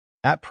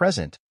At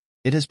present,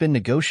 it has been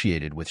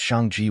negotiated with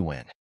Shang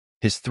Jiwen.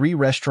 His 3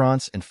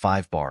 restaurants and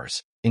 5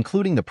 bars,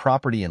 including the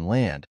property and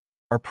land,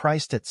 are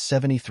priced at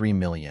 73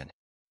 million.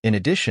 In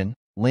addition,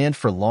 land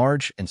for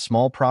large and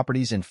small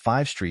properties in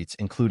 5 streets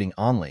including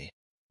Only,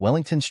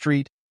 Wellington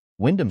Street,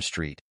 Wyndham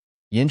Street,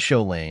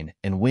 Yinsho Lane,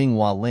 and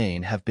Winghua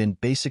Lane have been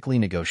basically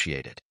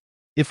negotiated.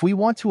 If we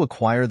want to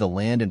acquire the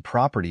land and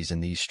properties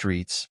in these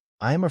streets,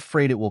 I am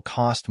afraid it will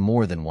cost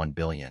more than 1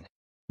 billion.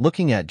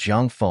 Looking at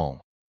Zhang Feng,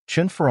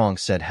 Chen Ferong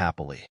said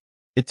happily.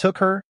 It took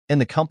her and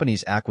the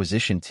company's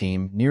acquisition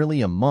team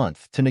nearly a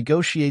month to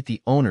negotiate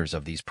the owners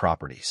of these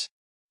properties.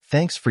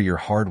 Thanks for your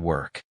hard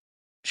work.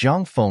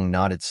 Zhang Feng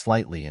nodded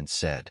slightly and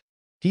said,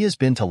 he has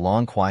been to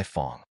Long Kwai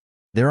Fong.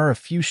 There are a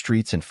few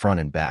streets in front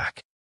and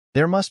back.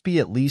 There must be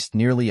at least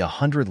nearly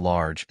 100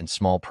 large and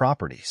small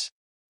properties.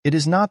 It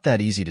is not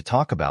that easy to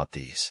talk about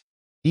these.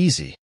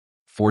 Easy.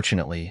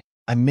 Fortunately,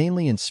 I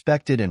mainly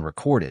inspected and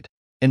recorded,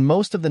 and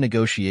most of the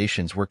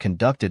negotiations were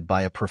conducted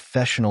by a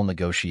professional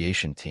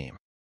negotiation team.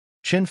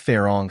 Chen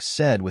Ferong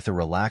said with a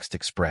relaxed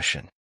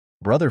expression.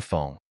 Brother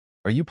Feng,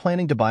 are you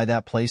planning to buy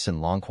that place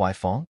in Long Kwai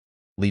Fong?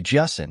 Li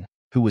Jiasen,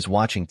 who was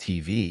watching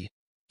TV,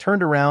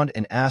 turned around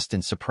and asked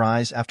in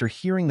surprise after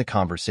hearing the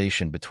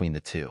conversation between the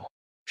two.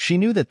 She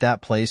knew that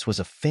that place was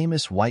a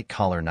famous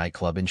white-collar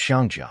nightclub in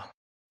Xiangjiang.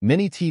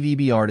 Many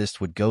TVB artists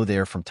would go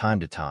there from time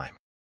to time.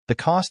 The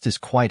cost is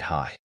quite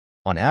high.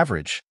 On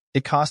average,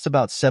 it costs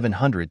about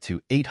 700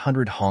 to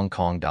 800 Hong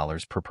Kong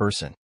dollars per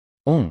person.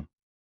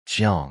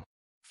 Jiang.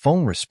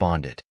 Feng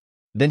responded.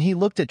 Then he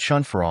looked at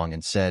Chen Ferong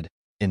and said,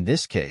 in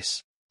this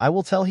case, I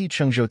will tell He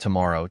Chengzhou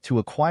tomorrow to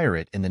acquire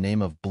it in the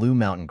name of Blue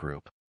Mountain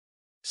Group.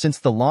 Since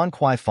the Lan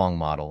Kwai Fong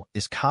model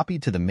is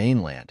copied to the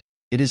mainland,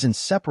 it is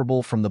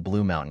inseparable from the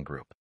Blue Mountain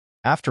Group.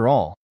 After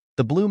all,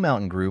 the Blue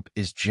Mountain Group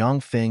is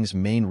Jiang Feng's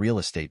main real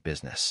estate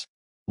business.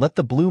 Let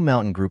the Blue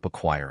Mountain Group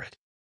acquire it.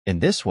 In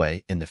this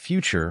way, in the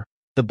future,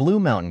 the Blue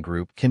Mountain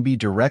Group can be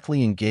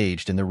directly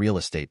engaged in the real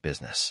estate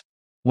business.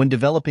 When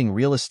developing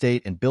real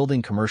estate and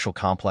building commercial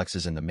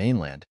complexes in the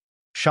mainland,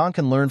 Sean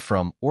can learn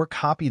from or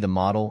copy the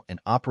model and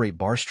operate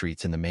bar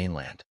streets in the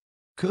mainland.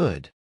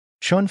 Good.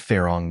 Chen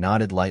Ferong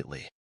nodded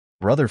lightly.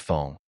 Brother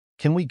Feng,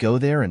 can we go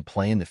there and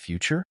play in the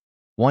future?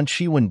 Wan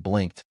Chiwen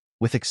blinked,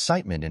 with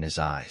excitement in his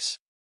eyes.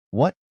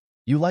 What?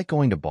 You like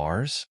going to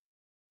bars?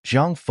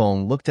 Zhang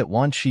Feng looked at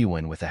Wan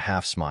Chiwen with a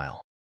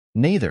half-smile.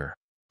 Neither.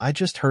 I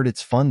just heard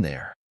it's fun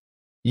there.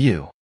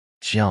 You.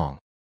 Jiang.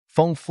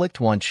 Feng flicked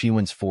Wan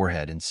Chiwen's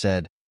forehead and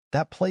said,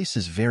 that place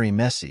is very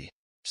messy,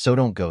 so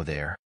don't go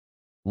there.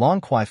 Long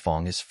Kwai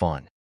Fong is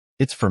fun.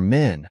 It's for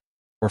men,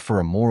 or for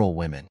immoral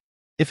women.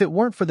 If it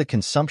weren't for the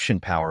consumption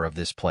power of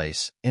this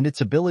place and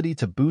its ability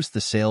to boost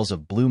the sales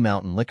of Blue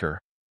Mountain liquor,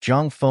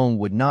 Zhang Feng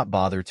would not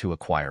bother to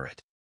acquire it.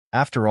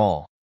 After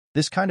all,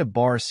 this kind of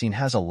bar scene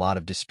has a lot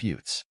of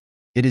disputes.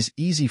 It is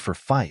easy for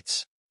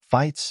fights,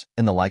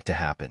 and the like to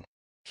happen.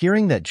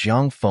 Hearing that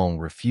Zhang Feng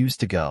refused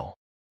to go,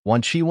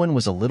 Wan Chiwen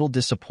was a little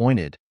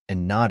disappointed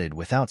and nodded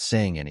without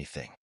saying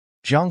anything.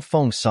 Zhang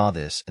Feng saw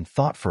this and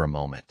thought for a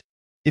moment.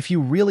 If you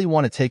really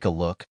want to take a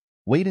look,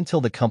 wait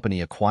until the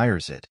company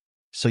acquires it,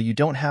 so you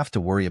don't have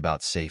to worry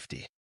about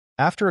safety.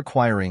 After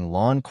acquiring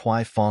Lan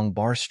Kwai Fong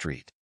Bar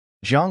Street,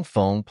 Zhang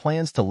Feng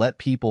plans to let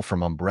people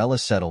from Umbrella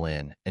settle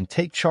in and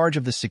take charge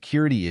of the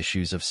security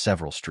issues of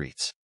several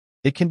streets.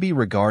 It can be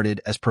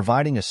regarded as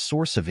providing a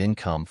source of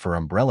income for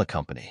Umbrella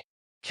Company,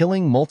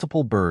 killing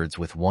multiple birds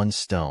with one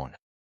stone.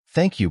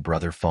 Thank you,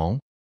 Brother Feng.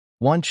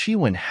 Wan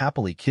Chiwen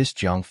happily kissed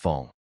Zhang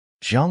Feng.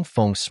 Zhang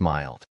Feng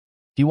smiled.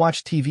 He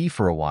watched TV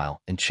for a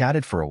while and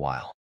chatted for a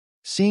while.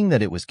 Seeing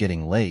that it was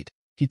getting late,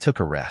 he took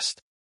a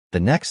rest. The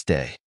next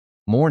day,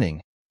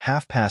 morning,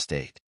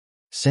 8:30,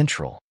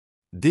 Central.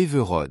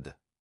 Deverode.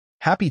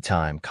 Happy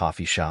Time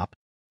Coffee Shop.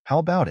 How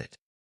about it?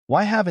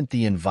 Why haven't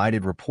the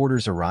invited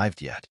reporters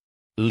arrived yet?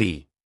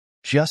 Li.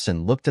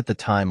 Jiasen looked at the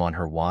time on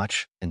her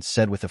watch and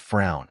said with a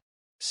frown.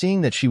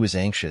 Seeing that she was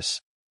anxious,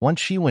 Wan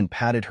Chiwen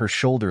patted her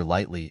shoulder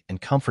lightly and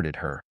comforted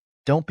her.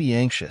 Don't be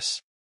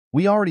anxious.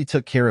 We already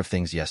took care of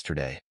things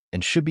yesterday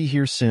and should be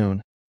here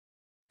soon.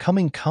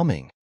 Coming.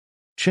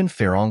 Chen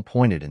Ferong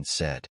pointed and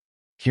said.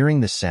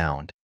 Hearing the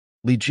sound,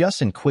 Li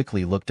Jiasen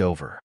quickly looked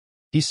over.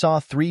 He saw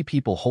 3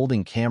 people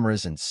holding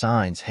cameras and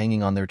signs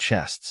hanging on their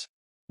chests.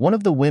 One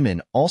of the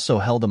women also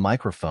held a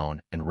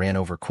microphone and ran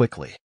over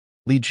quickly.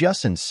 Li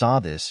Jiasen saw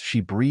this,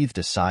 she breathed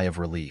a sigh of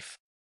relief.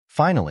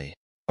 Finally,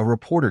 a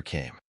reporter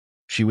came.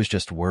 She was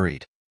just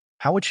worried.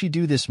 How would she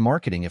do this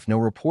marketing if no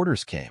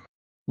reporters came?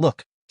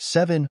 Look,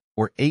 7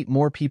 or 8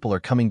 more people are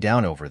coming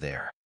down over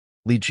there.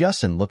 Li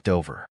Jiasen looked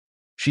over.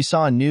 She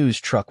saw a news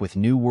truck with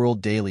New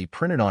World Daily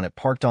printed on it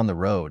parked on the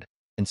road,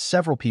 and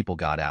several people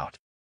got out.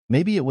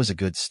 Maybe it was a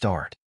good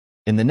start.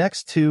 In the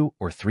next 2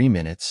 or 3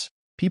 minutes,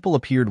 people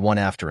appeared one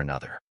after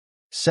another.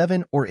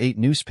 7 or 8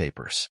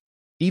 newspapers.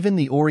 Even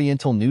the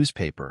Oriental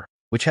newspaper,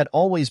 which had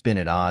always been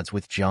at odds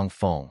with Zhang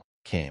Feng,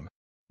 came.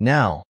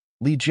 Now,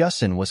 Li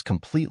Jiasen was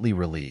completely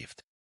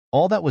relieved.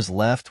 All that was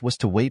left was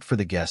to wait for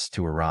the guests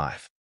to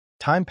arrive.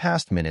 Time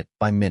passed minute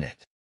by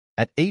minute.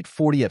 At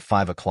 8:40 at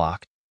 5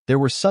 o'clock, There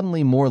were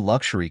suddenly more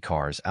luxury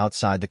cars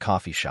outside the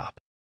coffee shop.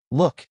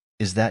 Look,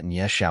 is that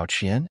Nie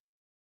Xiaoqian?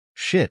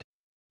 Shit,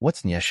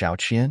 what's Nie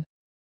Xiaoqian?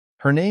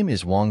 Her name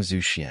is Wang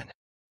Zuxian.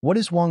 What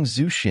is Wang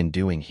Zuxian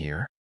doing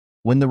here?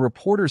 When the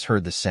reporters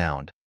heard the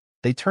sound,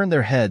 they turned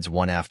their heads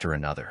one after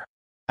another.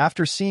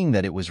 After seeing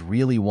that it was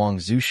really Wang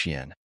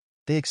Zuxian,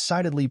 they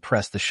excitedly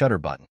pressed the shutter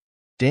button.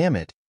 Damn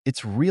it,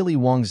 it's really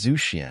Wang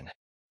Zuxian.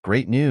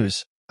 Great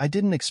news, I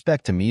didn't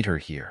expect to meet her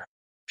here.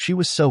 She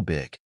was so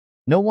big.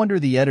 No wonder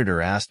the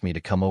editor asked me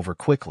to come over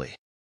quickly.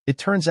 It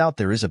turns out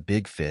there is a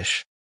big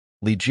fish.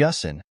 Li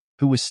Jiasin,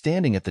 who was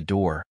standing at the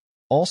door,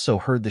 also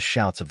heard the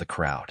shouts of the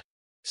crowd.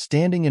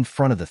 Standing in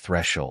front of the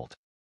threshold,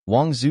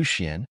 Wang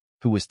Zuxian,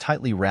 who was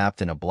tightly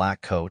wrapped in a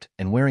black coat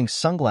and wearing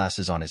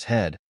sunglasses on his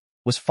head,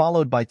 was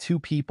followed by two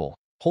people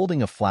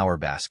holding a flower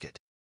basket.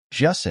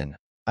 Jiasin,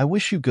 I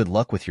wish you good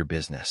luck with your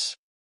business.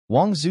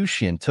 Wang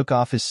Zuxian took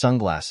off his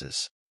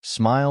sunglasses,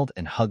 smiled,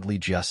 and hugged Li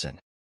Jiasin.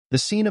 The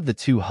scene of the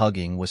two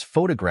hugging was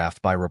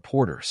photographed by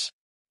reporters.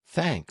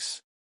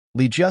 Thanks.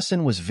 Li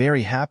Jiasin was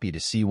very happy to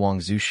see Wang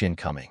Zuxian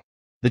coming.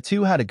 The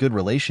two had a good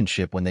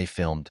relationship when they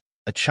filmed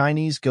A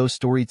Chinese Ghost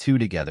Story 2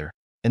 together,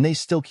 and they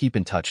still keep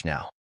in touch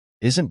now.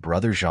 Isn't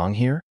Brother Zhang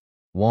here?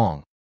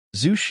 Wang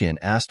Zuxian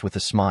asked with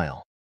a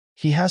smile.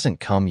 He hasn't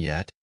come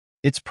yet.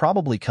 It's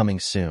probably coming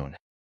soon.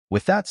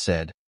 With that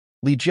said,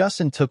 Li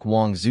Jiasin took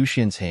Wang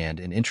Zuxian's hand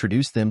and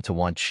introduced them to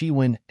Wan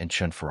Qiwen and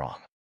Chen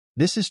Ferong.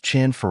 This is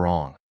Chen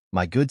Ferong,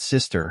 my good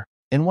sister,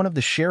 and one of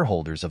the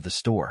shareholders of the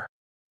store.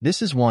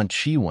 This is Wan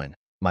Qiwen,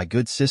 my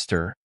good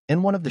sister,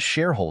 and one of the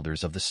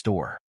shareholders of the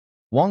store.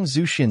 Wang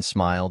Zuxian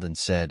smiled and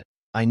said,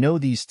 I know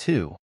these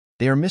two.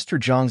 They are Mr.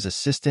 Zhang's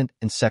assistant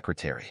and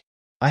secretary.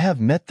 I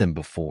have met them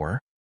before.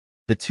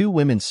 The two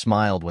women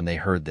smiled when they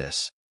heard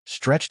this,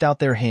 stretched out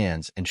their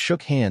hands and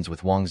shook hands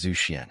with Wang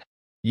Zuxian.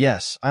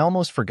 Yes, I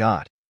almost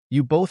forgot.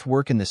 You both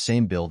work in the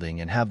same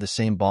building and have the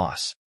same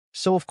boss,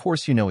 so of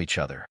course you know each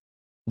other.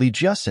 Li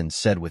Jiasin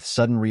said with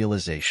sudden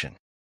realization.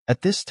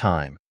 At this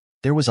time,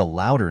 there was a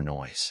louder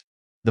noise.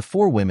 The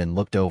four women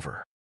looked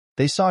over.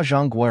 They saw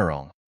Zhang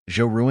Guirong,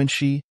 Zhou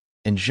Ruanxi,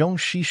 and Zhong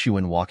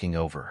Xishuan walking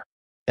over.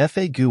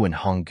 Fa Gu and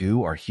Hong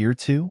Gu are here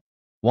too?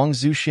 Wang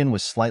Zuxian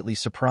was slightly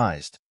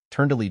surprised,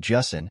 turned to Li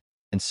Jiasin,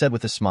 and said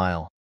with a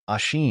smile,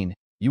 Xin,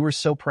 you were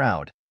so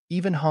proud.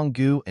 Even Hong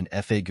Gu and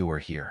Fa Gu are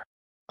here.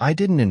 I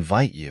didn't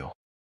invite you.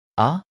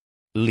 Ah?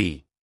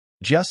 Li.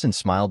 Jiasin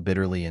smiled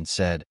bitterly and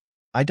said,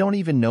 I don't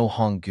even know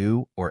Hong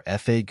Gu or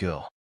Fa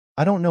Gu.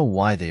 I don't know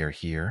why they are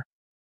here.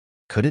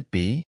 Could it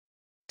be?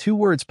 Two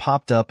words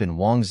popped up in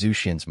Wang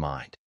Zuxian's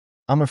mind.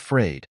 I'm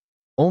afraid.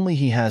 Only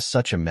he has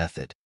such a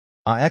method.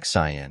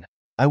 Xian,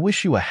 I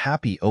wish you a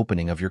happy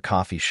opening of your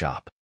coffee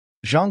shop.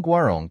 Zhang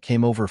Guirong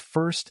came over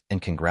first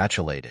and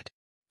congratulated.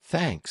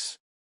 Thanks.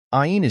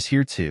 Ayin is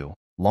here too.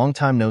 Long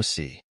time no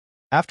see.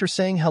 After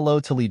saying hello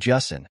to Li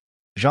Jiasin,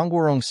 Zhang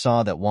Guirong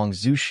saw that Wang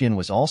Zuxian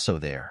was also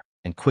there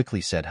and quickly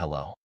said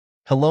hello.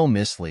 Hello,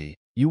 Miss Li.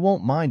 You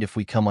won't mind if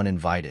we come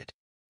uninvited.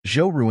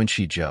 Zhou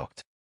Ruanxi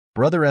joked.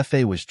 Brother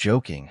Fa was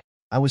joking.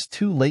 I was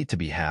too late to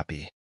be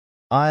happy.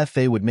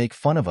 Fa would make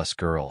fun of us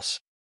girls.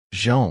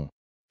 Zhong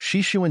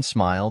Xishuan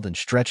smiled and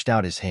stretched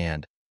out his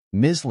hand.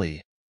 Ms.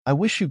 Li, I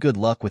wish you good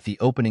luck with the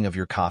opening of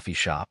your coffee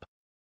shop.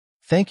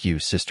 Thank you,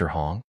 Sister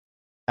Hong.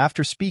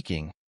 After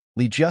speaking,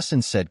 Li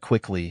Jiasin said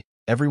quickly,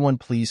 Everyone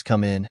please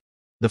come in.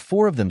 The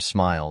four of them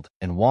smiled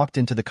and walked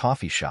into the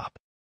coffee shop.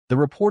 The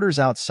reporters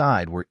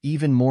outside were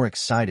even more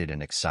excited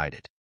and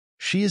excited.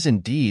 She is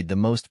indeed the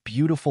most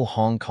beautiful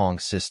Hong Kong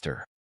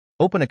sister.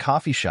 Open a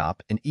coffee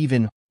shop and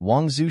even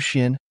Wang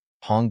Zuxian,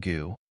 Hong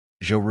Gu,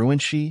 Zhou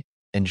Ruanxi,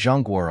 and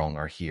Zhang Guirong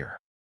are here.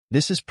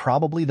 This is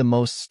probably the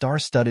most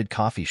star-studded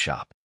coffee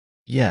shop.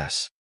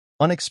 Yes,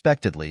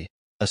 unexpectedly,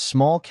 a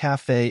small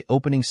cafe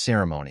opening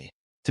ceremony.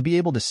 To be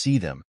able to see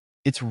them,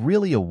 it's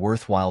really a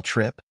worthwhile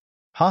trip.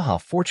 Haha,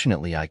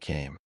 fortunately I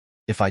came.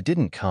 If I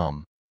didn't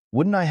come,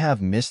 wouldn't I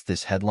have missed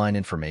this headline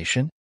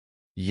information?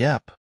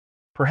 Yep.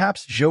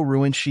 Perhaps Zhou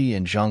Ruanxi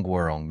and Zhang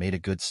Guirong made a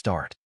good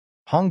start.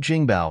 Hong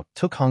Jingbao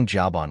took Hong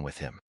Jiaban with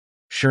him.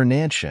 Shi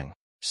Nansheng,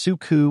 Su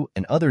Ku,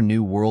 and other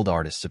New World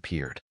artists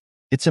appeared.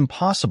 It's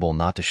impossible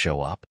not to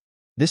show up.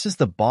 This is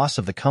the boss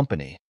of the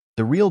company,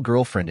 the real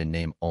girlfriend in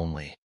name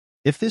only.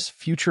 If this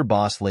future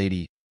boss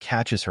lady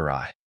catches her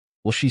eye,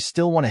 will she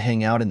still want to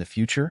hang out in the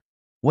future?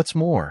 What's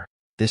more,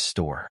 this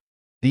store.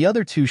 The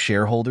other two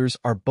shareholders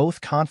are both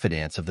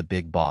confidants of the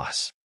big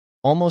boss.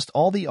 Almost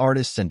all the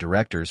artists and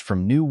directors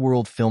from New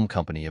World Film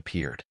Company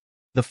appeared.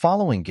 The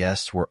following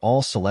guests were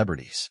all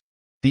celebrities.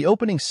 The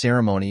opening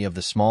ceremony of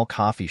the small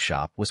coffee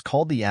shop was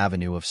called the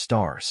Avenue of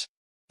Stars.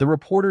 The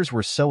reporters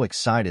were so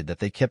excited that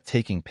they kept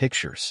taking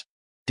pictures.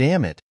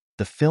 Damn it,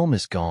 the film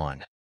is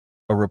gone.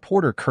 A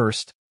reporter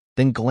cursed,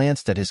 then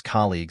glanced at his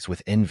colleagues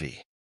with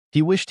envy.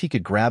 He wished he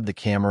could grab the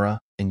camera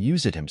and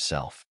use it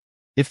himself.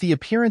 If the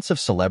appearance of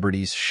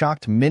celebrities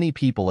shocked many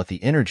people at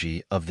the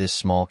energy of this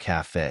small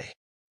cafe,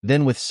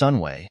 then with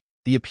Sunway,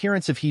 the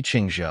appearance of He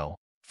Qingzhou,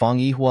 Fang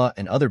Yihua,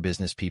 and other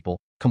business people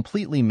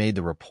completely made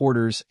the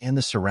reporters and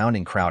the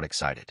surrounding crowd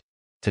excited.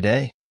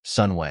 Today,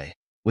 Sunway,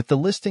 with the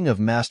listing of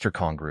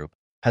Mastercom Group,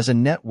 has a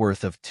net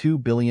worth of 2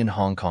 billion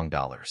Hong Kong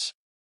dollars.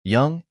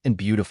 Young and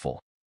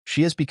beautiful,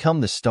 she has become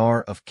the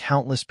star of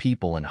countless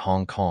people in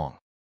Hong Kong.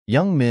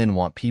 Young men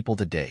want people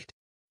to date.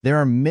 There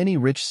are many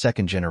rich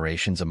second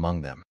generations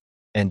among them.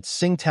 And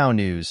Tsingtao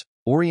News,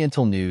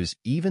 Oriental News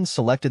even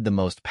selected the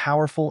most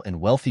powerful and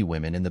wealthy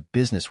women in the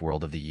business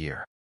world of the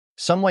year.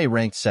 Sun Wei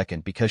ranked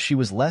second because she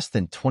was less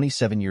than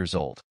 27 years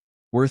old,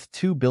 worth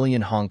 2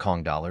 billion Hong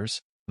Kong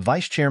dollars,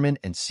 vice chairman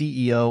and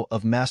CEO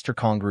of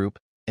Mastercom Group,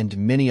 and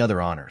many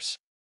other honors.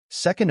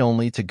 Second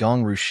only to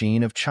Gong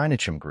Ruxin of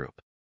Chinacham Group.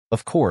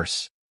 Of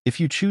course, if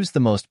you choose the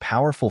most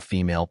powerful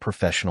female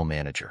professional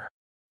manager,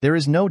 there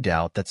is no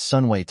doubt that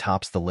Sun Wei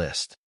tops the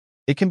list.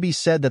 It can be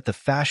said that the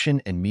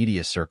fashion and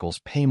media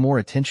circles pay more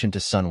attention to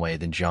Sun Wei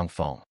than Zhang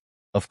Feng.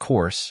 Of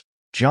course,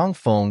 Zhang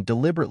Feng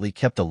deliberately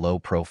kept a low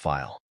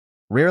profile,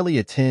 rarely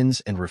attends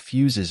and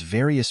refuses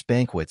various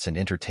banquets and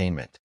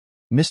entertainment.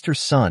 Mr.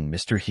 Sun,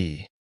 Mr.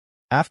 He.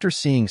 After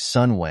seeing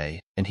Sun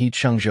Wei and He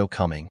Chengzhou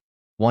coming,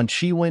 Wan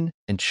Chiwen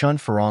and Chun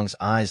Farong's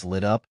eyes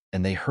lit up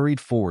and they hurried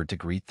forward to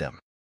greet them.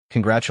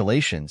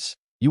 Congratulations,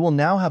 you will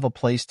now have a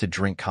place to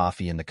drink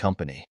coffee in the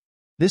company.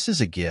 This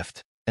is a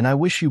gift, and I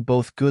wish you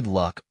both good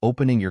luck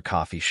opening your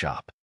coffee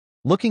shop.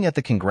 Looking at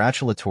the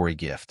congratulatory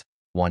gift,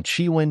 Wan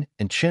Chiwen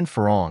and Chen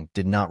Farong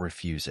did not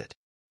refuse it.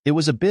 It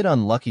was a bit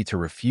unlucky to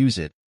refuse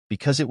it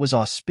because it was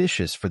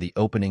auspicious for the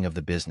opening of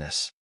the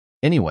business.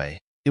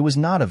 Anyway, it was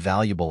not a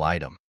valuable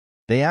item.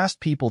 They asked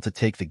people to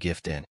take the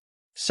gift in.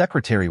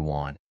 Secretary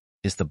Wan,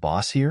 is the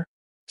boss here?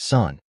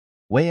 Sun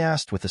Wei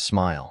asked with a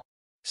smile.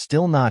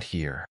 Still not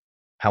here.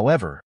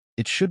 However,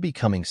 it should be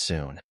coming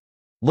soon.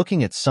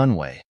 Looking at Sun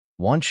Wei,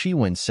 Wan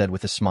Chiwen said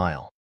with a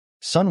smile.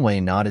 Sun Wei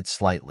nodded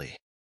slightly.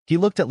 He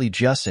looked at Li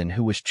Jiasin,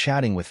 who was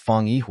chatting with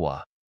Fang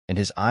Yihua, and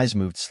his eyes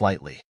moved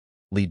slightly.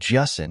 Li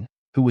Jiasin,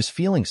 who was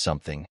feeling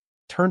something,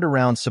 turned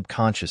around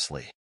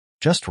subconsciously.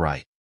 Just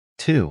right.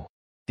 2.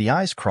 The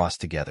eyes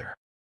crossed together.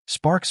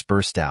 Sparks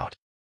burst out.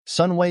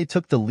 Sun Wei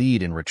took the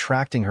lead in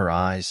retracting her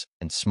eyes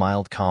and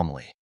smiled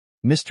calmly.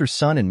 Mr.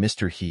 Sun and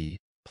Mr. He,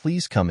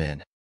 please come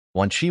in.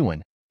 Wan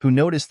Chiwen, who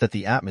noticed that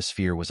the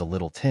atmosphere was a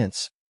little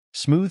tense,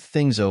 smoothed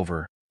things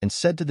over and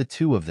said to the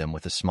two of them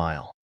with a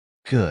smile.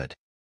 Good.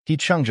 He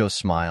Chengzhou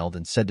smiled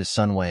and said to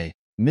Sun Wei,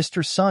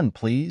 Mr. Sun,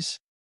 please.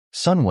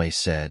 Sun Wei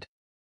said,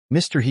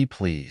 Mr. He,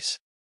 please.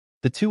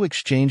 The two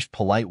exchanged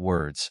polite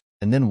words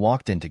and then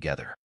walked in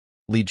together.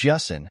 Li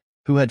Jiasin,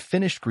 who had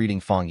finished greeting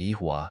Fang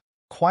Yihua,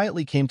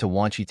 quietly came to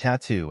Wan Chi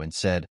Tattoo and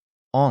said,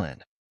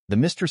 On, the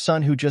Mr.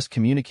 Sun who just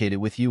communicated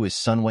with you is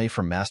Sun Wei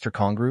from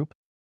Mastercom Group?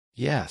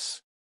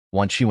 Yes.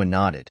 Wan Chiwen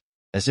nodded,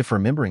 as if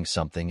remembering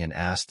something, and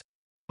asked,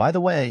 By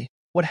the way,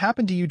 what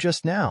happened to you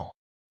just now?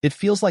 It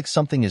feels like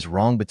something is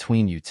wrong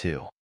between you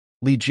two.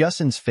 Li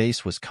Jiasin's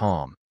face was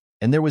calm,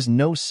 and there was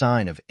no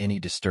sign of any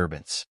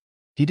disturbance.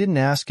 He didn't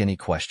ask any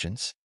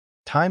questions.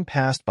 Time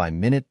passed by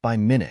minute.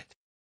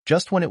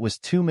 Just when it was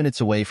 2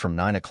 minutes away from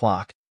 9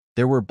 o'clock,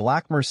 there were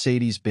black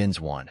Mercedes-Benz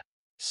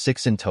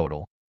 6 in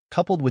total,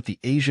 coupled with the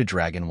Asia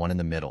Dragon one in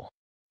the middle.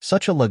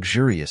 Such a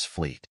luxurious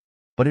fleet,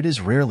 but it is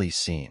rarely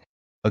seen.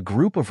 A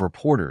group of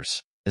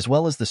reporters, as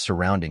well as the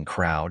surrounding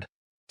crowd,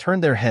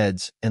 turned their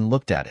heads and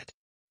looked at it.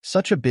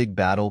 Such a big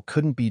battle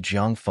couldn't be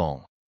Zhang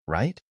Feng,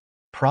 right?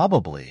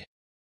 Probably.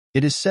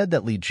 It is said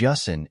that Li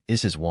Jiasin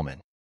is his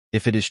woman.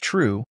 If it is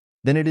true,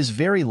 then it is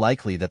very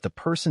likely that the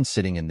person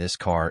sitting in this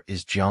car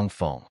is Zhang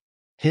Feng.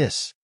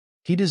 Hiss.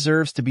 He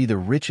deserves to be the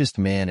richest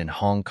man in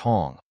Hong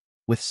Kong,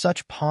 with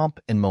such pomp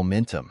and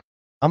momentum.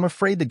 I'm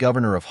afraid the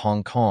governor of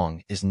Hong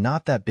Kong is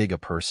not that big a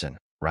person,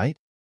 right?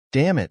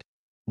 Damn it.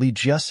 Li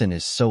Jiasin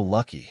is so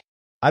lucky.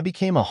 I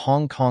became a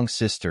Hong Kong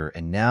sister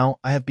and now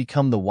I have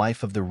become the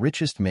wife of the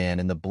richest man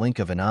in the blink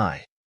of an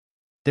eye.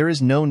 There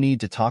is no need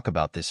to talk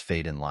about this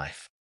fate in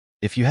life.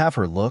 If you have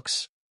her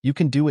looks, you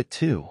can do it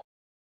too.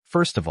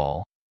 First of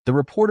all, the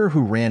reporter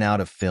who ran out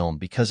of film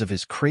because of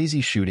his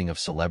crazy shooting of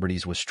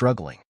celebrities was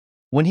struggling.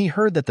 When he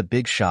heard that the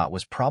big shot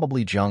was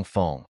probably Zhang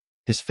Feng,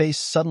 his face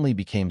suddenly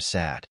became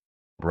sad.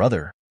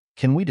 Brother,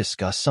 can we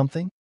discuss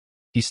something?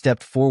 He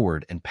stepped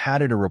forward and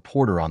patted a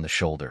reporter on the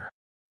shoulder.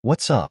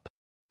 What's up?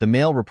 The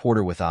male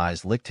reporter with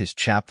eyes licked his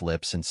chapped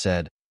lips and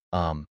said,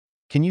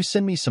 can you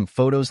send me some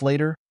photos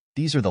later?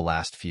 These are the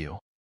last few.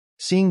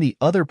 Seeing the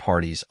other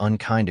party's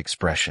unkind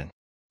expression,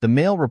 the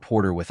male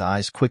reporter with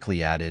eyes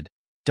quickly added,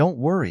 Don't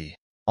worry,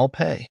 I'll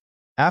pay.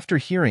 After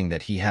hearing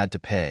that he had to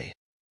pay,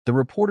 the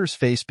reporter's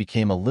face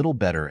became a little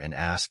better and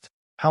asked,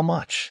 How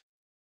much?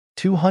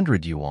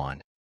 200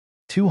 yuan.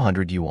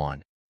 200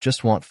 yuan.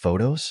 Just want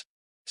photos?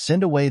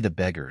 Send away the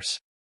beggars.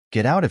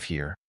 Get out of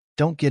here.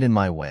 Don't get in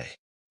my way.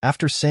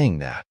 After saying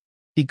that,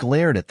 he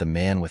glared at the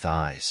man with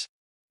eyes.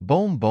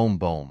 Boom, boom,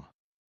 boom.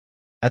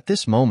 At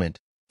this moment,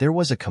 there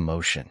was a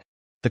commotion.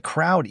 The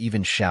crowd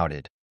even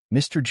shouted,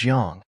 Mr.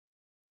 Jiang.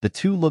 The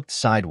two looked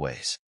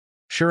sideways.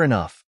 Sure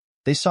enough,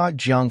 they saw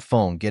Zhang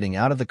Feng getting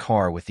out of the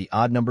car with the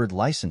odd-numbered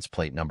license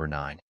plate number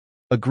 9.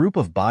 A group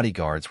of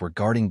bodyguards were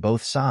guarding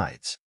both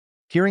sides.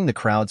 Hearing the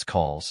crowd's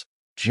calls,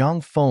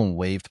 Zhang Feng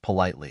waved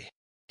politely.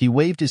 He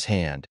waved his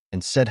hand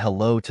and said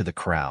hello to the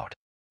crowd.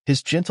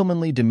 His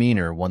gentlemanly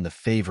demeanor won the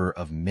favor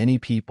of many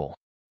people.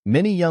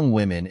 Many young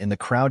women in the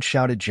crowd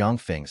shouted Jiang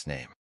Feng's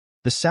name.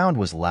 The sound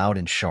was loud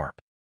and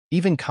sharp.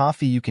 Even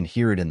coffee, you can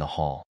hear it in the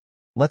hall.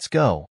 Let's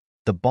go.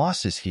 The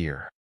boss is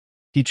here,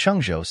 He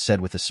Chengzhou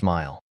said with a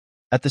smile.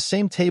 At the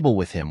same table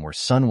with him were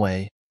Sun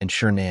Wei and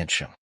Shi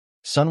Nansheng.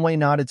 Sun Wei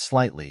nodded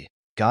slightly,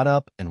 got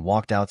up, and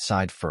walked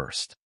outside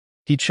first.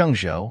 He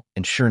Chengzhou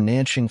and Shi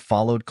Nansheng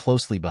followed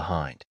closely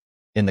behind.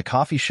 In the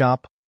coffee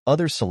shop,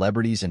 other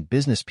celebrities and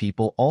business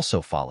people also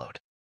followed.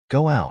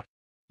 Go out.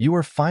 You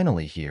are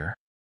finally here.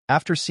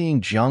 After seeing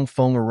Jiang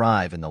Feng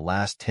arrive in the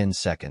last 10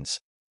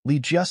 seconds, Li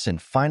Jiasin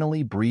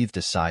finally breathed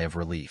a sigh of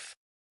relief.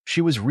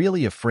 She was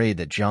really afraid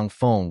that Jiang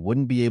Feng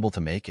wouldn't be able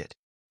to make it.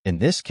 In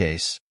this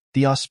case,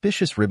 the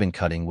auspicious ribbon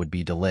cutting would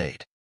be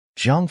delayed.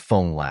 Jiang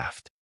Feng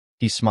laughed.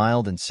 He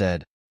smiled and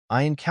said,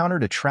 I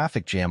encountered a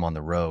traffic jam on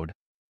the road,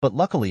 but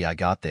luckily I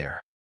got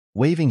there.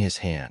 Waving his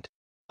hand,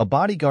 a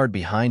bodyguard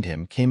behind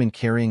him came in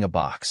carrying a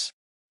box.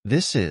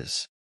 This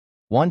is...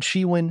 Wan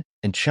Chiwen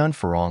and Chen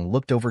Furong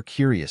looked over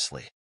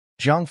curiously.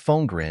 Jiang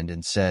Feng grinned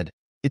and said,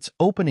 It's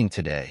opening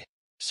today,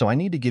 so I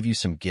need to give you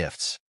some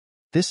gifts.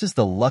 This is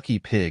the lucky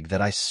pig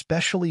that I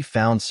specially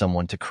found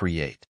someone to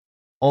create.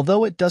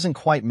 Although it doesn't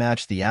quite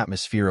match the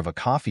atmosphere of a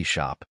coffee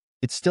shop,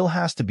 it still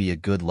has to be a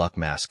good luck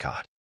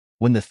mascot.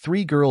 When the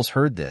three girls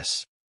heard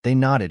this, they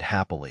nodded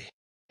happily.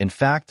 In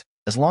fact,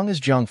 as long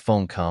as Jiang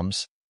Feng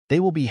comes, they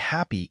will be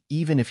happy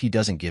even if he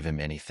doesn't give him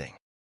anything.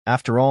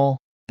 After all,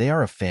 they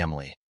are a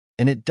family,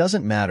 and it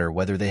doesn't matter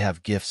whether they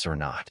have gifts or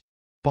not.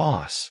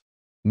 Boss.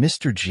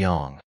 Mr.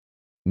 Jiang.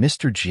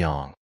 Mr.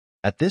 Jiang.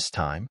 At this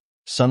time,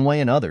 Sun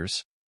Wei and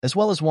others, as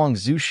well as Wang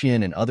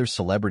Zuxian and other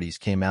celebrities,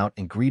 came out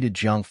and greeted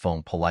Jiang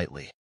Feng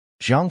politely.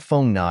 Jiang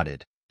Feng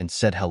nodded and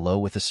said hello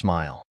with a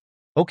smile.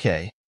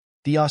 Okay,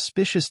 the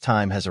auspicious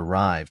time has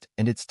arrived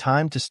and it's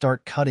time to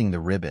start cutting the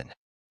ribbon.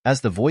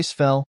 As the voice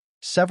fell,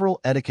 several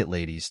etiquette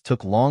ladies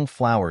took long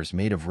flowers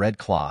made of red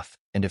cloth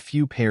and a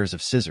few pairs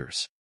of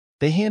scissors.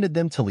 They handed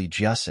them to Li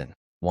Jiasin,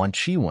 Wan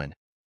Chiwen,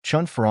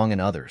 Chen Furong, and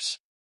others.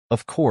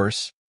 Of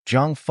course,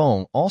 Jiang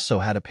Feng also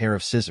had a pair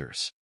of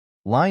scissors.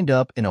 Lined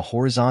up in a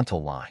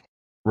horizontal line,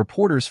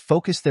 reporters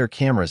focused their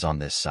cameras on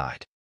this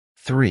side.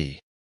 3,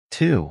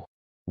 2,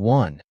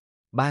 1.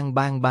 Bang,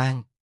 bang,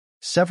 bang.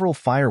 Several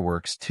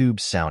fireworks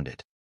tubes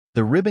sounded.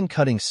 The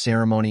ribbon-cutting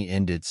ceremony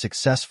ended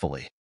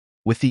successfully.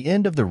 With the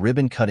end of the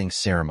ribbon-cutting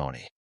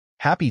ceremony,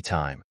 Happy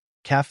Time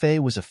Cafe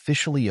was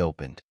officially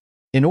opened.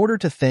 In order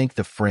to thank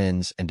the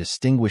friends and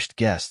distinguished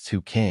guests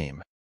who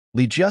came,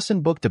 Li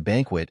Jiasin booked a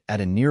banquet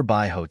at a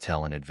nearby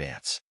hotel in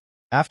advance.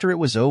 After it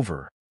was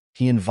over,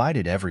 he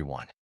invited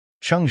everyone.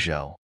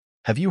 Chengzhou,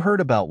 have you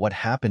heard about what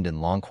happened in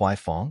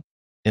Longquai-Fong?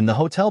 In the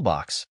hotel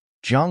box,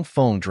 Jiang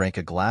Feng drank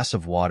a glass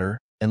of water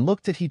and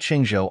looked at He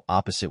Chengzhou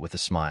opposite with a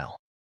smile.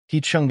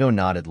 He Chengzhou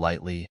nodded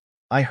lightly.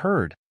 I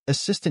heard,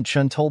 Assistant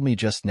Chen told me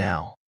just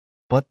now.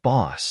 But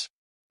boss,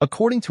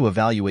 according to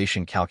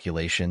evaluation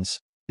calculations,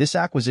 this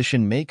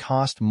acquisition may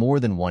cost more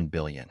than 1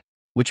 billion,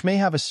 which may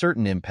have a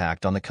certain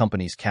impact on the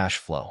company's cash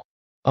flow.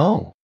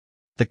 Oh,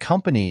 the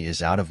company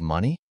is out of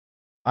money?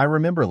 I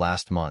remember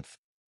last month,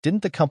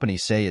 didn't the company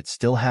say it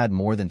still had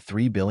more than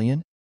 3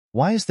 billion?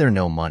 Why is there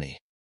no money?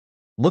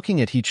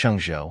 Looking at He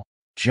Chengzhou,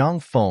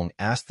 Jiang Feng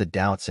asked the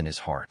doubts in his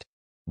heart.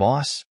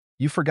 Boss,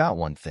 you forgot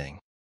one thing.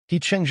 He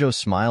Chengzhou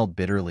smiled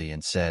bitterly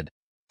and said,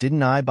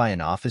 Didn't I buy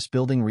an office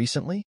building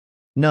recently?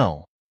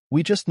 No,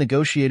 we just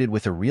negotiated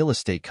with a real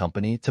estate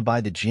company to buy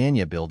the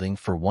Janya building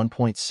for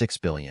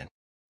 1.6 billion.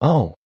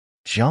 Oh,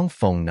 Jiang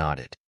Feng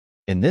nodded.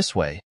 In this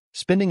way,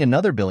 spending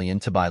another billion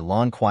to buy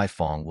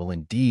Longquai-Fong will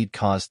indeed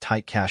cause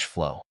tight cash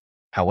flow.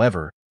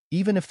 However,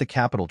 even if the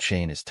capital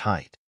chain is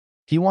tight,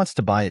 he wants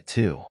to buy it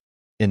too.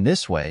 In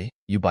this way,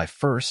 you buy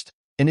first,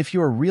 and if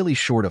you are really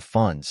short of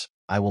funds,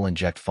 I will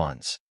inject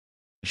funds.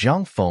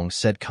 Jiang Feng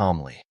said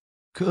calmly.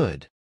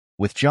 Good.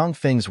 With Jiang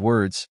Feng's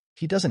words,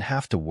 he doesn't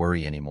have to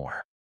worry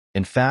anymore.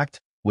 In fact,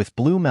 with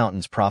Blue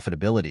Mountain's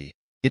profitability,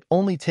 it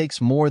only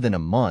takes more than a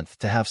month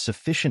to have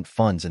sufficient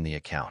funds in the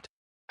account.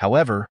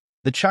 However,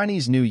 the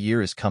Chinese New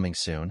Year is coming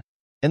soon,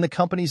 and the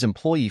company's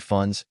employee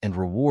funds and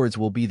rewards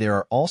will be there.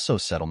 Are also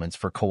settlements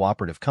for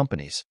cooperative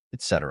companies,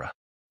 etc.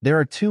 There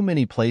are too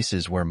many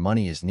places where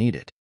money is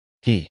needed.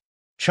 He,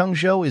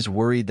 Chengzhou, is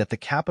worried that the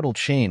capital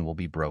chain will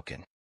be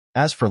broken.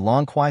 As for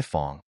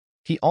Longquai-Fong,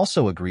 he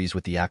also agrees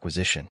with the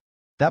acquisition.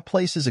 That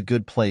place is a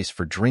good place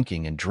for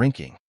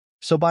drinking,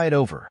 so buy it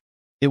over.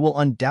 It will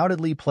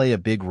undoubtedly play a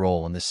big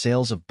role in the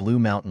sales of Blue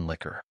Mountain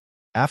liquor.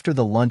 After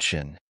the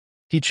luncheon,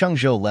 He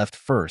Chengzhou left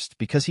first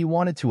because he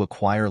wanted to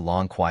acquire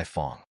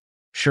Longquai-Fong.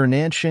 Shi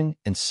Nansheng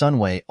and Sun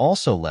Wei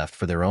also left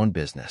for their own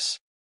business.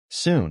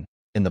 Soon,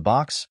 in the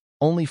box,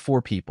 only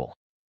 4 people,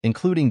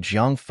 including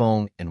Jiang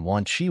Feng and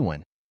Wan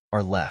Chiwen,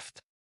 are left.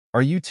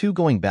 Are you two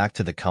going back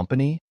to the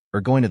company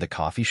or going to the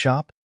coffee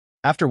shop?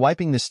 After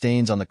wiping the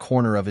stains on the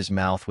corner of his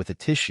mouth with a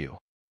tissue,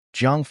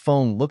 Jiang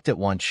Feng looked at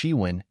Wan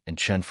Chiwen and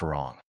Chen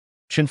Furong.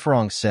 Chen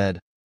Furong said,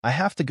 I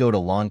have to go to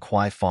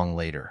Longquai-Fong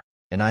later,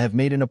 and I have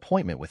made an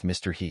appointment with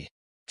Mr. He.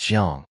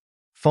 Jiang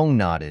Feng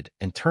nodded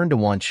and turned to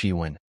Wan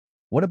Chiwen.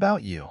 What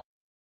about you?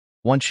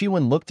 Wan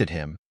Chiwen looked at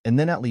him and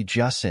then at Li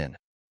Jiaxin,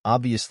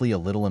 obviously a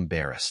little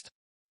embarrassed.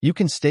 You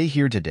can stay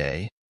here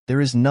today.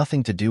 There is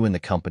nothing to do in the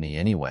company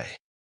anyway.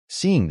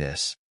 Seeing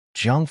this,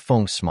 Jiang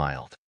Feng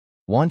smiled.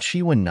 Wan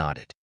Chiwen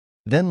nodded.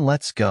 Then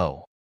let's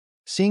go.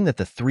 Seeing that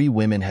the three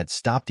women had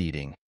stopped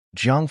eating,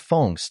 Jiang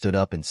Feng stood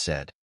up and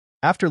said.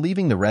 After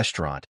leaving the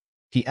restaurant,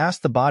 he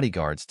asked the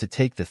bodyguards to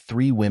take the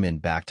three women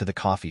back to the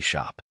coffee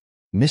shop.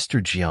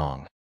 Mr.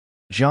 Jiang.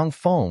 Jiang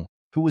Feng,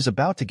 who was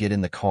about to get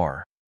in the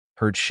car,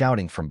 heard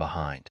shouting from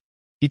behind.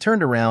 He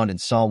turned around and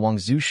saw Wang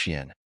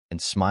Zuxian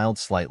and smiled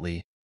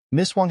slightly.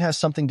 Miss Wang has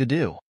something to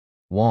do.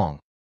 Wang.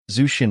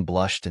 Zuxian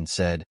blushed and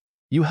said,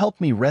 You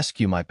helped me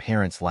rescue my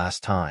parents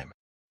last time.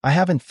 I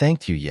haven't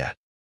thanked you yet.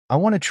 I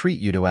want to treat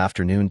you to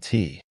afternoon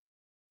tea.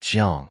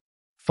 Jiang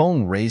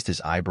Feng raised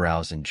his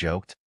eyebrows and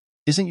joked,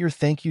 Isn't your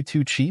thank you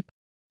too cheap?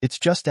 It's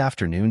just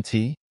afternoon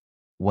tea?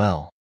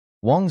 Well,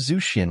 Wang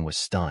Zuxian was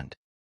stunned.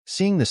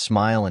 Seeing the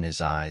smile in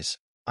his eyes,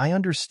 I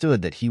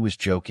understood that he was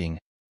joking.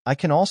 I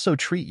can also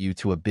treat you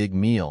to a big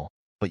meal,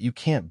 but you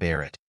can't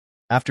bear it.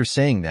 After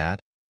saying that,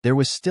 there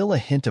was still a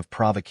hint of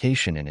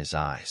provocation in his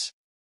eyes.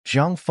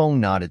 Jiang Feng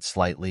nodded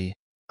slightly.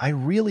 I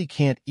really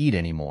can't eat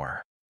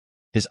anymore.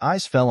 His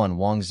eyes fell on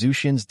Wang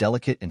Zuxian's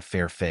delicate and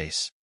fair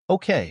face.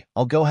 Okay,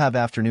 I'll go have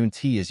afternoon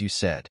tea as you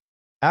said.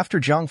 After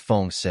Jiang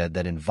Feng said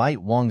that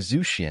invite Wang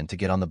Zuxian to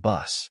get on the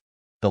bus.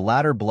 The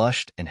latter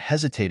blushed and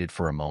hesitated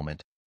for a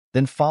moment,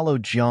 then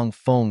followed Jiang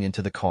Feng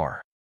into the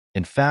car.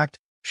 In fact,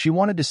 she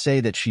wanted to say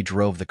that she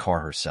drove the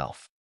car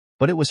herself.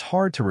 But it was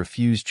hard to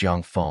refuse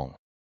Jiang Feng.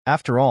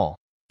 After all,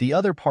 the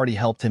other party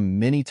helped him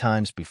many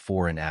times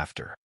before and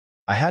after.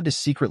 I had to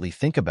secretly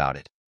think about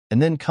it,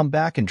 and then come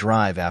back and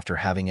drive after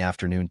having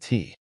afternoon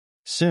tea.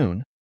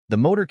 Soon, the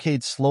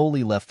motorcade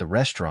slowly left the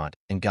restaurant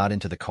and got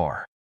into the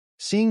car.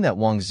 Seeing that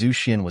Wang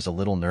Zuxian was a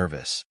little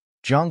nervous,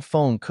 Jiang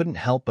Feng couldn't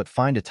help but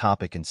find a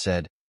topic and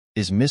said,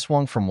 Is Miss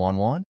Wang from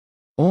Wanwan?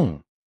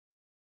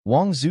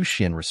 Wang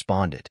Zuxian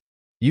responded,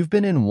 You've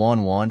been in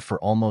Wanwan for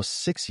almost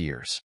 6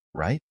 years,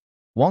 right?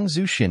 Wang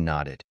Zuxian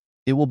nodded.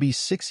 It will be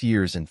 6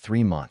 years and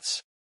 3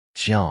 months.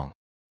 Jiang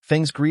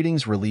Feng's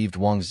greetings relieved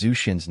Wang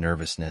Zuxian's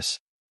nervousness.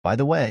 By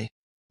the way,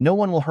 no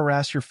one will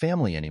harass your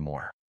family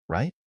anymore,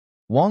 right?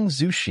 Wang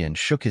Zuxian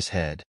shook his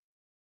head.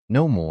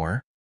 No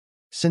more.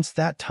 Since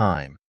that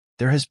time,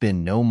 there has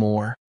been no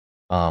more.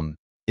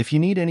 If you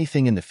need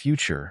anything in the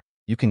future,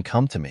 you can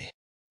come to me.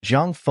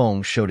 Jiang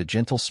Feng showed a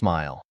gentle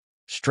smile,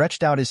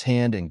 stretched out his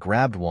hand and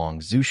grabbed Wang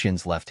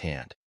Zuxian's left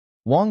hand.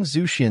 Wang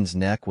Zuxian's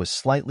neck was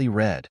slightly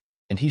red,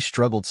 and he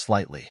struggled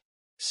slightly.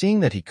 Seeing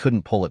that he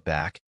couldn't pull it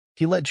back,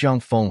 he let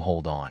Jiang Feng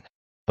hold on.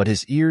 But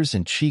his ears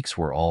and cheeks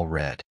were all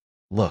red.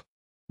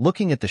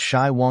 Looking at the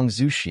shy Wang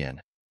Zuxian,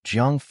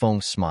 Jiang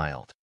Feng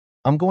smiled.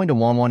 I'm going to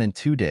Wanwan in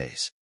 2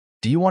 days.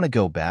 Do you want to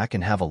go back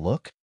and have a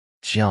look?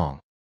 Jiang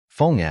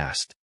Feng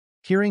asked.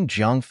 Hearing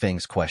Jiang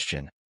Feng's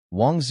question,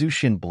 Wang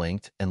Zuxian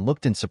blinked and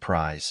looked in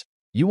surprise.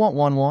 You want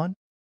Wanwan?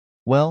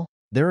 Well,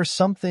 there are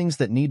some things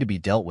that need to be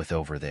dealt with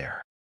over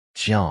there.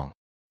 Jiang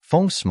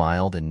Feng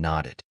smiled and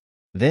nodded.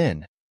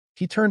 Then,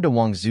 he turned to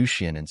Wang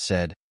Zuxian and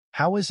said,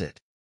 How is it?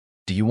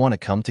 Do you want to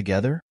come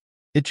together?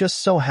 It just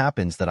so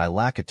happens that I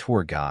lack a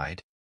tour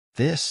guide.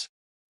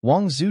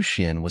 Wang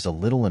Zuxian was a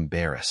little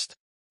embarrassed.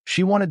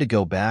 She wanted to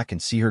go back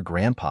and see her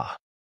grandpa.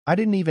 I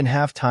didn't even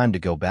have time to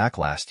go back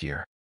last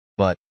year.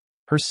 But,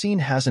 her scene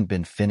hasn't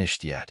been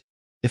finished yet.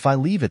 If I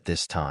leave it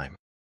this time.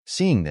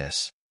 Seeing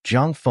this,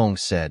 Jiang Feng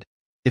said,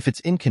 If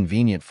it's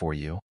inconvenient for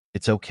you,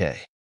 it's okay.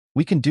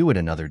 We can do it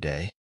another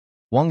day.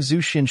 Wang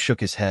Zuxian shook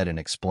his head and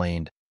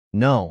explained,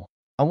 No,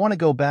 I want to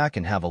go back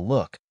and have a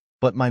look,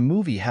 but my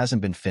movie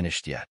hasn't been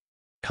finished yet.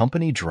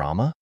 Company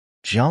drama?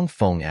 Jiang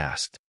Feng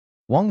asked.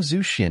 Wang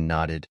Zuxian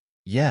nodded,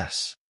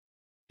 Yes.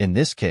 In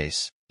this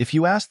case, if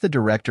you ask the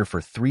director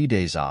for 3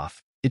 days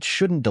off, it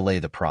shouldn't delay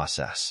the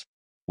process.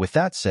 With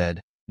that said,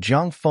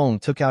 Jiang Feng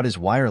took out his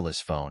wireless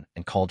phone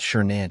and called Shi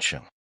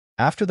Nansheng.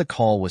 After the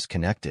call was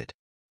connected,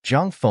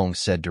 Jiang Feng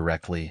said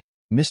directly,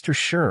 Mr.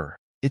 Shi,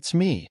 it's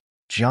me,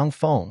 Jiang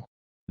Feng.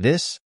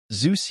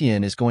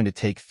 Zuxian is going to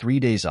take 3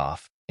 days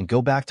off and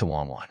go back to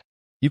Wanwan.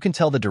 You can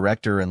tell the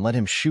director and let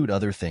him shoot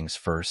other things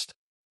first.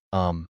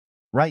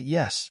 Right,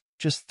 yes,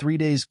 just 3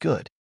 days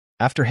good.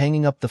 After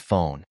hanging up the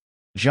phone,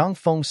 Jiang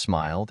Feng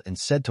smiled and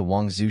said to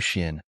Wang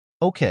Zuxian,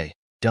 Okay,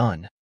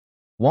 done.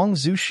 Wang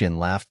Zuxian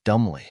laughed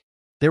dumbly.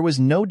 There was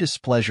no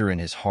displeasure in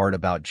his heart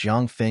about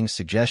Jiang Feng's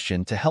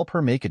suggestion to help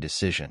her make a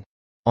decision.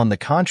 On the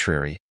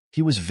contrary,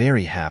 he was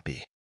very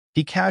happy.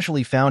 He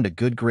casually found a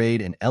good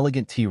grade and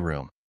elegant tea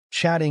room,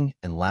 chatting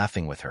and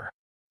laughing with her.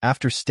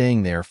 After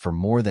staying there for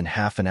more than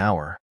half an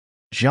hour,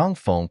 Jiang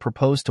Feng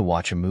proposed to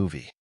watch a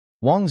movie.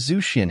 Wang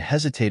Zuxian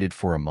hesitated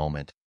for a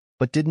moment,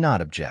 but did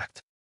not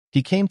object.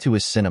 He came to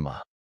his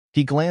cinema.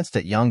 He glanced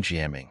at Yang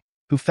Jiaming,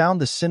 who found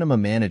the cinema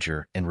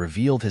manager and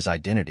revealed his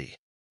identity.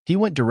 He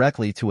went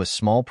directly to a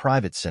small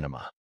private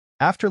cinema.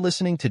 After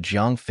listening to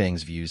Jiang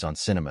Feng's views on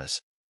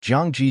cinemas,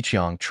 Jiang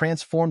Jiqiang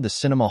transformed the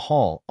cinema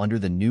hall under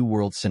the New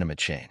World Cinema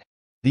chain.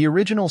 The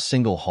original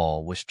single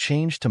hall was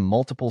changed to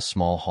multiple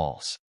small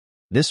halls.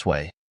 This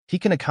way, he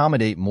can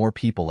accommodate more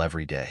people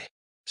every day.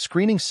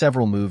 Screening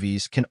several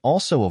movies can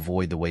also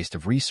avoid the waste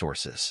of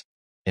resources.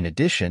 In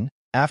addition,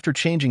 after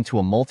changing to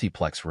a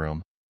multiplex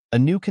room, a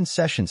new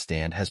concession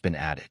stand has been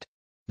added.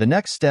 The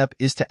next step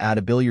is to add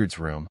a billiards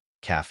room,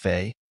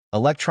 cafe,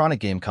 electronic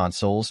game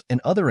consoles, and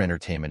other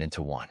entertainment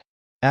into one.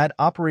 Add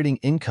operating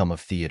income of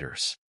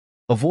theaters.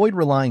 Avoid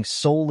relying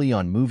solely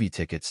on movie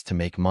tickets to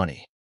make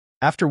money.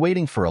 After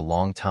waiting for a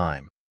long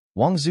time,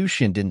 Wang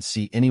Zuxian didn't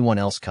see anyone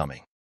else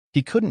coming.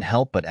 He couldn't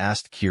help but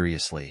ask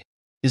curiously,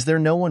 "Is there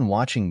no one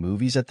watching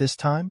movies at this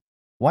time?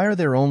 Why are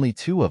there only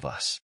two of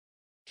us?"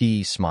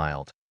 He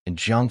smiled, and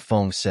Zhang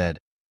Feng said,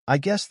 "I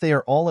guess they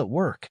are all at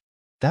work."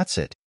 "That's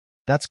it.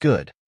 That's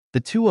good.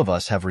 The two of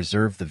us have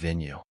reserved the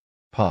venue."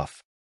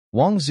 Puff.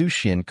 Wang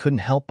Zuxian couldn't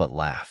help but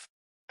laugh.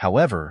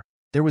 However,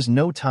 there was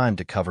no time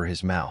to cover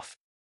his mouth.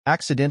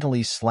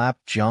 Accidentally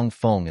slapped Zhang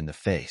Feng in the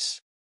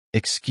face.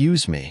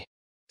 "Excuse me."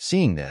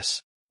 Seeing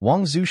this,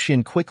 Wang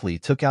Zuxian quickly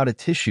took out a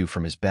tissue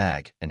from his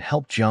bag and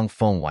helped Zhang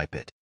Feng wipe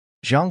it.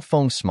 Zhang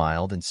Feng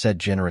smiled and said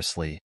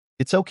generously,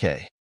 "It's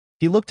okay."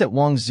 He looked at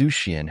Wang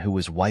Zuxian, who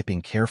was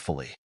wiping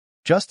carefully,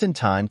 just in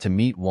time to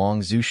meet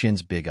Wang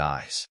Zuxian's big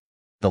eyes.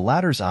 The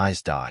latter's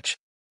eyes dodged.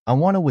 "I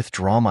want to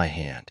withdraw my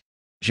hand."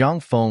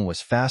 Zhang Feng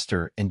was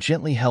faster and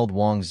gently held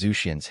Wang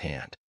Zuxian's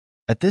hand.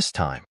 At this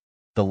time,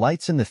 the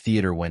lights in the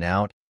theater went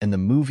out and the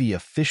movie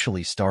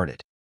officially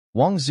started.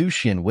 Wang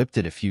Zuxian whipped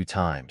it a few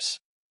times,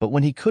 but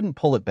when he couldn't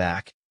pull it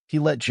back, he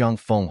let Zhang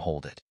Feng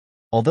hold it.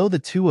 Although the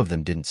two of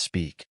them didn't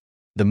speak,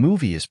 the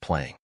movie is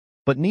playing,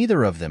 but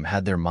neither of them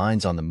had their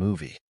minds on the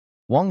movie.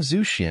 Wang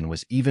Zuxian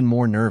was even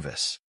more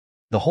nervous.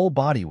 The whole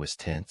body was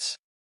tense.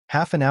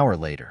 Half an hour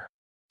later,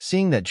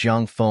 seeing that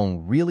Zhang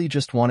Feng really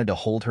just wanted to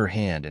hold her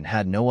hand and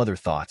had no other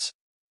thoughts,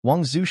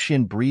 Wang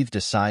Zuxian breathed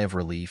a sigh of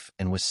relief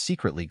and was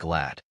secretly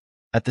glad.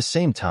 At the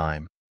same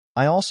time,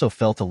 I also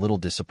felt a little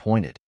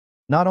disappointed.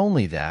 Not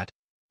only that,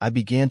 I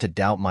began to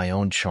doubt my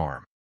own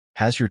charm.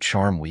 Has your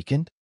charm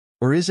weakened?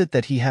 Or is it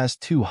that he has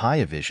too high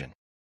a vision?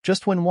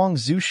 Just when Wang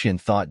Zuxian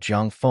thought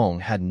Zhang Feng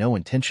had no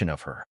intention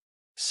of her,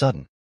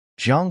 sudden,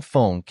 Zhang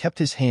Feng kept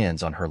his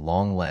hands on her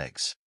long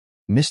legs.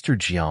 "Mr.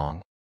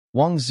 Jiang."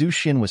 Wang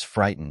Zuxian was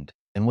frightened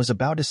and was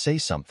about to say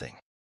something.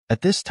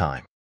 At this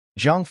time,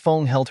 Zhang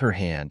Feng held her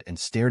hand and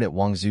stared at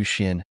Wang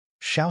Zuxian.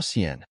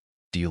 "Xiaoxian,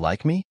 do you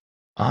like me?"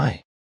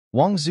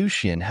 Wang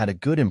Zuxian had a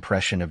good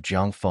impression of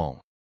Zhang Feng,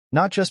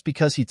 not just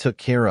because he took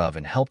care of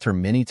and helped her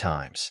many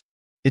times.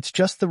 It's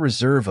just the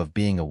reserve of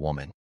being a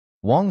woman.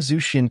 Wang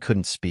Zuxian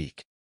couldn't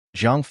speak.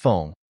 Zhang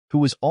Feng, who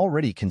was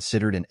already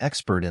considered an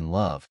expert in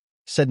love,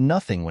 said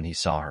nothing when he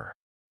saw her.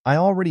 "I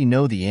already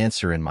know the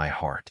answer in my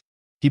heart."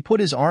 He put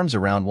his arms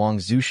around Wang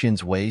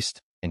Zuxian's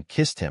waist and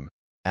kissed him.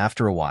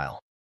 After a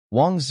while,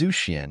 Wang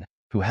Zuxian,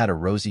 who had a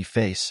rosy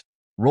face,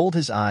 rolled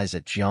his eyes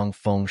at Zhang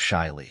Feng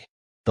shyly.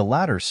 The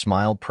latter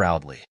smiled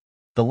proudly.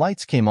 The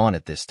lights came on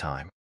at this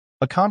time.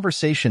 A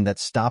conversation that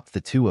stopped the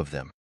two of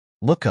them.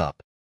 "Look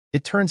up.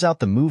 It turns out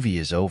the movie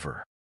is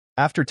over."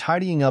 After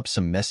tidying up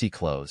some messy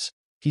clothes,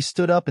 he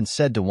stood up and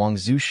said to Wang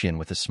Zuxian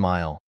with a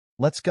smile,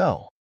 "Let's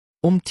go."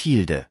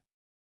 Tilde.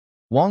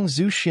 Wang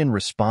Zuxian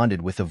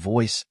responded with a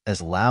voice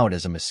as loud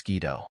as a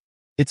mosquito.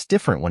 It's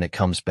different when it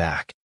comes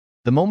back.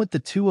 The moment the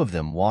two of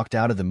them walked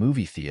out of the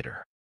movie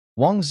theater,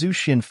 Wang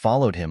Zuxian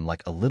followed him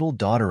like a little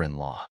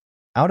daughter-in-law.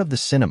 Out of the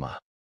cinema.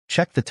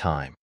 Check the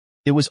time.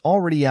 It was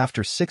already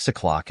after 6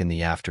 o'clock in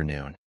the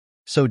afternoon,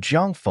 so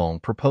Zhang Feng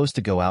proposed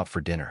to go out for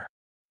dinner.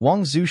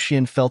 Wang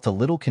Zuxian felt a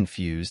little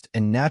confused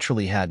and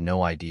naturally had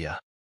no idea.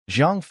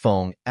 Zhang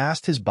Feng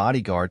asked his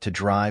bodyguard to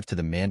drive to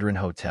the Mandarin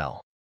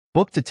Hotel.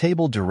 Booked a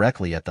table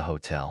directly at the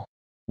hotel.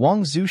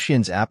 Wang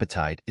Zuxian's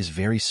appetite is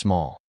very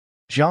small.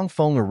 Zhang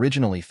Feng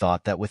originally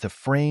thought that with a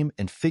frame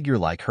and figure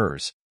like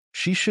hers,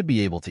 she should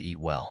be able to eat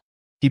well.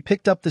 He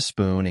picked up the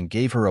spoon and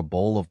gave her a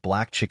bowl of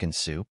black chicken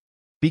soup.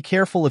 "Be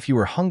careful if you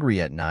are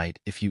hungry at night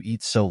if you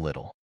eat so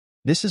little.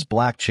 This is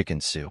black chicken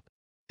soup.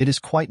 It is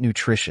quite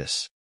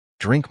nutritious.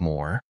 Drink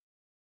more."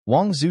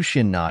 Wang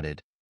Zuxian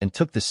nodded and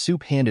took the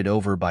soup handed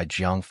over by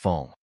Zhang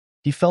Feng.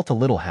 He felt a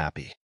little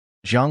happy.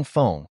 Zhang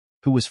Feng,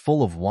 who was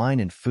full of wine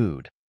and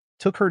food,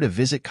 took her to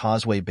visit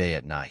Causeway Bay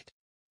at night.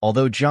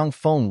 Although Zhang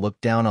Feng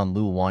looked down on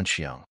Lu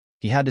Wanxiang,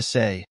 he had to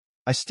say,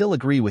 "I still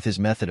agree with his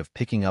method of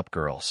picking up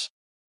girls.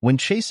 When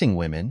chasing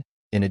women,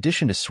 in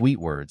addition to sweet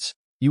words,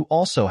 you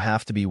also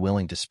have to be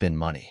willing to spend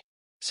money.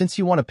 Since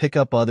you want to pick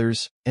up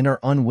others and are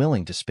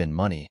unwilling to spend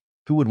money,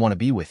 who would want to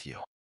be with you?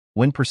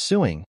 When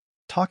pursuing,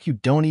 talk you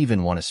don't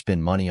even want to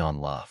spend money on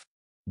love.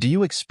 Do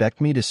you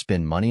expect me to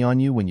spend money on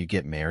you when you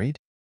get married?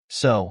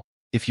 So,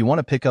 if you want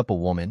to pick up a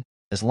woman,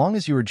 as long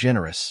as you are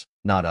generous,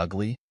 not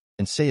ugly,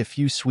 and say a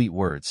few sweet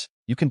words,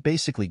 you can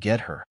basically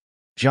get her."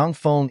 Zhang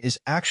Feng is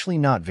actually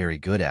not very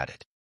good at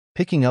it.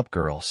 Picking up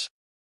girls.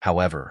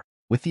 However,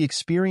 with the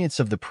experience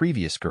of the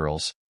previous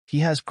girls, he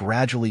has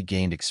gradually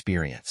gained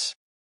experience.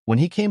 When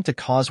he came to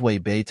Causeway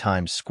Bay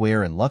Times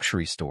Square and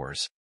luxury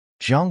stores,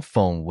 Zhang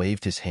Feng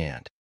waved his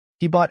hand.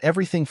 He bought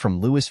everything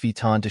from Louis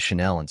Vuitton to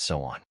Chanel and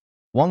so on.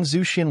 Wang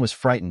Zuxian was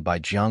frightened by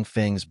Jiang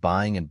Feng's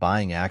buying and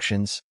buying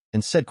actions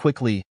and said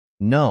quickly,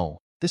 "No,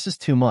 this is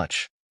too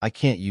much. I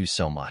can't use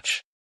so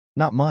much."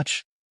 "Not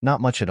much,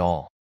 not much at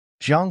all."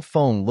 Jiang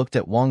Feng looked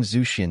at Wang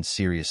Zuxian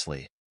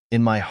seriously.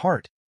 "In my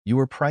heart, you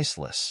are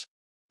priceless.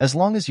 As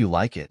long as you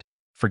like it,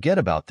 forget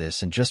about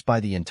this and just buy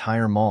the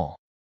entire mall."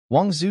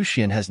 Wang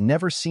Zuxian has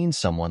never seen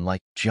someone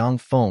like Jiang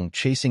Feng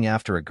chasing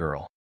after a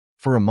girl.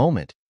 For a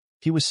moment,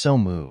 he was so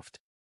moved.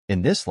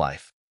 In this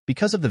life,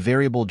 because of the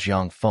variable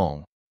Jiang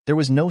Feng, there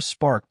was no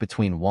spark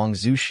between Wang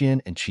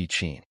Zuxian and Qi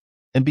Qin.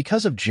 And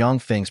because of Jiang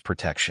Feng's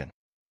protection,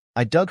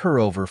 I dug her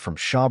over from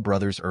Shaw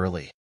Brothers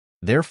early.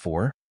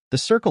 Therefore, the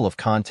circle of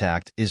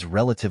contact is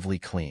relatively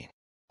clean.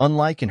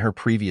 Unlike in her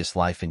previous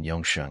life in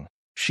Yongsheng,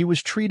 she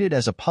was treated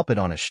as a puppet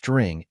on a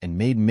string and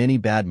made many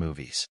bad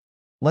movies.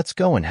 Let's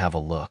go and have a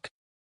look.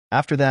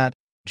 After that,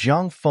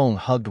 Jiang Feng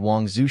hugged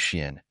Wang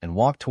Zuxian and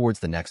walked towards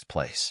the next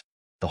place.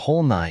 The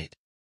whole night,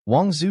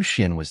 Wang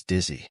Zuxian was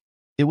dizzy.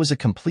 It was a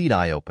complete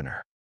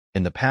eye-opener.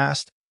 In the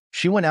past,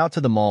 she went out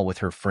to the mall with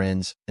her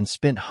friends and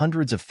spent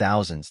hundreds of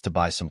thousands to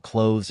buy some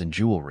clothes and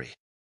jewelry.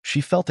 She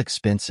felt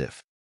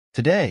expensive.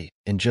 Today,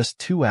 in just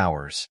 2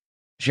 hours,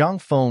 Jiang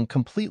Feng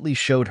completely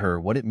showed her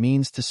what it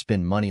means to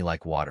spend money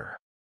like water.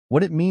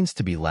 What it means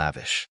to be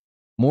lavish.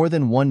 More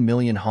than 1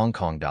 million Hong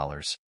Kong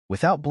dollars,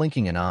 without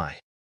blinking an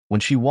eye. When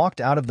she walked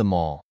out of the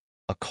mall,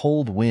 a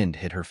cold wind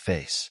hit her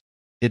face.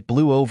 It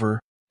blew over,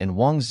 and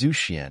Wang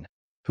Zuxian,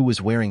 who was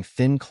wearing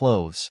thin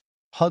clothes,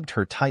 hugged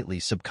her tightly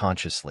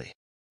subconsciously.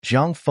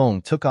 Jiang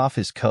Feng took off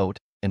his coat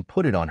and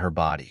put it on her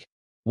body.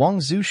 Wang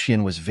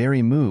Zuxian was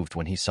very moved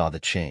when he saw the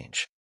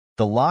change.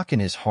 The lock in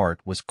his heart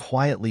was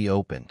quietly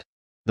opened.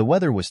 The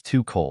weather was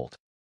too cold.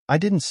 I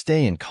didn't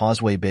stay in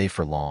Causeway Bay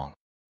for long.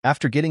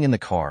 After getting in the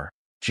car,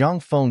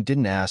 Jiang Feng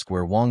didn't ask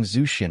where Wang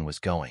Zuxian was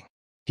going.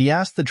 He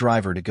asked the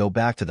driver to go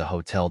back to the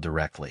hotel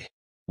directly.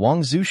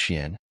 Wang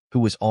Zuxian, who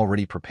was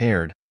already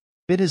prepared,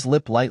 bit his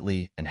lip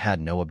lightly and had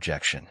no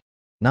objection.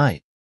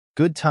 Night.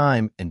 Good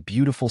time and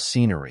beautiful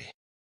scenery.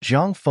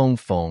 Jiang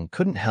Feng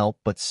couldn't help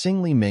but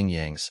sing Li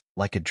Mingyang's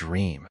Like a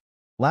Dream.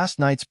 Last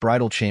night's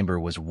bridal chamber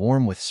was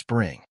warm with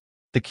spring.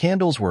 The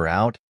candles were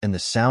out and the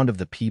sound of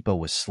the pipa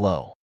was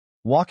slow.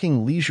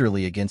 Walking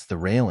leisurely against the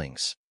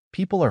railings,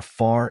 people are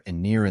far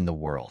and near in the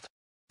world.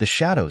 The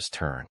shadows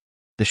turn.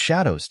 The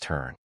shadows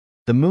turn.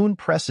 The moon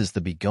presses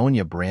the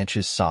begonia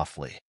branches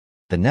softly.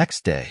 The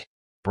next day,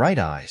 bright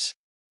eyes.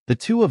 The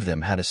two of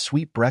them had a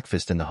sweet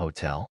breakfast in the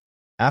hotel.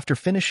 After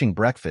finishing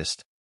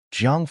breakfast,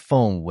 Jiang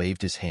Feng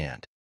waved his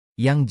hand.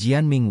 Yang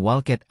Jianming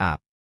walked up.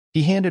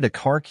 He handed a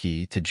car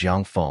key to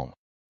Jiang Feng.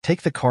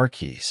 "Take the car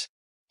keys."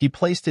 He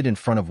placed it in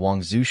front of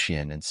Wang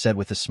Zuxian and said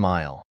with a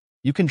smile,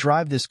 "You can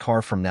drive this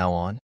car from now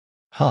on."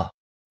 Huh.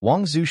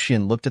 Wang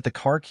Zuxian looked at the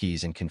car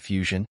keys in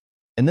confusion,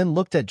 and then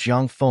looked at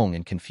Jiang Feng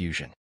in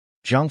confusion.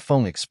 Jiang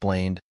Feng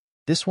explained,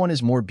 "This one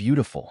is more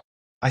beautiful.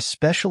 I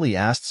specially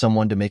asked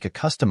someone to make a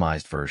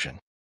customized version.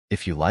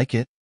 If you like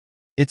it,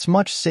 it's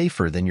much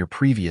safer than your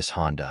previous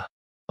Honda."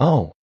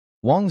 "Oh."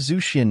 Wang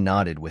Zuxian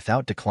nodded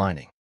without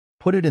declining.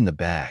 "Put it in the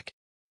bag.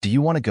 Do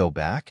you want to go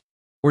back?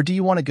 Or do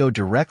you want to go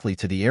directly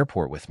to the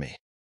airport with me?"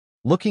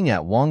 Looking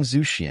at Wang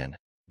Zuxian,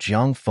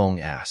 Jiang Feng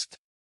asked.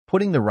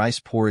 Putting the rice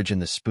porridge in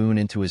the spoon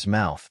into his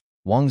mouth,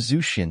 Wang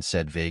Zuxian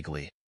said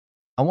vaguely,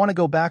 "I want to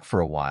go back for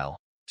a while,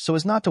 so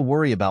as not to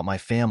worry about my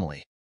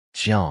family."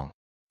 Jiang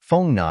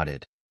Feng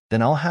nodded.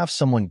 "Then I'll have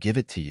someone give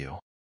it to you.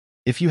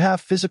 If you have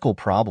physical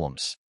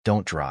problems,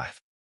 don't drive."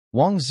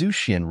 Wang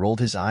Zuxian rolled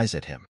his eyes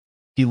at him.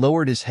 He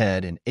lowered his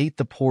head and ate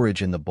the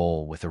porridge in the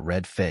bowl with a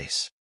red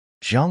face.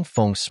 Jiang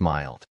Feng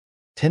smiled.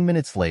 10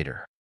 minutes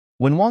later,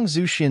 when Wang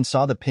Zuxian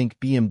saw the pink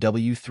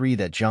BMW 3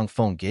 that Jiang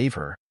Feng gave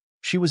her,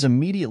 she was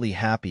immediately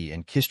happy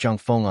and kissed Jiang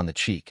Feng on the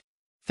cheek.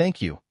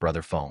 "Thank you,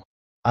 Brother Feng.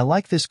 I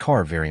like this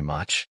car very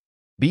much."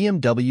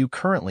 BMW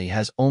currently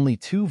has only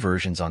 2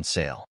 versions on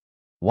sale,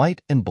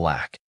 white and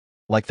black.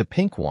 Like the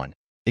pink one,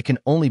 it can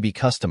only be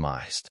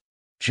customized.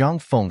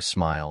 Jiang Feng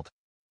smiled.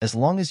 "As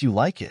long as you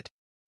like it,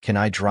 can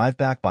I drive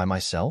back by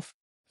myself?"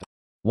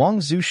 Wang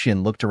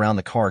Zuxian looked around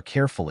the car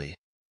carefully,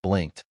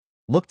 blinked,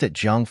 looked at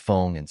Jiang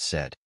Feng and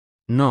said,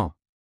 No.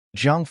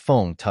 Jiang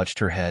Feng touched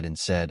her head and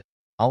said,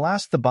 "I'll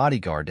ask the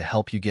bodyguard to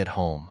help you get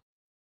home.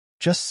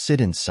 Just sit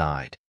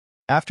inside.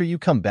 After you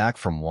come back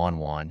from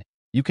Wanwan,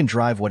 you can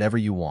drive whatever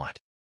you want."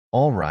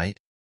 "All right."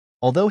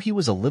 Although he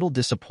was a little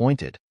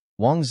disappointed,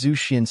 Wang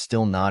Zuxian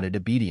still nodded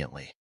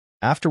obediently.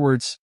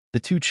 Afterwards, the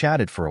two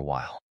chatted for a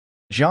while.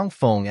 Jiang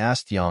Feng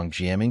asked Yang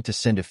Jiaming to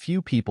send a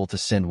few people to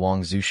send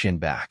Wang Zuxian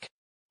back.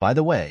 By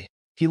the way,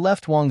 he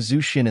left Wang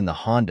Zuxian in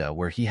the Honda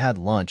where he had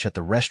lunch at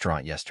the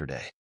restaurant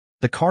yesterday.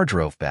 The car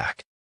drove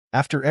back.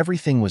 After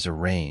everything was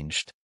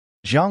arranged,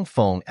 Jiang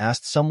Feng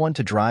asked someone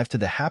to drive to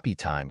the Happy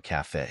Time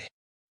Cafe.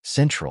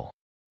 Central.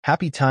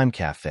 Happy Time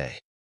Cafe.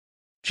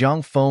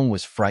 Jiang Feng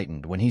was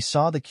frightened when he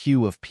saw the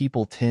queue of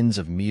people tens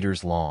of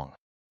meters long.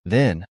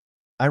 Then,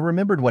 I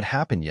remembered what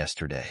happened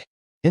yesterday.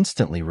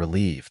 Instantly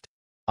relieved.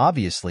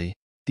 Obviously,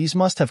 these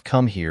must have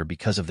come here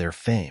because of their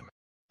fame.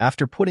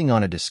 After putting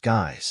on a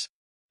disguise,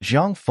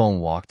 Jiang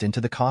Feng walked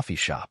into the coffee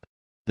shop.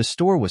 The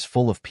store was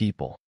full of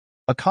people.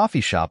 A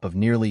coffee shop of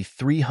nearly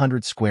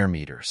 300 square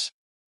meters.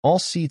 All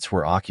seats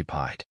were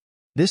occupied.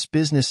 This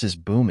business is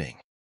booming.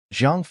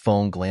 Zhang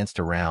Feng glanced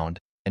around,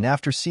 and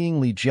after seeing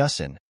Li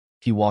Jusin,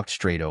 he walked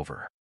straight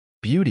over.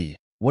 Beauty,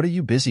 what are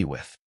you busy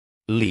with?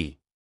 Li.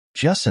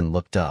 Jusin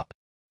looked up.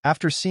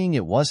 After seeing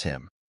it was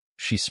him,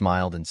 she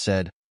smiled and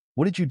said,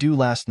 What did you do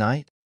last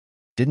night?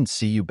 Didn't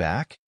see you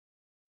back?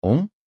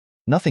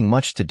 Nothing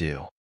much to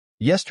do.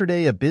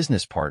 Yesterday a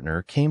business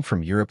partner came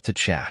from Europe to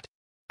chat.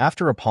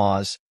 After a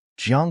pause,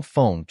 Zhang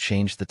Feng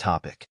changed the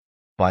topic.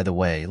 By the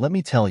way, let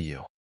me tell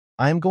you,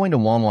 I am going to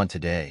Wanwan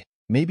today,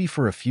 maybe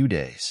for a few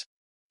days.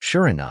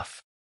 Sure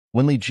enough,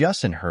 when Li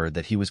Jusin heard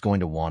that he was going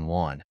to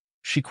Wanwan,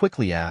 she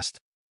quickly asked,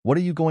 What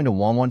are you going to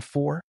Wanwan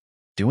for?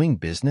 Doing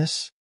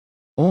business?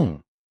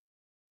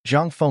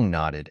 Zhang Feng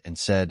nodded and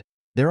said,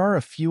 There are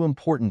a few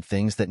important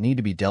things that need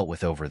to be dealt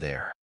with over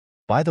there.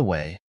 By the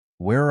way,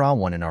 where are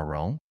Awan and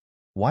Arong?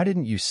 Why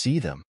didn't you see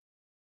them?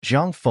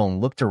 Zhang Feng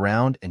looked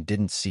around and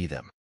didn't see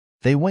them.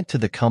 They went to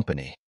the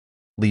company.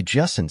 Li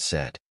Jusin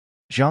said.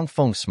 Zhang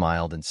Feng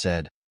smiled and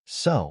said,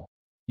 So,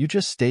 you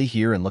just stay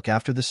here and look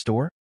after the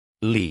store?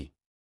 Li.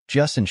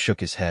 Jusin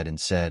shook his head and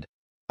said,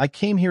 I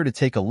came here to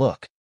take a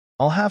look.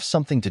 I'll have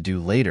something to do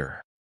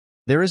later.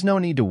 There is no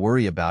need to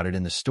worry about it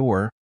in the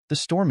store. The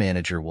store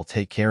manager will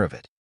take care of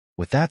it.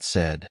 With that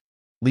said,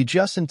 Li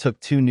Jusin took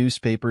 2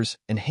 newspapers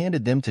and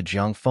handed them to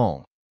Zhang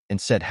Feng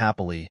and said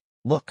happily,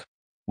 Look,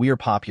 we are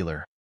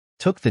popular.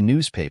 Took the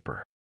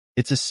newspaper.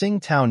 It's a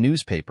Tsingtao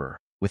newspaper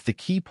with the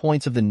key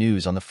points of the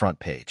news on the front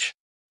page.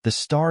 The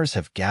stars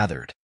have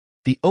gathered.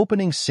 The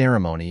opening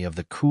ceremony of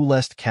the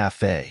coolest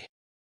cafe.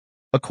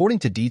 According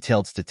to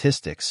detailed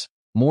statistics,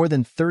 more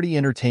than 30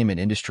 entertainment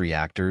industry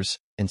actors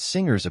and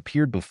singers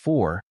appeared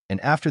before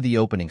and after the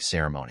opening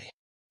ceremony.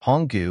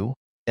 Honggu,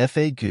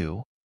 Fa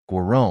Gu,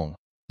 Guorong,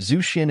 Zhu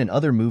Xin and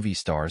other movie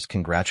stars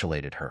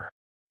congratulated her.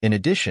 In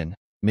addition,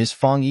 Ms.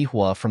 Fang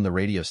Yihua from the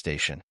radio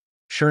station,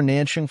 Shi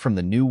Nansheng from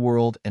the New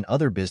World and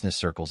other business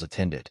circles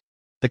attended.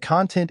 The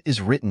content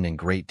is written in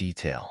great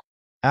detail.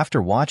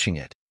 After watching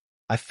it,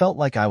 I felt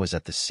like I was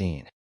at the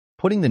scene.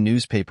 Putting the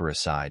newspaper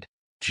aside,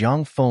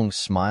 Zhang Feng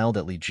smiled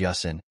at Li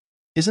Jusin.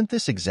 Isn't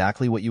this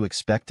exactly what you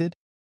expected?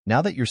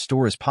 Now that your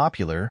store is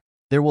popular,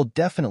 there will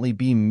definitely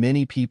be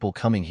many people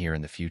coming here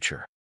in the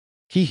future.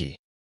 Hee.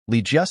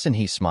 Li Jusin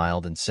he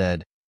smiled and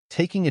said,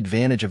 Taking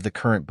advantage of the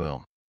current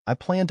boom, I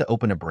plan to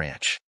open a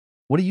branch.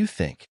 What do you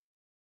think?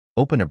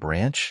 Open a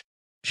branch?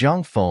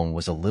 Zhang Feng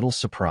was a little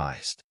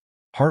surprised.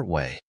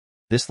 Partway,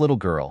 this little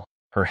girl,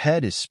 her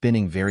head is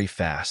spinning very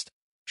fast.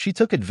 She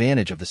took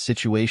advantage of the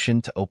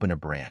situation to open a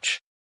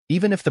branch.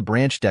 Even if the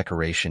branch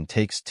decoration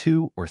takes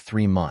 2 or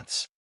 3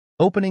 months,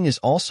 opening is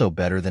also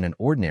better than an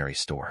ordinary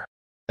store.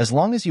 As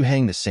long as you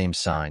hang the same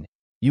sign,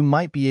 you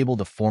might be able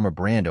to form a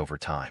brand over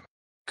time.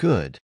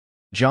 Good.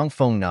 Zhang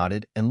Feng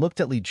nodded and looked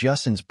at Li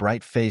Jusin's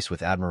bright face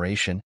with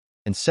admiration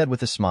and said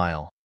with a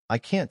smile, I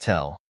can't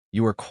tell,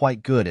 you are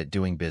quite good at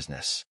doing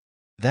business.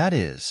 That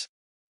is.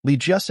 Li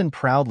Jusin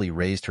proudly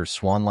raised her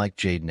swan-like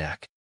jade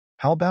neck.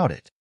 How about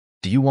it?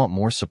 Do you want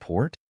more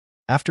support?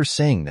 After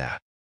saying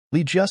that,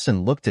 Li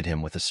Jusin looked at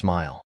him with a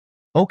smile.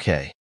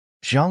 Okay.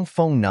 Zhang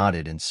Feng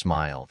nodded and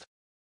smiled.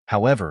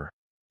 However,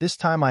 this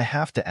time I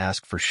have to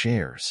ask for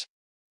shares.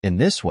 In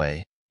this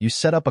way, you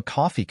set up a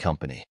coffee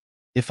company.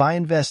 If I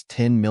invest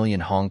 10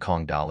 million Hong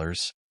Kong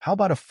dollars, how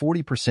about a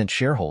 40%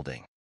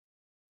 shareholding?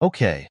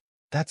 Okay,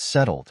 that's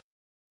settled.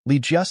 Li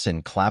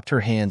Jusin clapped her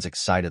hands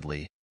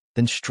excitedly,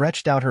 then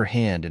stretched out her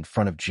hand in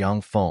front of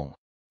Zhang Feng.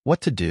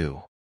 What to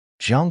do?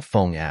 Zhang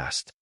Feng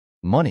asked.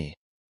 Money.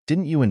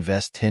 Didn't you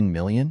invest 10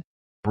 million?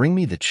 Bring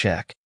me the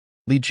check.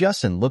 Li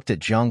Jusin looked at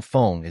Zhang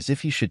Feng as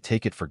if he should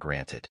take it for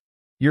granted.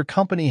 Your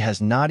company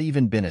has not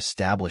even been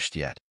established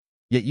yet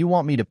you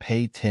want me to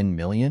pay 10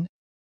 million?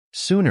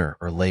 Sooner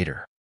or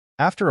later.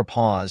 After a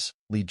pause,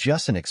 Li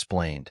Jusin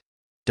explained,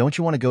 Don't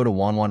you want to go to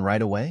Wanwan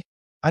right away?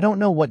 I don't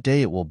know what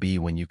day it will be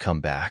when you come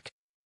back.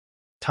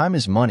 Time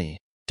is money,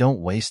 don't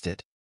waste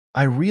it.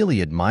 I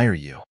really admire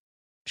you.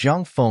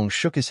 Zhang Feng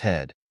shook his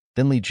head,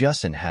 then Li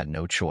Jusin had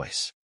no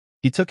choice.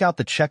 He took out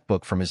the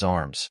checkbook from his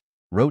arms,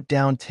 wrote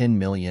down 10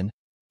 million,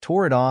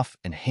 tore it off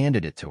and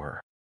handed it to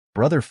her.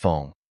 Brother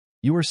Feng,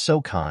 you are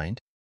so kind.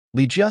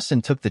 Li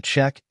Jusin took the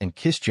check and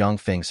kissed Zhang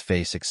Feng's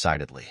face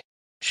excitedly.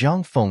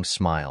 Zhang Feng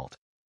smiled.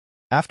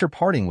 After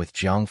parting with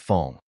Zhang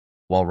Feng,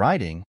 while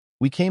riding,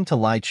 we came to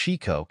Lai Chi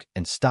Kok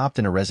and stopped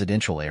in a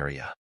residential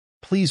area.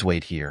 Please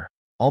wait here.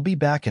 I'll be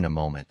back in a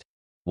moment.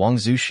 Wang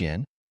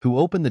Zuxian, who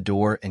opened the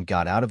door and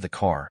got out of the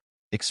car,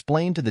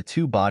 explained to the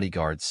 2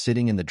 bodyguards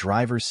sitting in the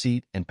driver's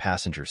seat and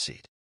passenger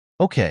seat.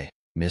 Okay,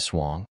 Miss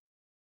Wang.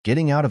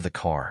 Getting out of the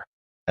car.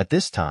 At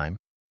this time,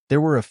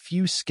 there were a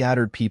few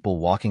scattered people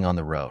walking on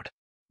the road.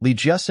 Li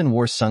Jusin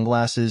wore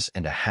sunglasses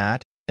and a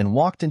hat and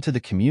walked into the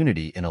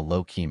community in a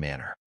low-key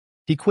manner.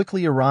 He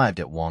quickly arrived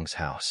at Wang's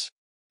house.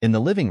 In the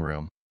living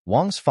room,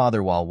 Wang's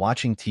father while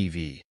watching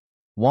TV.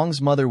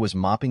 Wang's mother was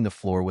mopping the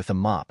floor with a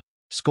mop,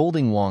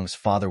 scolding Wang's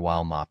father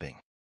while mopping.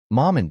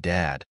 Mom and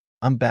Dad,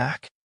 I'm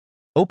back.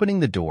 Opening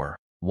the door,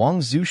 Wang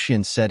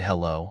Zuxian said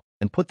hello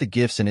and put the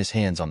gifts in his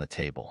hands on the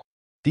table.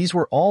 These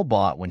were all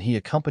bought when he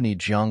accompanied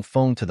Jiang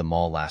Feng to the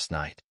mall last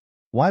night.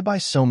 Why buy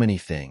so many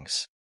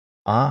things?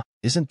 Ah,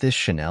 isn't this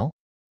Chanel?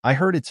 I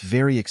heard it's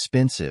very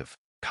expensive,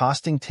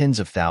 costing tens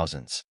of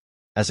thousands.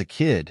 As a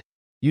kid,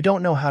 you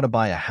don't know how to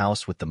buy a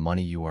house with the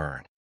money you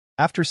earn.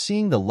 After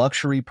seeing the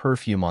luxury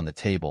perfume on the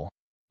table,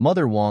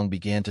 Mother Wang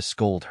began to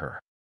scold her.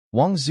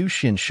 Wang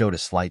Zuxian showed a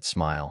slight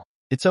smile.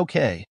 It's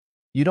okay.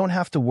 You don't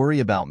have to worry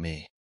about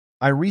me.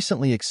 I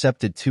recently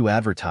accepted 2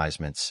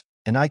 advertisements,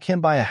 and I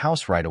can buy a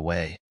house right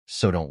away,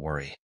 so don't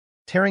worry.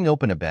 Tearing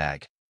open a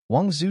bag,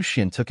 Wang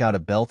Zuxian took out a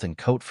belt and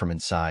coat from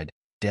inside.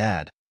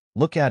 Dad,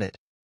 look at it.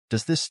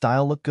 Does this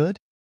style look good?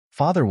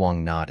 Father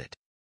Wang nodded.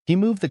 He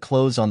moved the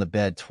clothes on the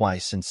bed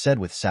twice and said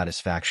with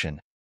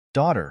satisfaction,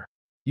 Daughter,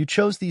 you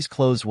chose these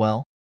clothes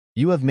well.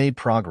 You have made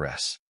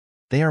progress.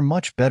 They are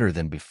much better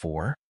than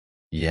before.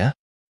 Yeah?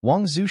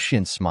 Wang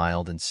Zuxian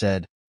smiled and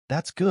said,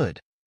 That's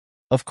good.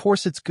 Of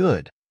course it's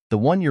good. The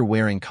one you're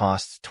wearing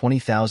costs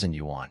 20,000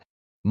 yuan.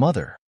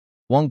 Mother.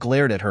 Wang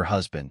glared at her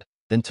husband,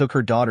 then took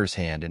her daughter's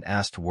hand and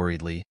asked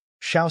worriedly,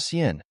 Xiao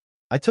Xian,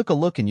 I took a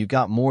look and you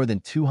got more than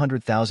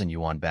 200,000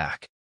 yuan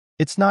back.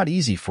 It's not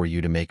easy for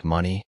you to make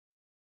money.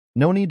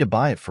 No need to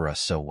buy it for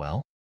us so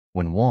well.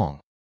 When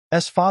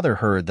Wang's father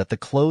heard that the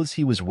clothes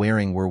he was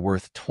wearing were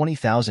worth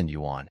 20,000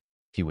 yuan,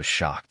 he was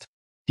shocked.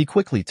 He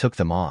quickly took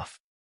them off.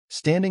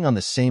 Standing on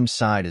the same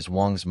side as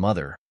Wang's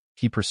mother,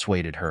 he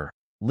persuaded her,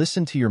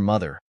 Listen to your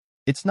mother.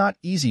 It's not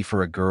easy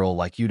for a girl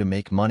like you to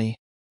make money.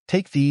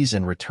 Take these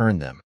and return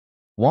them.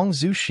 Wang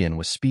Zuxian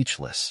was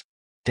speechless.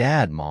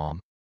 Dad,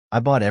 Mom, I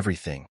bought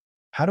everything.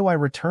 How do I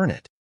return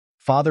it?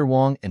 Father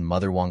Wang and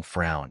Mother Wang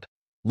frowned,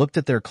 looked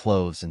at their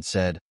clothes and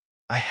said,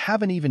 I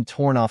haven't even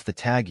torn off the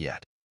tag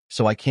yet,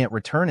 so I can't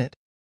return it.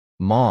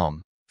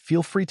 Mom,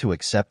 feel free to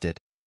accept it.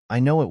 I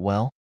know it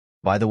well.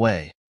 By the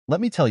way,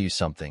 let me tell you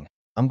something.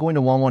 I'm going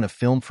to Wanwan to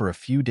film for a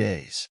few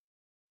days.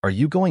 Are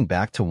you going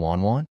back to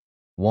Wanwan?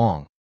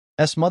 Wang's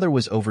mother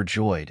was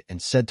overjoyed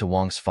and said to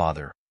Wang's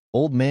father,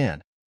 Old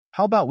man,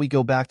 how about we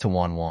go back to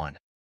Wanwan?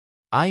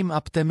 I'm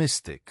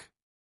optimistic.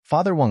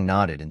 Father Wang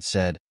nodded and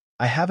said,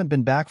 I haven't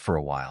been back for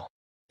a while.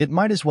 It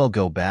might as well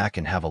go back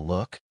and have a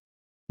look.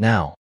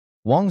 Now,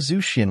 Wang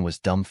Zuxian was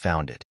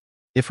dumbfounded.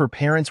 If her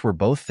parents were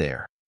both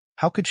there,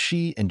 how could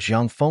she and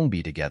Jiang Feng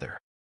be together?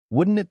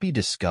 Wouldn't it be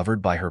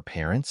discovered by her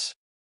parents?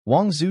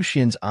 Wang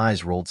Zuxian's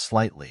eyes rolled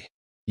slightly.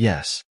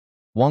 Yes.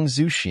 Wang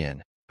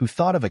Zuxian, who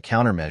thought of a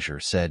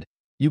countermeasure, said,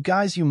 You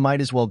guys, you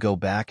might as well go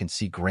back and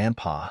see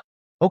Grandpa.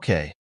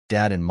 Okay,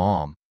 Dad and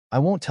Mom, I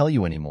won't tell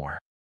you anymore.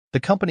 The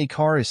company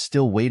car is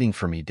still waiting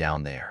for me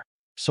down there,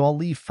 so I'll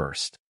leave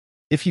first.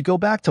 If you go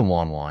back to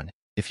Wanwan,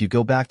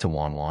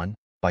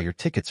 buy your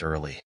tickets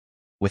early.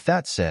 With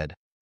that said,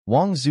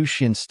 Wang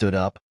Zuxian stood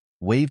up,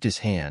 waved his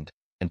hand,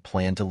 and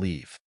planned to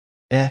leave.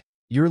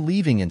 You're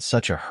leaving in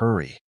such a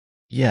hurry.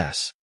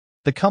 Yes.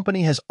 The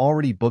company has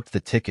already booked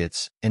the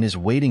tickets and is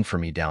waiting for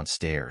me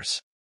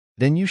downstairs.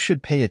 Then you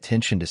should pay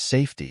attention to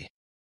safety.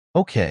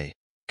 Okay,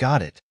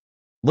 got it.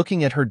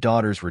 Looking at her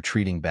daughters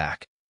retreating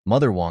back,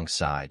 Mother Wang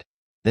sighed,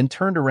 then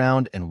turned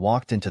around and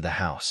walked into the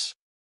house.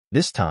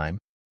 This time,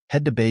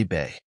 head to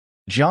Bei.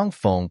 Jiang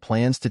Feng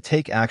plans to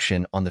take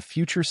action on the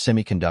future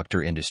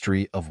semiconductor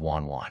industry of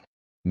Wanwan.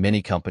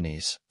 Many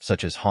companies,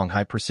 such as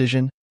Honghai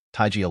Precision,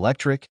 Taiji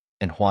Electric,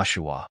 and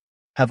Huashua,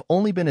 have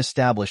only been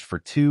established for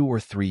 2 or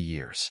 3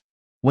 years.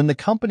 When the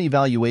company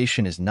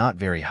valuation is not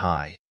very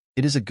high,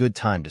 it is a good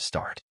time to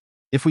start.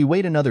 If we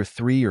wait another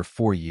 3 or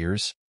 4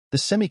 years, the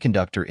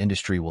semiconductor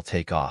industry will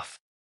take off.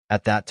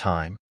 At that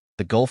time,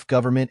 the Gulf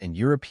government and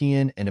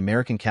European and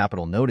American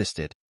capital noticed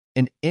it,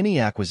 and any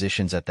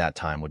acquisitions at that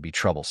time would be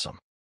troublesome.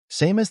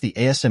 Same as the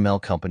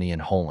ASML company in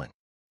Holland.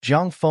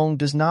 Jiang Feng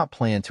does not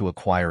plan to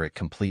acquire it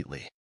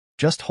completely.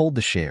 Just hold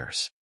the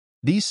shares.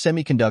 These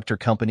semiconductor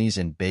companies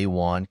in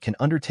Beiwan can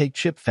undertake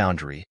chip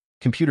foundry,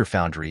 computer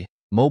foundry,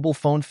 mobile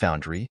phone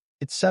foundry,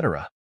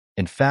 etc.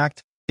 In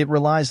fact, it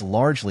relies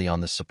largely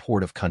on the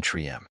support of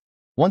Country M.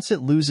 Once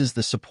it loses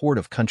the support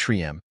of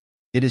Country M,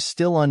 it is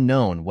still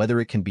unknown whether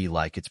it can be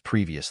like its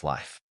previous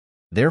life.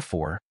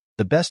 Therefore,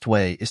 the best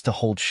way is to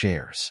hold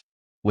shares.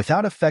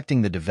 Without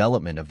affecting the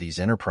development of these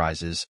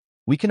enterprises,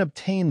 we can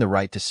obtain the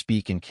right to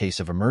speak in case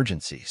of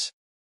emergencies.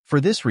 For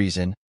this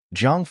reason,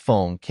 Jiang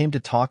Feng came to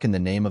talk in the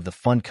name of the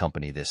fund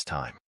company this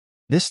time.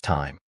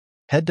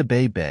 Head to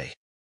Bei.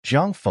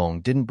 Jiang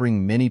Feng didn't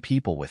bring many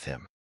people with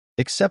him,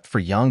 except for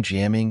Yang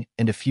Jiaming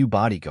and a few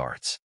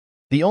bodyguards.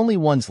 The only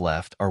ones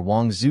left are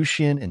Wang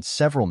Zuxian and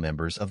several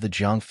members of the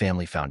Jiang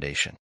Family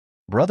Foundation.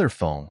 Brother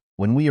Feng,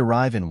 when we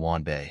arrive in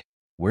Wanbei,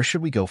 where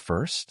should we go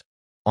first?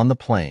 On the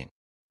plain.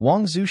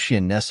 Wang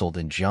Zuxian nestled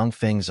in Jiang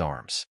Feng's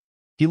arms.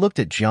 He looked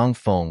at Jiang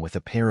Feng with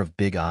a pair of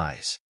big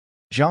eyes.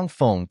 Jiang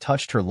Feng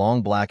touched her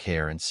long black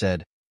hair and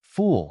said,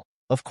 Fool,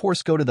 of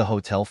course go to the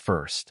hotel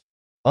first.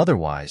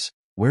 Otherwise,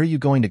 where are you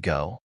going to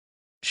go?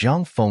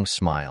 Jiang Feng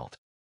smiled.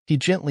 He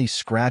gently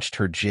scratched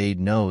her jade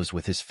nose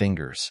with his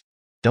fingers.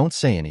 Don't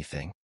say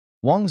anything.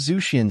 Wang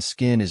Zuxian's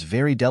skin is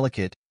very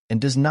delicate and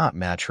does not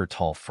match her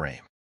tall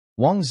frame.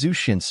 Wang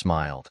Zuxian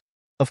smiled.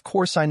 Of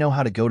course I know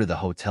how to go to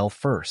the hotel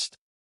first.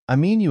 I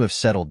mean, you have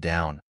settled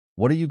down.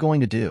 What are you going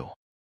to do?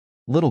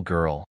 Little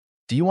girl,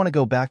 do you want to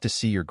go back to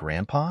see your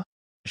grandpa?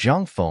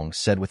 Zhang Feng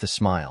said with a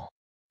smile.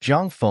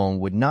 Zhang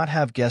Feng would not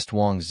have guessed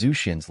Wang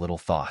Zuxian's little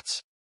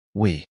thoughts.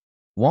 Wang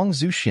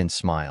Zuxian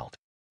smiled.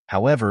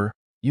 However,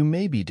 you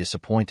may be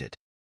disappointed.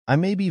 I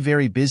may be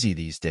very busy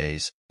these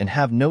days and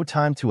have no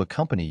time to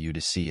accompany you to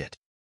see it.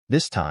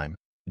 This time,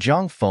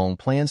 Zhang Feng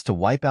plans to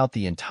wipe out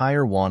the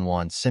entire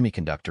Wanwan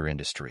semiconductor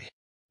industry.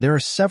 There are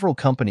several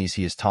companies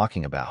he is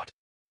talking about.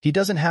 He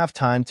doesn't have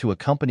time to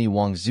accompany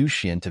Wang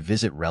Zuxian to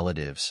visit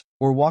relatives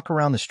or walk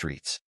around the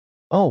streets.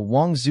 Oh,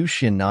 Wang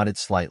Zuxian nodded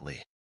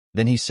slightly.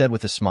 Then he said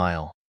with a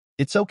smile,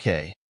 It's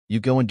okay, you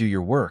go and do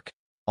your work.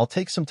 I'll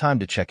take some time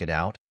to check it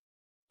out.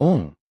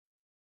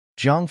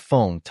 Zhang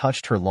Feng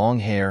touched her long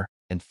hair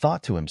and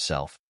thought to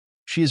himself,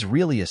 she is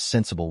really a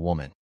sensible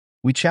woman.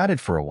 We chatted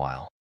for a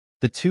while.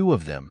 The two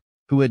of them,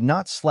 who had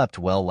not slept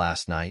well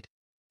last night,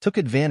 took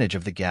advantage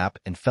of the gap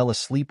and fell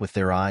asleep with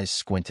their eyes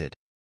squinted.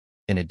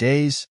 In a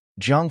daze,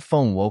 Zhang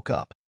Feng woke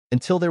up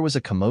until there was a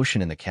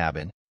commotion in the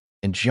cabin,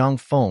 and Zhang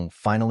Feng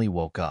finally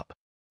woke up.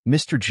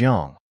 Mr.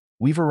 Zhang,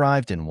 we've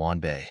arrived in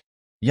Wanbei.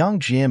 Yang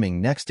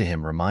Jiaming next to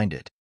him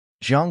reminded.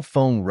 Zhang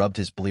Feng rubbed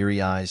his bleary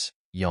eyes,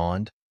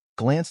 yawned,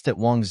 glanced at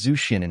Wang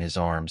Zuxian in his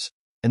arms,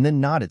 and then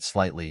nodded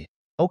slightly.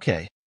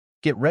 Okay,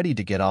 get ready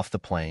to get off the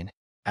plane.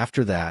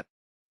 After that,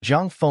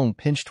 Zhang Feng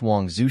pinched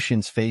Wang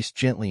Zuxian's face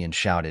gently and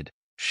shouted,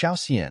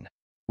 Xiaoxian,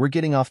 we're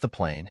getting off the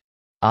plane.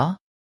 Ah?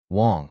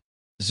 Wang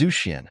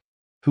Zuxian,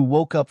 who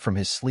woke up from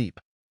his sleep,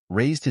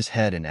 raised his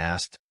head and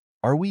asked,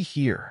 Are we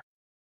here?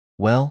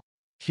 Well,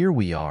 here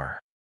we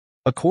are.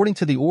 According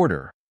to the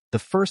order, the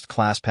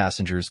first-class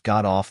passengers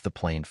got off the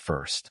plane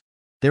first.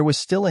 There was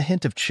still a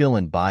hint of chill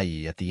in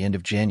Baiyi at the end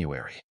of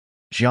January.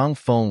 Zhang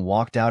Feng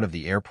walked out of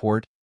the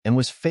airport and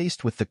was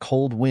faced with the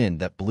cold wind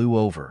that blew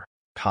over,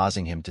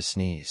 causing him to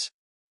sneeze.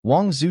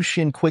 Wang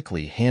Zuxian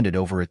quickly handed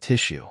over a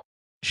tissue.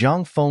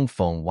 Zhang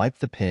Feng wiped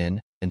the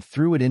pen and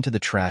threw it into the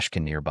trash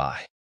can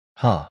nearby.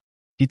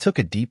 He took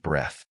a deep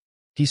breath.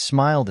 He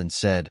smiled and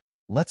said,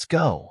 Let's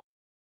go.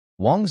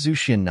 Wang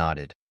Zuxian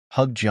nodded,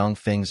 hugged Zhang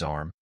Feng's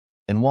arm,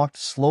 and walked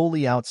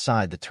slowly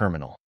outside the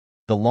terminal.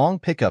 The long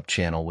pickup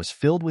channel was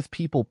filled with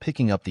people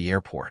picking up the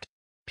airport.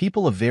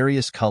 People of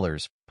various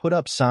colors put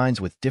up signs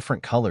with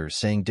different colors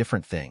saying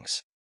different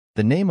things.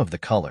 The name of the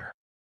color.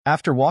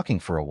 After walking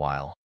for a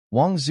while,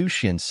 Wang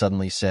Zuxian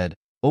suddenly said,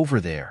 Over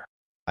there.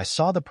 I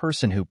saw the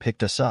person who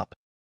picked us up.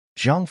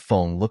 Zhang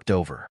Feng looked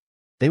over.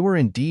 They were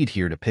indeed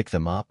here to pick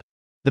them up.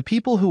 The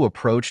people who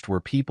approached were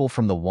people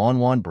from the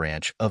Wanwan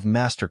branch of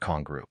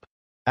Mastercon Group.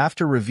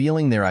 After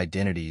revealing their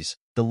identities,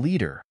 the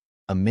leader,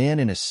 a man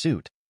in a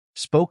suit,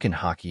 spoke in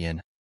Hokkien,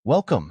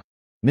 Welcome.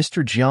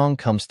 Mr. Jiang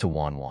comes to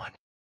Wanwan.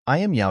 I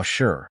am Yao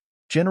Shi,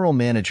 general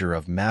manager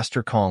of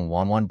Mastercon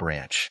Wanwan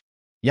branch.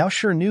 Yao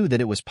Shi knew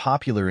that it was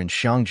popular in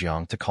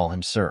Xiangjiang to call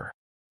him sir.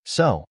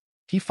 So,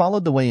 he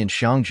followed the way in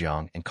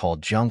Xiangjiang and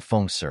called Zhang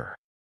Feng sir.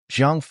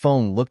 Zhang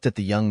Feng looked at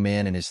the young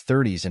man in his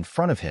 30s in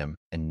front of him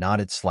and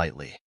nodded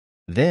slightly.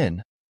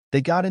 Then, they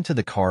got into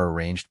the car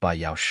arranged by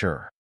Yao Shi.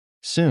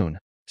 Soon,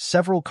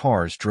 several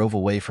cars drove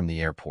away from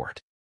the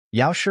airport.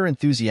 Yao Shi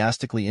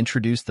enthusiastically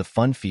introduced the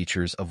fun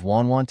features of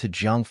Wanwan to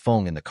Zhang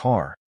Feng in the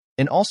car,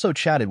 and also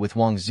chatted with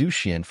Wang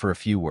Zuxian for a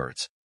few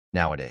words.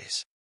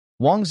 Nowadays,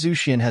 Wang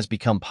Zuxian has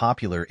become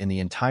popular in the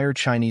entire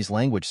Chinese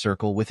language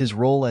circle with his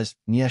role as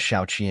Nie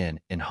Xiaoqian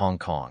in Hong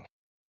Kong,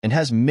 and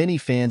has many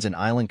fans in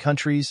island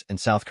countries and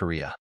South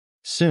Korea.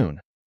 Soon,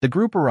 the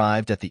group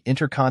arrived at the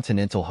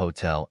Intercontinental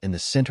Hotel in the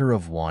center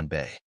of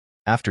Wanbei.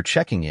 After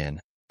checking in,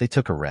 they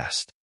took a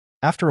rest.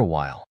 After a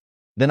while,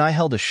 then I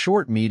held a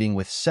short meeting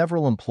with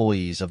several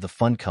employees of the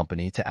fund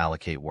company to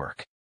allocate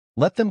work.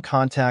 Let them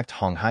contact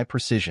Honghai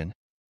Precision,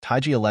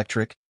 Taiji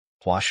Electric,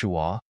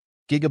 Huashua,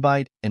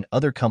 Gigabyte, and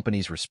other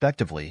companies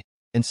respectively,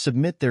 and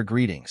submit their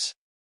greetings.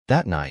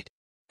 That night,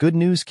 good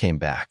news came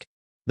back.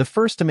 The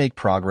first to make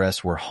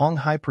progress were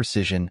Honghai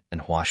Precision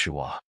and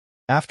Huashua.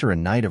 After a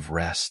night of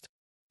rest,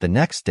 the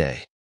next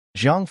day,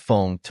 Zhang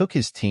Feng took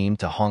his team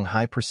to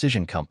Honghai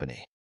Precision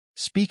Company.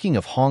 Speaking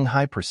of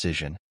Honghai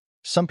Precision,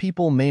 some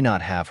people may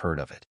not have heard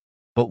of it,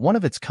 but one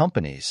of its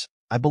companies,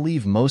 I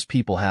believe most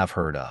people have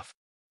heard of.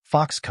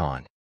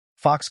 Foxconn.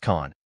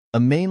 Foxconn, a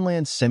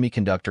mainland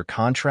semiconductor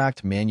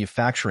contract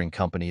manufacturing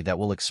company that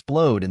will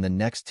explode in the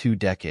next 2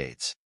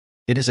 decades.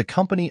 It is a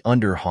company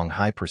under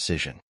Honghai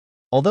Precision.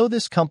 Although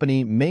this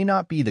company may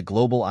not be the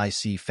global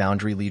IC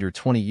foundry leader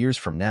 20 years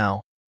from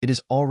now, it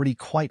is already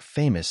quite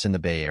famous in the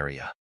Bay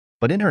Area.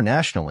 But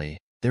internationally,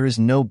 there is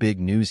no big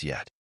news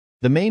yet.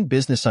 The main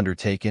business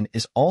undertaken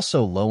is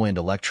also low-end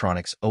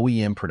electronics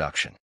OEM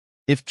production.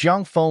 If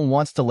Zhang Feng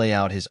wants to lay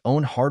out his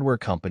own hardware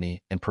company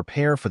and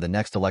prepare for the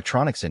next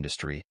electronics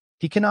industry,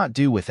 he cannot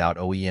do without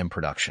OEM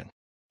production.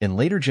 In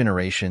later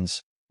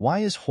generations, why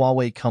is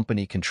Huawei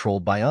company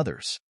controlled by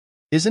others?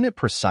 Isn't it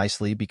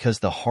precisely because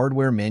the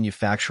hardware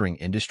manufacturing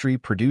industry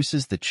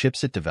produces the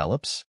chips it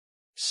develops?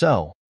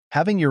 So,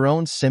 having your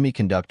own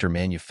semiconductor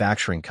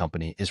manufacturing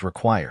company is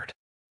required.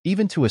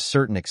 Even to a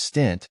certain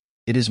extent,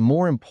 it is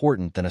more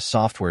important than a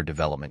software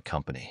development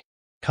company.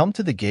 Come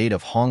to the gate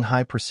of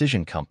Honghai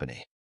Precision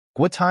Company.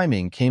 Guo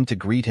Taiming came to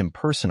greet him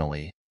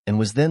personally and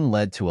was then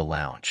led to a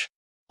lounge.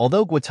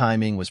 Although Guo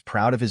Taiming was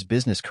proud of his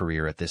business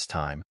career at this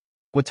time,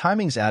 Guo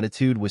Taiming's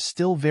attitude was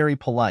still very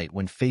polite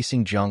when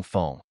facing Jiang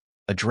Feng,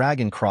 a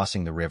dragon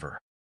crossing the river.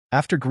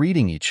 After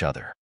greeting each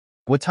other,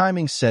 Guo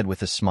Taiming said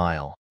with a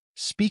smile,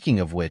 "Speaking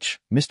of which,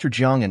 Mr.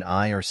 Jiang and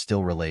I are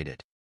still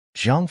related."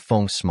 Jiang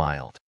Feng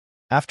smiled.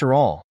 After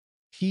all,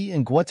 he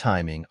and Guo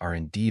Taiming are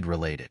indeed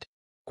related.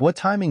 Guo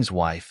Taiming's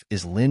wife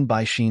is Lin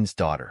Baixin's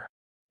daughter.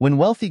 When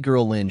wealthy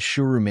girl Lin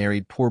Shuru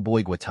married poor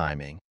boy Guo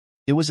Taiming,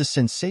 it was a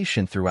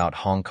sensation throughout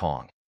Hong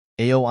Kong,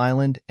 Ao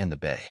Island, and the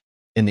Bay.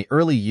 In the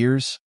early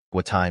years,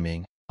 Guo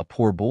Taiming, a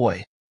poor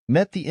boy,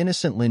 met the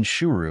innocent Lin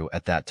Shuru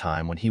at that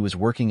time when he was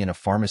working in a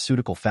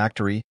pharmaceutical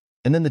factory,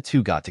 and then the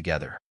two got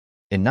together.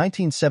 In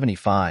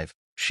 1975,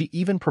 she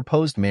even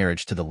proposed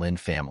marriage to the Lin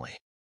family.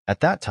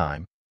 At that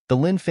time, the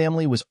Lin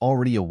family was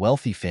already a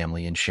wealthy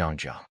family in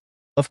Xiangjiang.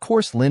 Of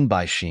course, Lin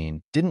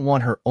Baixin didn't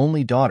want her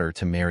only daughter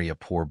to marry a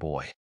poor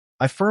boy.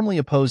 I firmly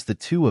opposed the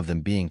two of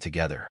them being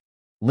together.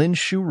 Lin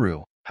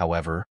Shuru,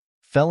 however,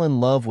 fell in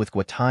love with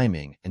Guo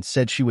Taiming and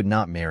said she would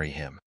not marry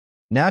him.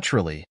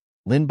 Naturally,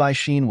 Lin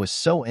Baixin was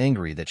so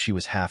angry that she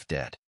was half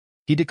dead.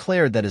 He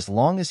declared that as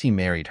long as he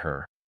married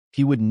her,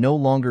 he would no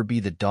longer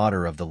be the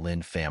daughter of the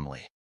Lin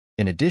family.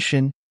 In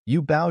addition,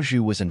 Yu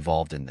Baozhu was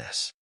involved in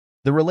this.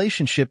 The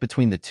relationship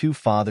between the two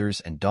fathers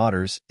and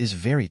daughters is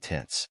very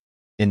tense.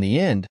 In the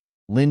end,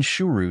 Lin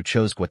Shuru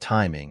chose Guo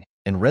Taiming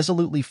and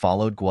resolutely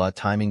followed Guo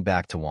Taiming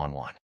back to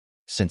Wanwan.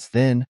 Since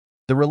then,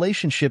 the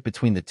relationship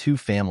between the two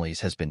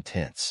families has been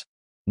tense.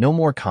 No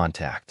more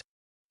contact.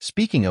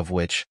 Speaking of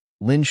which,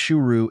 Lin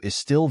Shuru is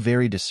still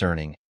very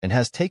discerning and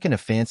has taken a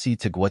fancy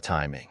to Guo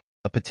Taiming,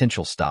 a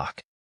potential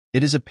stock.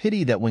 It is a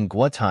pity that when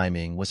Guo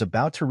Taiming was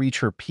about to reach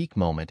her peak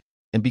moment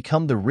and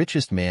become the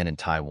richest man in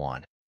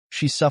Taiwan,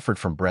 she suffered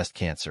from breast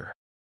cancer.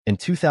 In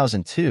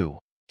 2002,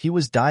 he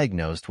was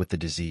diagnosed with the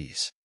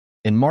disease.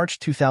 In March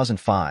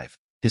 2005,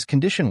 his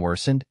condition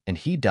worsened and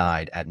he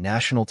died at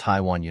National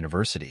Taiwan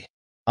University.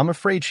 I'm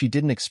afraid she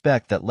didn't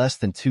expect that less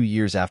than 2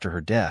 years after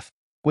her death,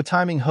 Guo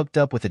Taiming hooked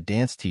up with a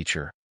dance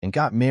teacher and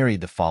got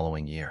married the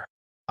following year.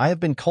 I have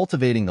been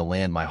cultivating the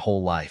land my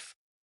whole life,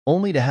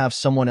 only to have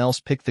someone else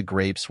pick the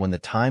grapes when the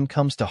time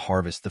comes to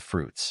harvest the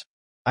fruits.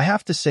 I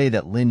have to say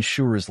that Lin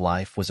Shuru's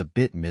life was a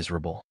bit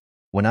miserable.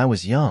 When I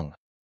was young,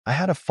 I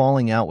had a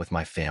falling out with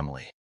my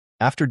family.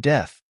 After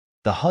death,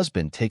 the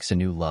husband takes a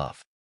new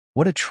love.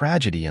 What a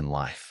tragedy in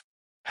life.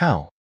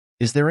 How?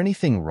 Is there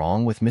anything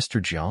wrong with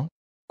Mr. Jiang?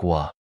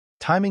 Guo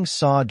Taiming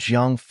saw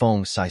Jiang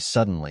Feng sigh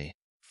suddenly,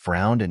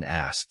 frowned and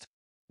asked,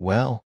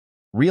 "Well?"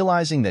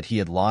 Realizing that he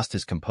had lost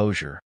his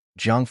composure,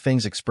 Jiang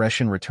Feng's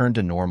expression returned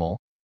to normal.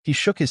 He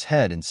shook his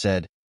head and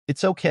said,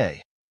 "It's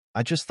okay.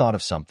 I just thought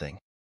of something."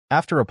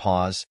 After a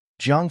pause,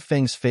 Jiang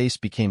Feng's face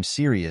became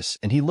serious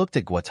and he looked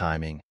at Guo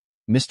Taiming.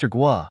 "Mr.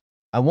 Guo,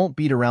 I won't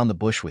beat around the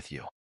bush with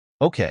you.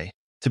 Okay,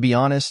 to be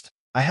honest,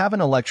 I have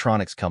an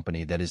electronics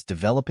company that is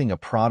developing a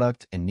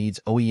product and needs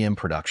OEM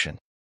production.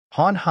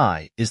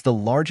 Honhai is the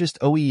largest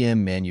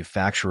OEM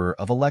manufacturer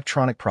of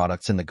electronic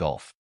products in the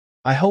Gulf.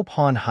 I hope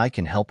Honhai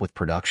can help with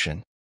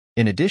production.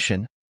 In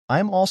addition, I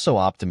am also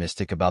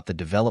optimistic about the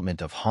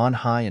development of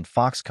Honhai and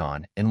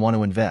Foxconn and want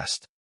to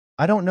invest.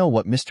 I don't know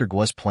what Mr.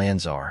 Guo's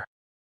plans are."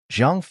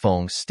 Jiang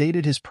Feng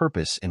stated his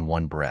purpose in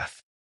one breath.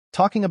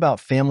 Talking about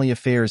family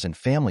affairs and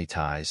family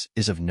ties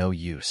is of no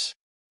use.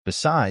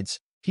 Besides,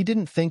 he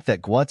didn't think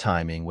that Guo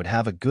Taiming would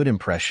have a good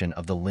impression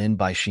of the Lin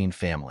Baixin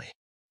family.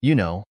 You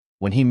know,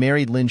 when he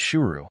married Lin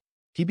Shuru,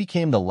 he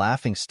became the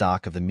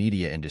laughingstock of the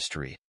media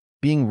industry,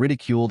 being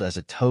ridiculed as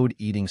a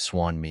toad-eating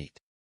swan meat.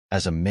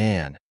 As a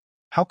man,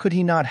 how could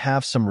he not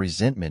have some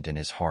resentment in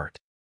his heart?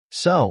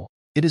 So,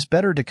 it is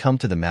better to come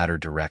to the matter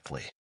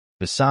directly.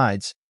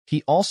 Besides,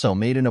 he also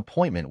made an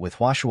appointment with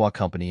Huashua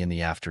Company in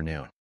the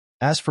afternoon.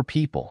 As for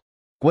people,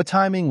 Guo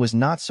Taiming was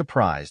not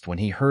surprised when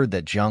he heard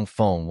that Jiang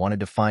Feng wanted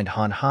to find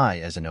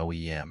Honhai as an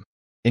OEM.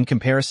 In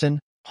comparison,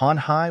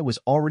 Honhai was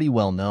already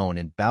well known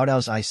in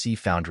Baodao's IC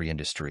foundry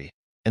industry,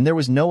 and there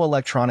was no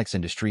electronics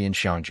industry in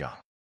Xiangjiang.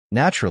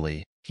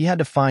 Naturally, he had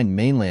to find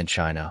mainland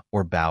China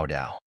or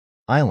Baodao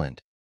Island.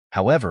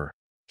 However,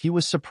 he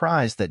was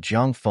surprised that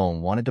Jiang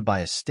Feng wanted to buy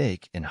a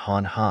stake in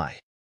Honhai.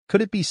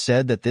 Could it be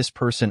said that this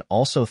person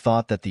also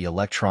thought that the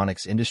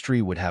electronics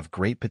industry would have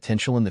great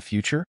potential in the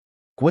future?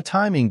 Guo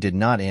Taiming did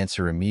not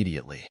answer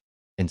immediately.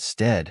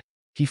 Instead,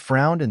 he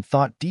frowned and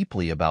thought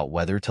deeply about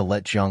whether to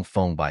let Jiang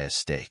Feng buy a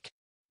stake.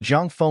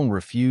 Jiang Feng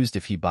refused.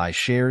 If he buys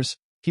shares,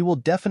 he will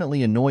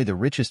definitely annoy the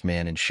richest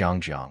man in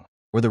Xiangjiang,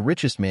 or the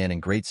richest man in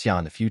Great Xia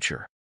in the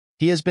future.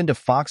 He has been to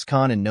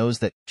Foxconn and knows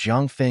that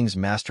Jiang Feng's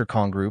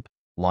Mastercon Group,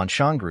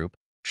 Lanshan Group,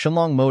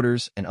 Shenlong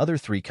Motors, and other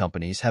 3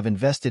 companies have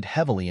invested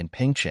heavily in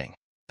Pingcheng,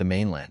 the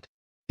mainland.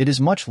 It is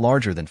much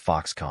larger than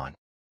Foxconn.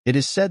 It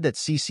is said that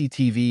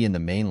CCTV in the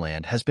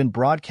mainland has been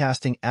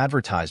broadcasting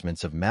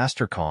advertisements of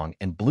Mastercon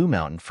and Blue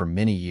Mountain for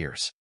many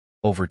years.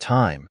 Over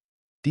time,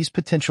 these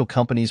potential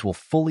companies will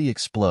fully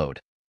explode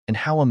and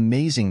how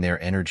amazing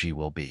their energy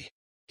will be.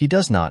 He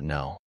does not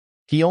know.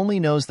 He only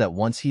knows that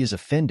once he is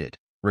offended,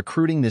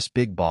 recruiting this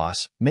big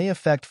boss may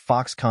affect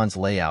Foxconn's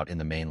layout in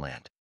the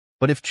mainland.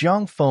 But if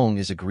Jiang Feng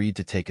is agreed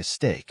to take a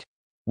stake,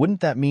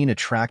 wouldn't that mean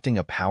attracting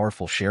a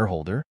powerful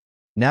shareholder?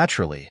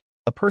 Naturally,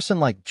 a person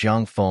like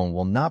Jiang Feng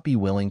will not be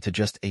willing to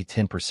just a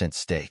 10%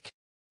 stake.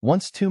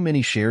 Once too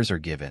many shares are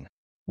given,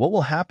 what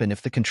will happen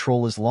if the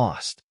control is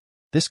lost?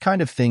 This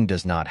kind of thing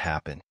does not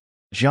happen.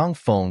 Jiang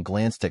Feng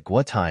glanced at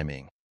Guo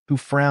Taiming, who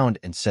frowned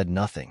and said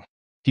nothing.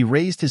 He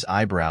raised his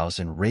eyebrows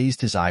and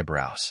raised his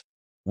eyebrows.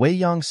 Wei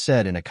Yang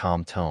said in a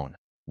calm tone,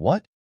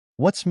 "What?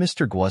 What's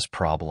Mr. Guo's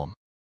problem?"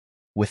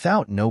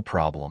 "Without no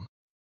problem."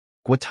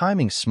 Guo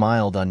Taiming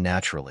smiled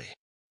unnaturally.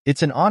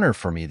 "It's an honor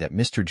for me that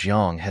Mr.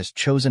 Jiang has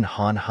chosen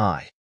Han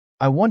Hai.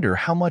 I wonder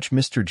how much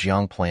Mr.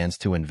 Jiang plans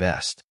to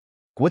invest."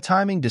 Guo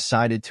Taiming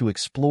decided to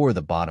explore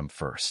the bottom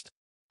first.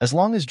 As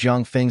long as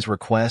Jiang Feng's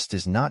request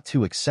is not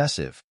too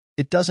excessive,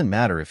 it doesn't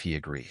matter if he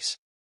agrees.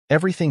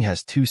 Everything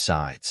has two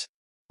sides.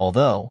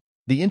 Although,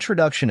 the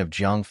introduction of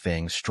Jiang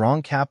Feng's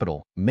strong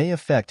capital may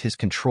affect his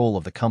control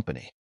of the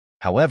company.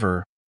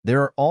 However,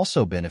 there are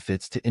also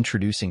benefits to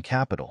introducing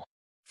capital.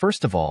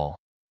 First of all,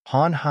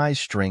 Han Hai's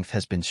strength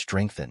has been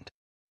strengthened.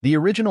 The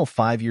original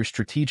 5-year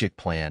strategic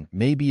plan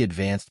may be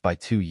advanced by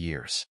 2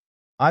 years.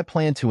 I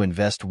plan to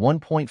invest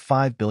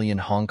 1.5 billion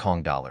Hong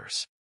Kong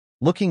dollars.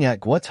 Looking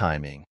at Guo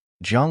Taiming,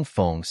 Jiang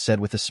Feng said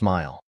with a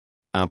smile.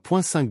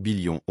 1,5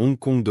 billion Hong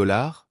Kong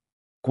dollars?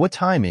 Guo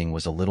Taiming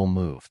was a little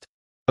moved.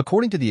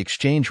 According to the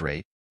exchange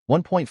rate,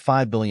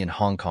 1.5 billion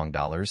Hong Kong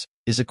dollars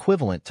is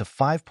equivalent to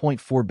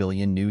 5.4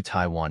 billion new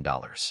Taiwan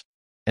dollars.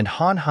 And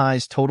Han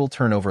Hai's total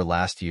turnover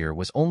last year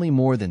was only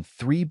more than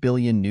 3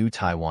 billion new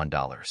Taiwan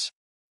dollars.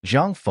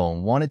 Jiang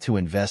Feng wanted to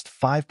invest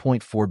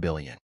 5.4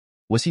 billion.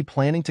 Was he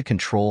planning to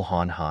control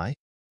Han Hai?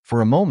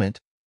 For a moment,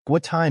 Guo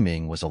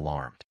Taiming was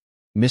alarmed.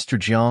 "Mr.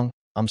 Jiang,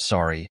 I'm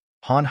sorry,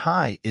 Han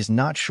Hai is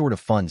not short of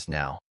funds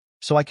now,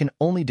 so I can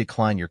only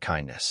decline your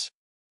kindness."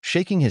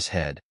 Shaking his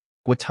head,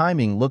 Guo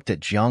Taiming looked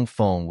at Jiang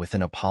Feng with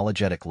an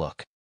apologetic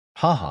look.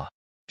 "Haha."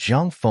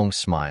 Jiang Feng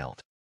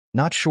smiled.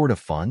 "Not short of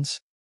funds?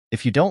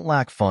 If you don't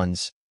lack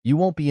funds, you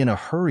won't be in a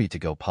hurry to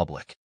go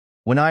public."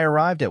 When I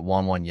arrived at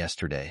Wanwan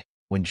yesterday,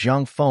 when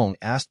Jiang Feng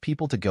asked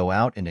people to go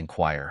out and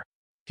inquire,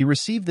 he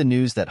received the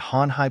news that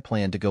Han Hai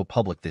planned to go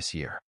public this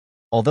year.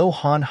 Although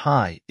Han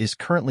Hai is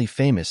currently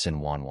famous in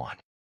Wanwan,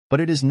 but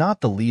it is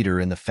not the leader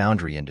in the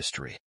foundry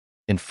industry.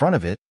 In front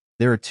of it,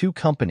 there are 2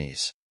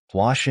 companies,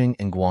 Huaxing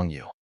and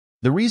Guangyu.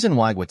 The reason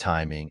why Guo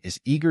Taiming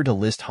is eager to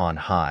list Han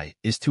Hai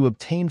is to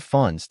obtain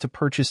funds to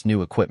purchase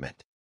new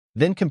equipment,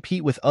 then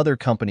compete with other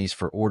companies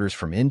for orders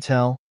from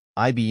Intel,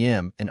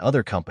 IBM, and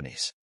other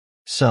companies.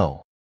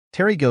 So,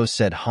 Terry Go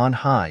said Han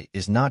Hai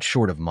is not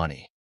short of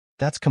money.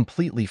 That's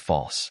completely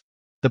false.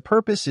 The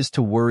purpose is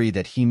to worry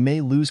that he may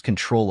lose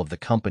control of the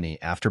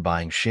company after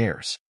buying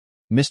shares.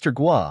 Mr.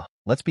 Guo,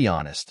 let's be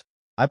honest.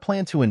 I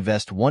plan to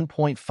invest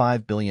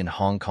 1.5 billion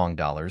Hong Kong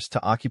dollars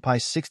to occupy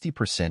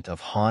 60% of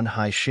Han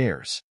Hai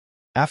shares.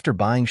 After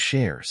buying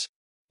shares,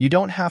 you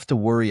don't have to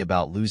worry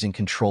about losing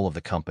control of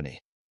the company.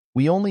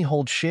 We only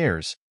hold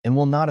shares and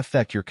will not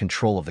affect your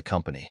control of the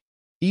company.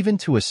 Even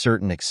to a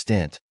certain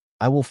extent,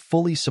 I will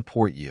fully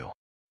support you.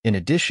 In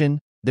addition,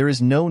 there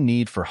is no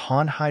need for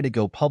Han Hai to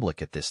go public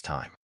at this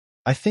time.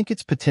 I think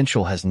its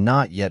potential has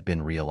not yet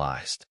been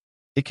realized.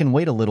 It can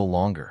wait a little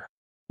longer.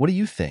 What do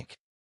you think?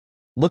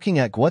 Looking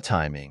at Guo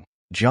Taiming,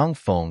 Jiang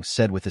Feng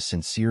said with a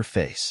sincere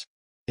face.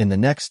 In the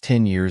next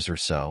 10 years or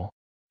so,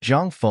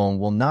 Jiang Feng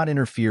will not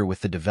interfere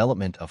with the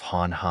development of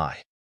Han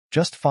Hai.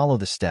 Just follow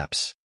the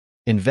steps.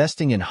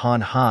 Investing in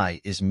Han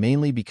Hai is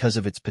mainly because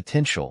of its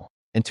potential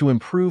and to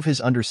improve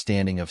his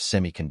understanding of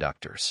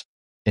semiconductors.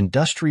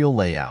 Industrial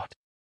layout.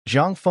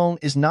 Jiang Feng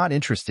is not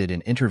interested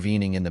in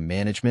intervening in the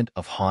management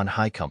of Han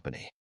Hai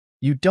Company.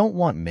 You don't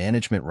want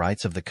management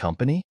rights of the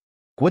company?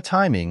 Guo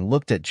Taiming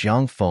looked at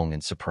Jiang Feng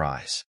in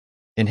surprise.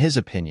 In his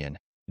opinion,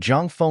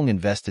 Jiang Feng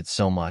invested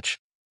so much.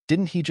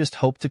 Didn't he just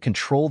hope to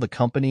control the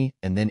company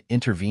and then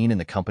intervene in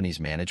the company's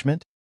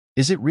management?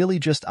 Is it really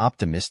just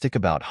optimistic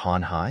about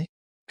Han Hai?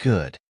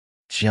 Good.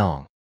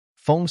 Jiang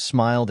Feng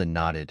smiled and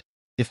nodded.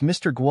 If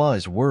Mr. Guo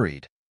is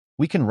worried,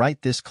 we can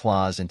write this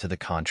clause into the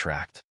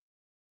contract.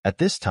 At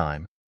this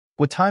time,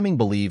 Guo Taiming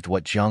believed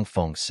what Jiang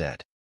Feng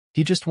said.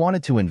 He just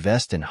wanted to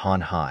invest in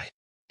Han Hai.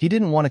 He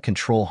didn't want to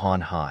control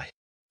Han Hai.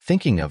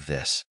 Thinking of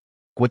this,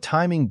 Guo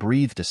Taiming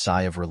breathed a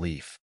sigh of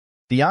relief.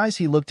 The eyes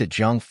he looked at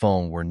Jiang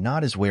Feng were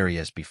not as wary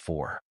as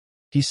before.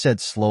 He said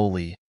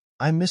slowly,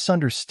 "I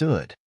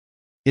misunderstood.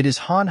 It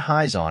is Han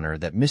Hai's honor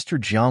that Mr.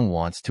 Jiang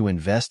wants to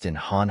invest in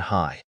Han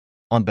Hai.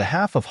 On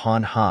behalf of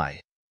Han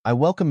Hai, I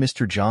welcome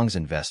Mr. Jiang's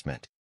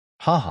investment."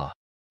 Haha.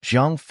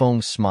 Jiang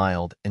Feng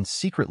smiled and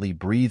secretly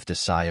breathed a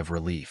sigh of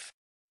relief.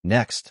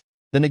 Next,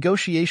 the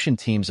negotiation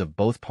teams of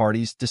both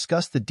parties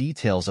discussed the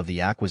details of the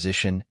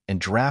acquisition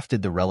and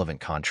drafted the relevant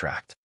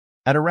contract.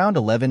 At around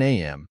 11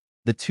 a.m.,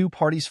 the 2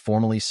 parties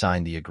formally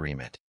signed the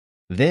agreement.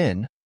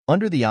 Then,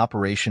 under the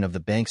operation of the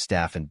bank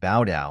staff in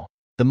Baodao,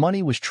 the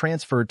money was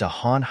transferred to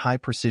Han High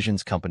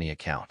Precision's company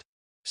account.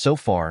 So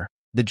far,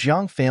 the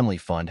Jiang family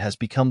fund has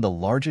become the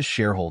largest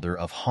shareholder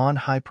of Han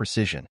High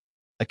Precision,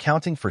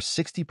 accounting for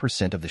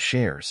 60% of the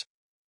shares.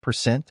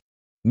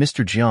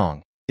 Mr.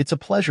 Jiang, it's a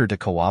pleasure to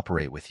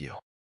cooperate with you.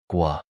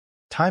 Gua.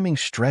 Timing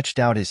stretched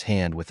out his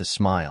hand with a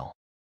smile.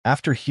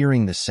 After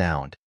hearing the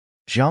sound,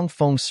 Jiang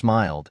Feng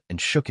smiled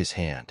and shook his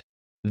hand.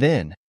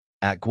 Then,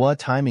 at Gua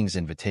Timing's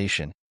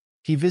invitation,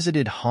 he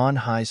visited Han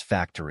Hai's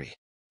factory.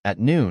 At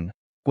noon,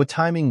 Gua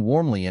Timing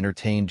warmly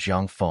entertained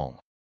Jiang Feng.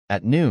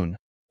 At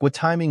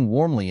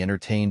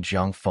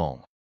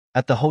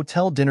the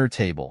hotel dinner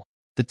table,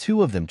 the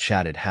two of them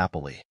chatted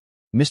happily.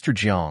 Mr.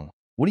 Jiang,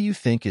 what do you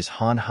think is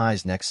Han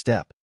Hai's next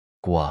step?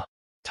 Gua.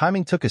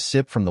 Timing took a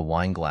sip from the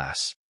wine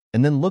glass,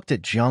 and then looked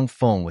at Jiang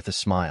Feng with a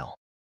smile.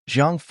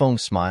 Jiang Feng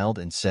smiled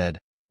and said,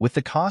 with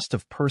the cost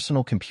of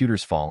personal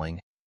computers falling,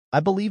 I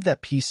believe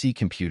that PC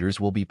computers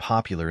will be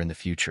popular in the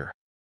future.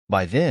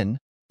 By then,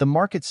 the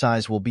market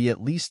size will be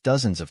at least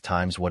dozens of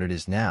times what it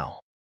is now.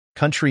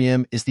 Country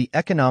M is the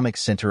economic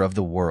center of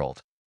the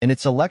world, and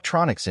its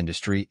electronics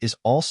industry is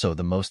also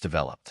the most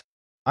developed.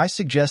 I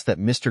suggest that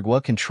Mr.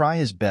 Gua can try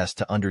his best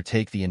to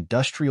undertake the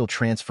industrial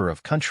transfer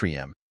of Country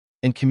M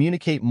and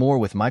communicate more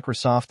with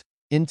Microsoft,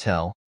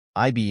 Intel,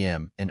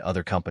 IBM, and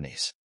other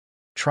companies.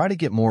 Try to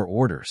get more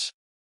orders.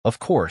 Of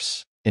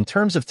course, in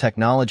terms of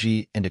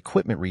technology and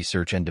equipment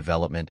research and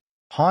development,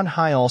 Han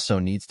Hai also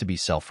needs to be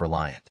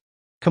self-reliant.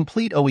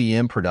 Complete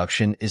OEM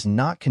production is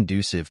not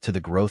conducive to the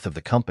growth of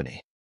the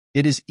company.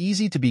 It is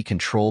easy to be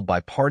controlled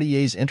by Party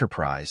A's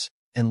enterprise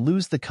and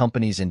lose the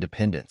company's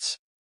independence.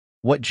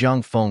 What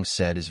Jiang Feng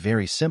said is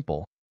very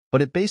simple,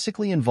 but it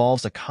basically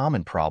involves a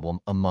common problem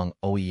among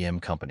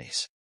OEM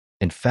companies.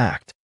 In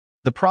fact,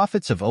 the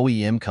profits of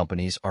OEM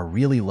companies are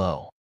really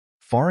low,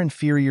 far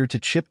inferior to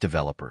chip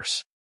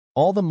developers.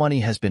 All the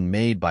money has been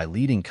made by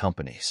leading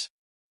companies.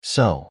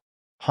 So,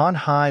 Han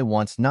Hai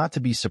wants not to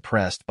be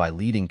suppressed by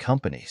leading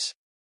companies.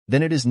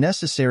 Then it is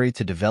necessary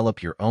to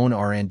develop your own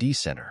R&D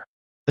center,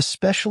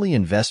 especially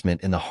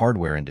investment in the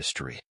hardware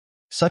industry,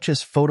 such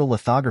as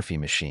photolithography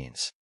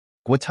machines.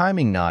 Gua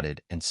Timing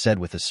nodded and said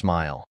with a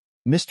smile,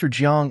 Mr.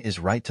 Jiang is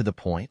right to the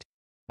point,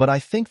 but I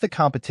think the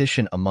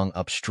competition among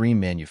upstream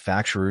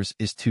manufacturers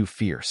is too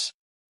fierce.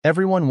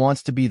 Everyone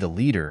wants to be the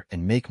leader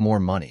and make more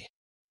money.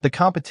 The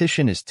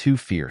competition is too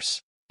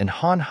fierce, and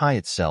Han Hai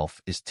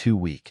itself is too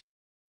weak.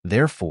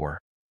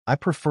 Therefore, I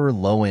prefer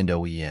low-end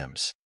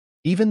OEMs.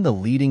 Even the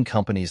leading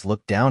companies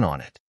look down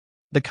on it.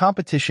 The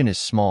competition is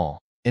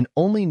small and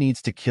only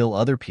needs to kill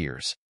other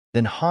peers,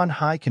 then Han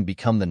Hai can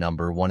become the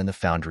number one in the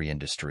foundry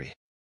industry.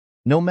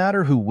 No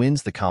matter who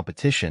wins the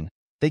competition,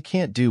 they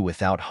can't do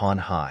without Han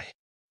Hai.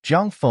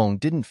 Jiang Feng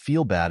didn't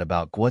feel bad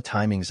about Gua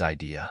Timing's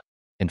idea.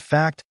 In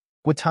fact,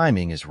 Gua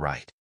Timing is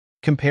right.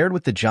 Compared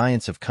with the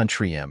giants of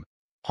Country M,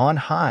 Han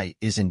Hai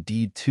is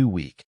indeed too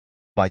weak.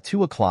 By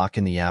 2 o'clock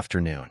in the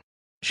afternoon,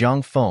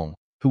 Jiang Feng,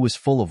 who was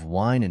full of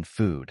wine and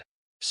food,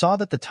 saw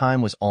that the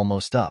time was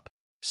almost up,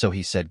 so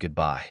he said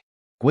goodbye.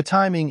 Gua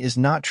Timing is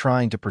not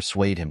trying to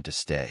persuade him to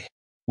stay.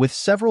 With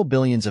several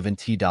billions of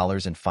NT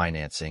dollars in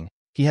financing,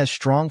 he has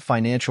strong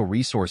financial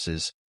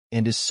resources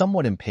and is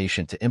somewhat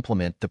impatient to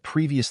implement the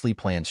previously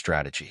planned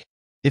strategy.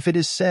 If it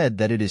is said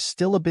that it is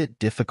still a bit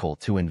difficult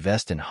to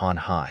invest in Han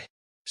Hai,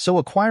 so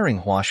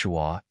acquiring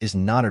Huashua is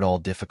not at all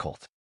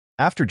difficult.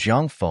 After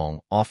Jiang Feng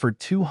offered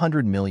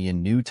 200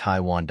 million new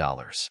Taiwan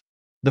dollars,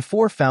 the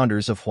 4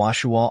 founders of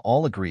Huashua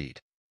all agreed,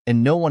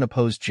 and no one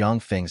opposed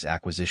Jiang Feng's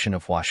acquisition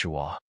of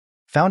Huashua,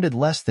 founded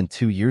less than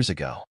 2 years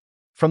ago.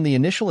 From the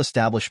initial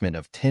establishment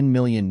of 10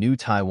 million new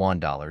Taiwan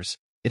dollars,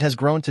 it has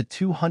grown to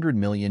 200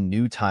 million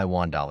new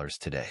Taiwan dollars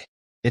today.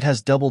 It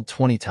has doubled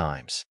 20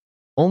 times.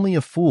 Only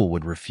a fool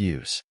would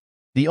refuse.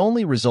 The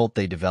only result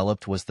they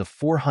developed was the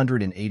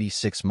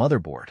 486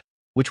 motherboard,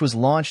 which was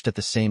launched at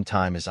the same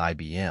time as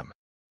IBM.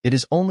 It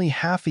is only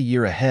half a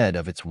year ahead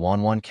of its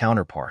Wanwan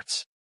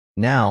counterparts.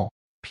 Now,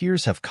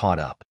 peers have caught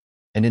up,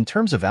 and in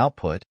terms of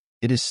output,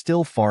 it is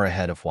still far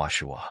ahead of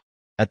Huashua.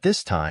 At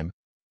this time,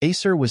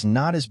 Acer was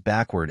not as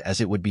backward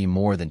as it would be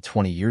more than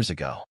 20 years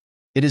ago.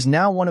 It is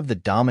now one of the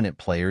dominant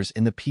players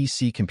in the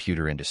PC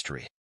computer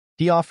industry.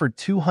 He offered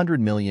 200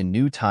 million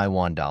new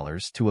Taiwan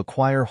dollars to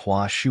acquire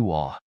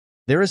Huashua.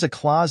 There is a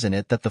clause in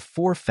it that the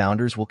 4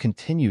 founders will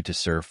continue to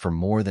serve for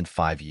more than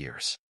 5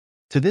 years.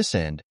 To this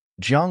end,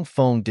 Jiang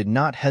Feng did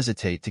not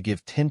hesitate to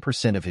give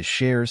 10% of his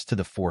shares to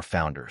the 4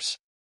 founders.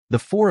 The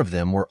 4 of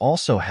them were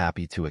also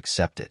happy to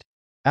accept it.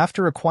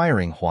 After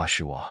acquiring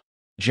Huashua,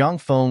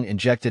 Jiang Feng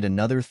injected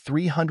another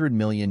 300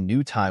 million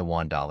new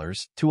Taiwan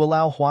dollars to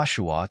allow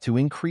Huashua to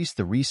increase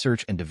the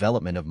research and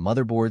development of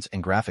motherboards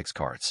and graphics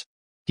cards.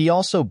 He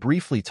also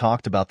briefly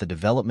talked about the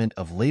development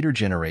of later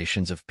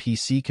generations of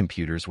PC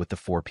computers with the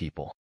 4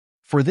 people.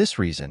 For this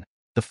reason,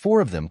 the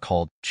 4 of them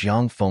called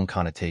Jiang Feng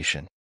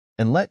connotation,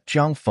 and let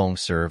Jiang Feng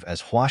serve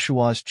as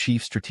Huashua's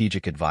chief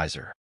strategic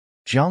advisor.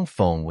 Jiang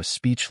Feng was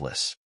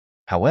speechless.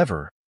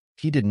 However,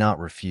 he did not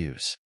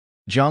refuse.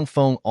 Jiang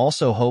Feng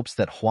also hopes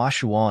that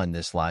Huashua in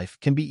this life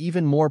can be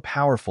even more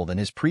powerful than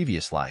his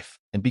previous life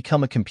and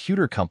become a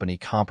computer company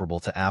comparable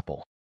to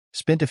Apple.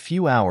 Spent a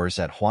few hours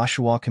at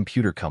Huashua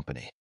Computer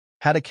Company.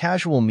 Had a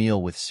casual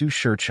meal with Su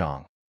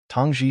Shichang,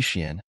 Tang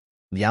Jixian,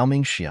 Liao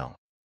Mingxiang,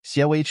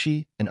 Xiao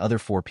Weiqi, and other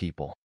 4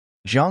 people.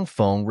 Jiang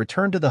Feng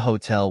returned to the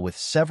hotel with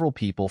several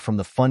people from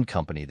the fund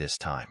company this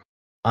time.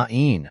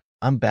 Ain,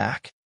 I'm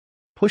back.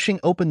 Pushing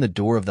open the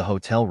door of the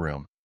hotel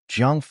room,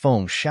 Jiang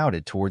Feng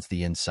shouted towards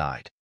the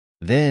inside.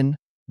 Then,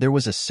 there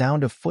was a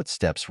sound of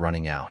footsteps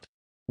running out.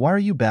 Why are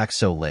you back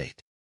so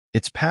late?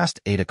 It's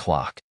past 8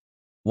 o'clock.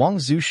 Wang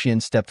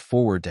Zuxian stepped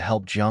forward to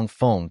help Jiang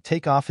Feng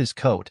take off his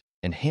coat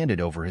and handed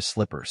over his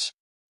slippers.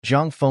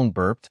 Jiang Feng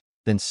burped,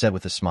 then said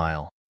with a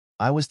smile,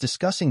 I was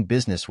discussing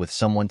business with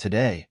someone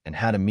today and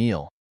had a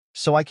meal,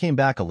 so I came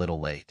back a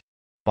little late.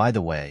 By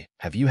the way,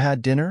 have you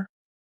had dinner?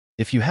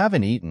 If you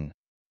haven't eaten,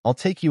 I'll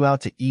take you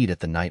out to eat at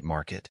the night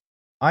market.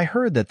 I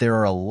heard that there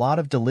are a lot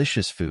of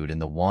delicious food in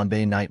the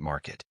Wanbei night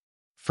market.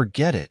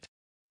 Forget it.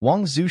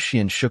 Wang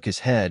Zuxian shook his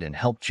head and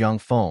helped Jiang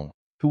Feng,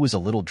 who was a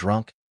little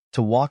drunk,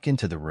 to walk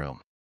into the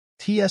room.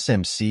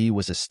 TSMC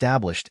was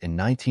established in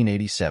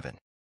 1987.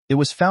 It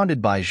was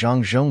founded by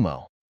Zhang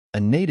Zhongmo,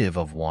 a native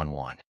of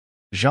Wanwan.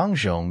 Zhang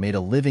Zhong made a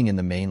living in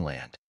the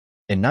mainland.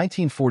 In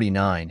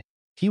 1949,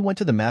 he went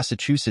to the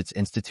Massachusetts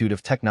Institute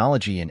of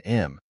Technology in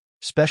M,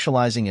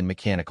 specializing in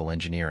mechanical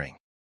engineering.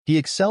 He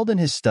excelled in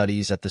his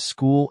studies at the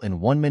school and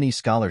won many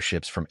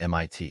scholarships from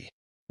MIT.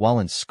 While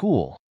in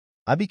school,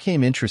 I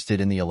became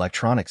interested in the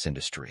electronics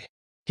industry.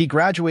 He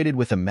graduated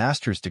with a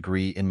master's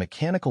degree in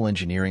mechanical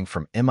engineering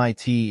from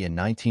MIT in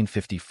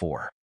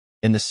 1954.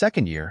 In the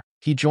second year,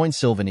 he joined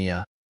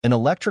Sylvania, an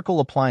electrical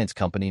appliance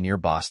company near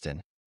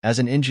Boston, as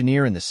an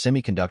engineer in the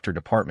semiconductor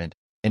department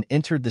and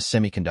entered the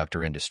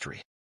semiconductor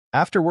industry.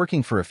 After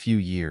working for a few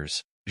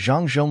years,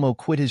 Zhang Zhongmo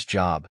quit his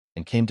job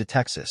and came to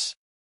Texas.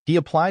 He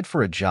applied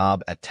for a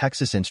job at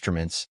Texas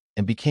Instruments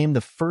and became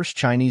the first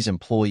Chinese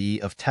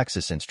employee of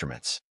Texas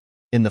Instruments.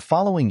 In the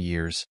following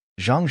years,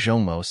 Zhang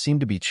Zhongmo seemed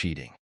to be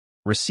cheating.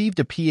 Received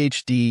a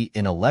PhD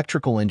in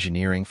electrical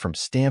engineering from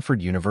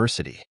Stanford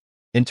University.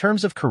 In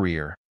terms of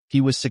career,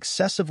 he was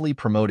successively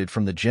promoted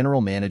from the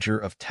general manager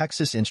of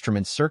Texas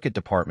Instruments Circuit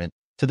Department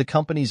to the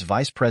company's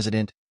vice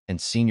president and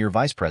senior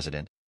vice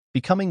president,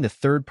 becoming the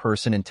 3rd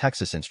person in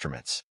Texas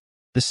Instruments.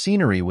 The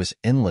scenery was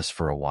endless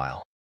for a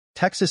while.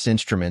 Texas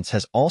Instruments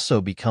has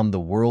also become the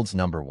world's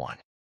 #1.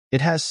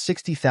 It has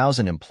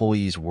 60,000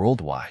 employees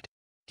worldwide.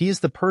 He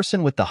is the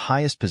person with the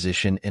highest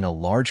position in a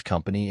large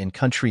company in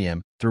Country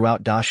M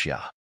throughout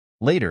Daxia.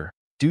 Later,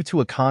 due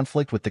to a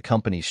conflict with the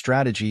company's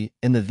strategy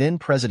and the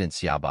then-president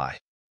Xiaobai,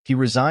 he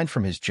resigned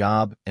from his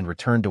job and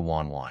returned to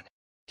Wanwan.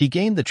 He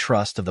gained the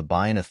trust of the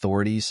Bayan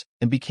authorities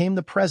and became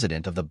the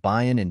president of the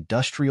Bayan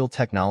Industrial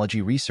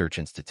Technology Research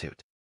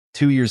Institute.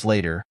 2 years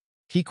later,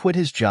 he quit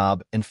his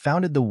job and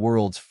founded the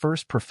world's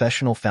first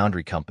professional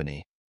foundry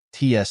company,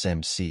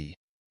 TSMC,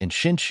 in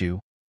Hsinchu,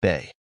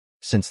 Bay.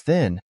 Since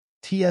then,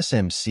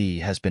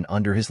 TSMC has been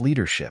under his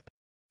leadership.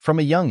 From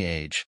a young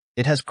age,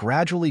 it has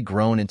gradually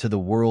grown into the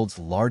world's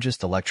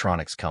largest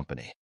electronics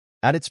company.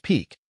 At its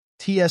peak,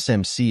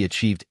 TSMC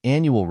achieved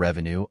annual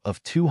revenue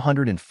of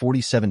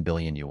 247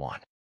 billion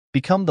yuan,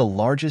 become the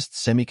largest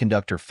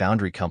semiconductor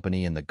foundry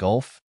company in the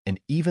Gulf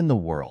and even the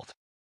world.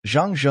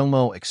 Zhang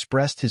Zhongmo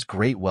expressed his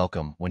great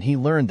welcome when he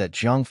learned that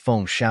Jiang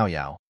Feng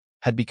Xiaoyao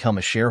had become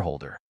a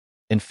shareholder.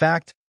 In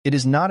fact, it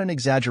is not an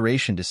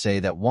exaggeration to say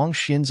that Wang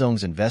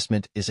Xinzong's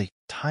investment is a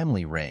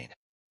timely rain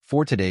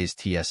for today's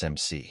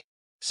TSMC.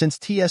 Since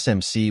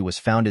TSMC was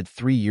founded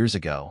 3 years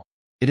ago,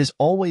 it has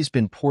always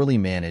been poorly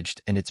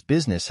managed and its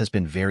business has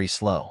been very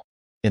slow.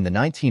 In the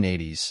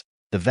 1980s,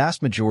 the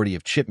vast majority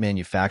of chip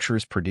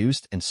manufacturers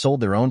produced and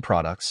sold their own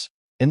products,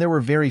 and there were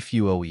very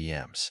few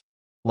OEMs.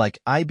 Like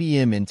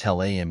IBM,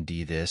 Intel,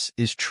 AMD, this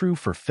is true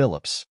for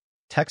Philips,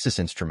 Texas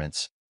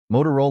Instruments,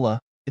 Motorola,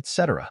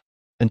 etc.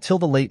 Until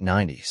the late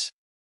 90s.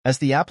 As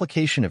the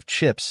application of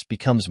chips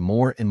becomes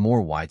more and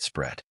more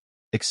widespread,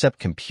 except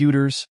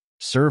computers,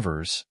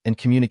 servers, and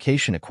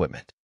communication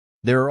equipment.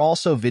 There are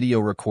also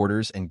video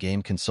recorders and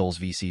game consoles,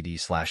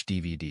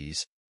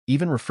 VCD/DVDs,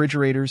 even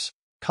refrigerators,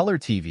 color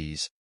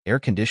TVs, air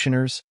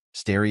conditioners,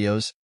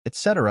 stereos,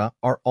 etc.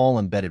 are all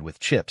embedded with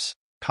chips,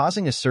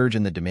 causing a surge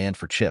in the demand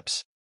for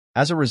chips.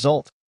 As a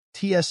result,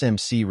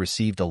 TSMC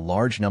received a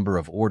large number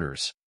of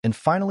orders and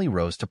finally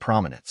rose to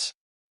prominence.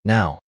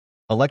 Now,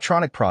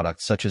 electronic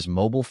products such as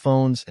mobile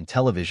phones and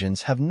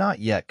televisions have not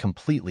yet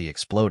completely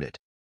exploded.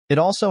 It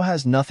also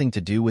has nothing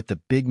to do with the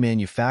big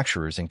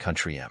manufacturers in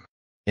Country M.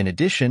 In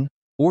addition,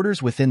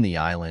 orders within the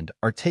island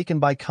are taken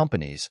by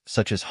companies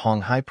such as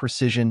Honghai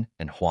Precision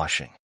and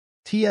Huaxing.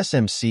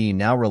 TSMC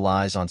now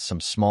relies on some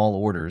small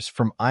orders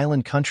from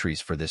island countries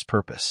for this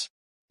purpose.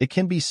 It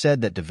can be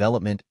said that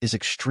development is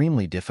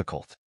extremely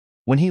difficult.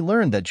 When he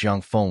learned that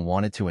Jiang Feng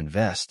wanted to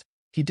invest,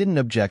 he didn't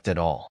object at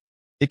all.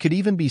 It could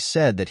even be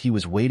said that he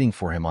was waiting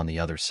for him on the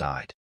other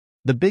side.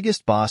 The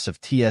biggest boss of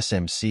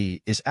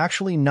TSMC is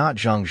actually not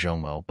Zhang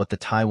Zhongmo but the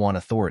Taiwan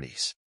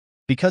authorities.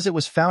 Because it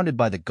was founded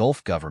by the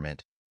Gulf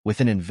government, with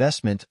an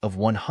investment of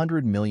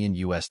 100 million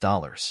US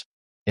dollars.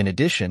 In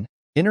addition,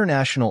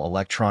 international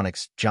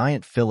electronics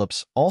giant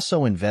Philips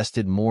also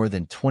invested more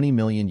than 20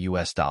 million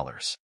US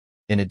dollars.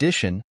 In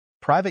addition,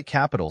 private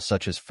capital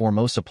such as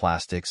Formosa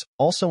Plastics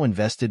also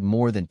invested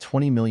more than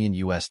 20 million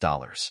US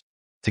dollars.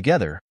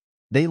 Together,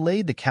 they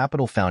laid the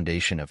capital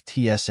foundation of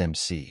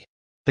TSMC.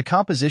 The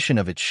composition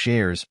of its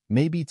shares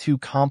may be too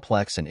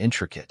complex and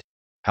intricate.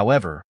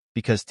 However,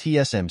 because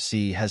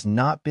TSMC has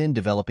not been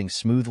developing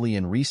smoothly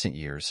in recent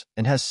years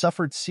and has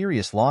suffered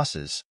serious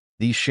losses,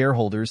 these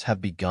shareholders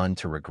have begun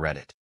to regret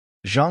it.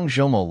 Zhang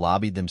Zhoumo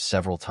lobbied them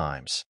several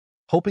times,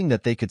 hoping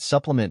that they could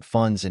supplement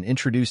funds and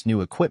introduce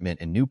new equipment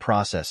and new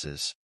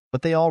processes,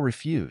 but they all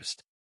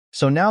refused.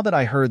 So now that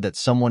I heard that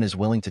someone is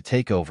willing to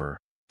take over,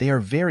 they are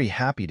very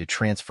happy to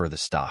transfer the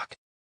stock.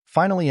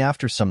 Finally,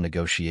 after some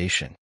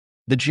negotiation,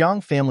 the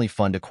Jiang family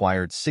fund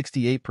acquired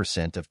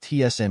 68% of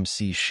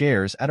TSMC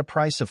shares at a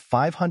price of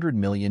 500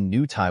 million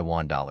new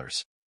Taiwan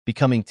dollars,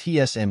 becoming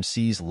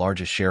TSMC's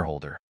largest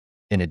shareholder.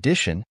 In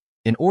addition,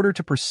 in order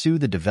to pursue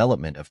the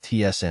development of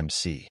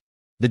TSMC,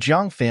 the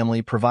Jiang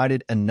family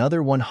provided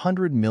another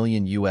 100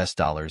 million US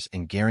dollars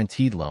in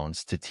guaranteed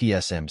loans to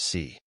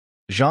TSMC.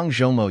 Zhang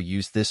Zhoumo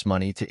used this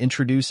money to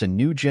introduce a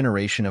new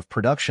generation of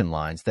production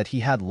lines that he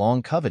had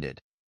long coveted,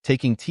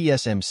 taking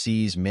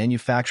TSMC's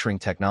manufacturing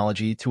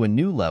technology to a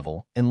new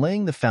level and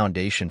laying the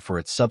foundation for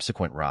its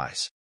subsequent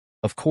rise.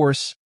 Of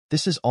course,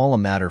 this is all a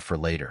matter for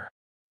later.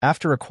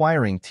 After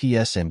acquiring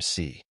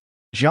TSMC,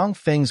 Zhang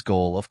Feng's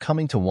goal of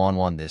coming to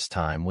Wanwan this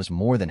time was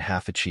more than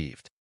half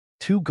achieved.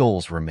 Two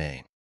goals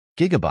remain.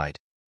 Gigabyte,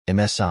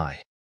 MSI,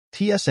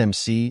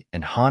 TSMC,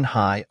 and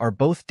Hanhai are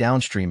both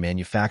downstream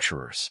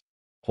manufacturers.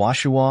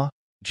 Huashua,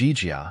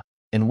 Jijia,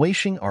 and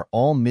Weisheng are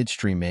all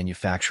midstream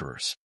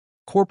manufacturers.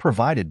 Core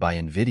provided by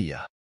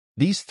NVIDIA.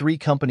 These three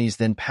companies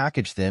then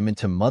package them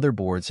into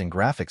motherboards and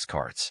graphics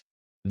cards.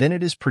 Then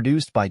it is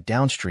produced by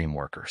downstream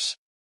workers.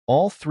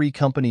 All three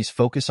companies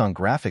focus on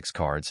graphics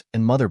cards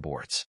and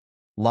motherboards.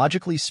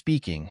 Logically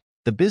speaking,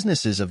 the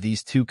businesses of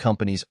these two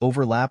companies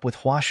overlap with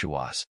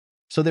Huashua's,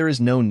 so there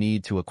is no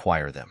need to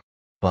acquire them.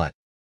 But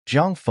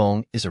Zhang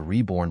Feng is a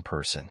reborn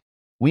person.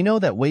 We know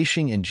that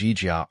Weisheng and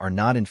Jijia are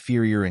not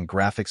inferior in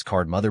graphics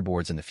card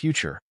motherboards in the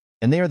future,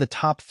 and they are the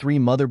top 3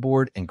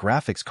 motherboard and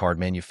graphics card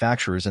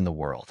manufacturers in the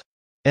world.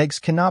 Eggs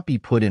cannot be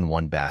put in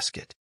one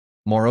basket.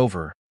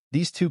 Moreover,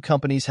 these two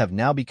companies have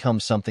now become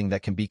something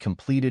that can be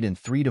completed in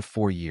 3 to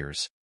 4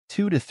 years,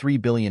 2 to 3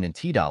 billion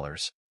NT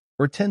dollars,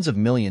 or tens of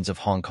millions of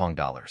Hong Kong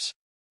dollars.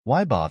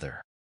 Why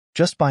bother?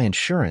 Just buy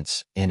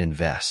insurance and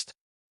invest.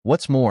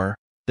 What's more,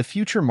 the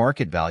future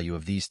market value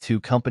of these two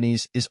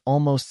companies is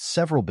almost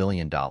several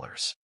billion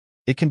dollars.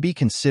 It can be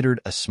considered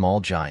a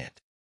small giant.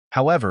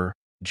 However,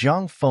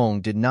 Zhang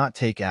Feng did not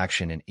take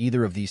action in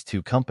either of these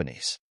two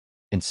companies.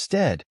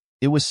 Instead,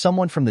 it was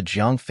someone from the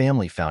Jiang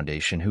Family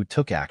Foundation who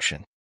took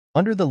action.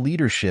 Under the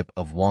leadership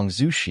of Wang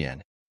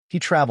Zuxian, he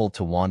traveled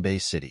to Wanbei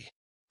City,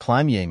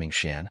 climb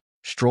Yangmingshan,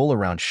 stroll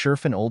around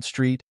Shifan Old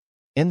Street,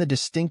 and the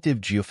distinctive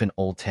Jiufan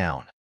Old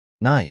Town.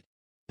 Night,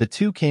 the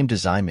two came to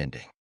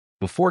Ximending.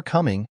 Before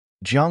coming,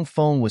 Zhang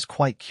Feng was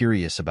quite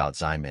curious about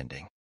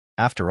Ximending.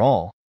 After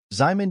all,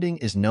 Ximending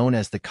is known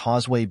as the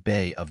Causeway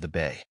Bay of the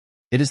Bay.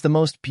 It is the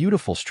most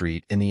beautiful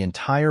street in the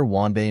entire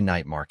Wanbei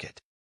night market.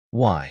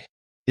 Why?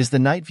 Is the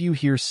night view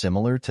here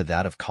similar to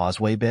that of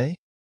Causeway Bay?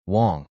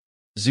 Wang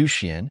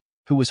Zuxian,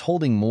 who was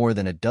holding more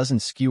than a dozen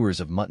skewers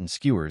of mutton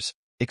skewers,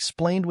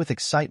 explained with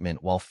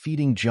excitement while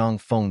feeding Zhang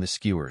Feng the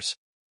skewers.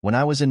 When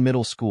I was in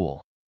middle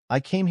school, I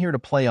came here to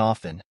play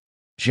often.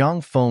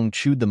 Zhang Feng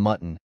chewed the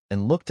mutton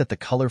and looked at the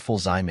colorful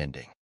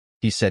Ximending.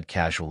 He said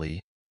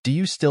casually, "Do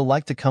you still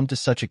like to come to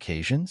such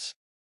occasions?"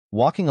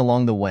 Walking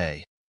along the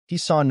way, he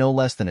saw no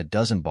less than a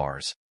dozen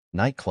bars,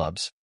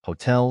 nightclubs,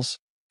 hotels,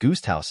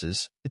 goose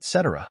houses,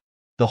 etc.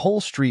 The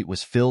whole street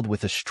was filled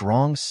with a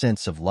strong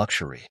sense of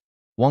luxury.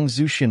 Wang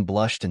Zuxian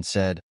blushed and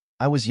said,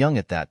 "I was young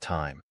at that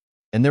time,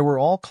 and there were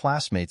all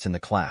classmates in the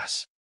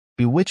class.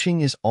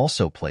 Bewitching is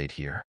also played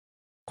here.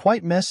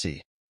 Quite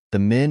messy. The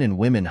men and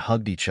women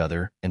hugged each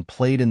other and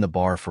played in the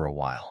bar for a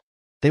while.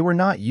 They were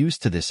not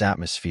used to this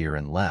atmosphere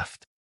and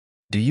left.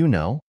 Do you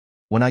know,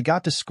 when I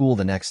got to school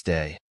the next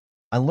day,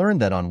 I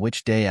learned that on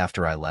which day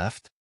after I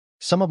left,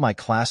 some of my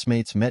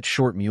classmates met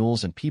short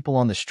mules and people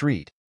on the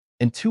street,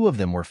 and 2 of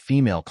them were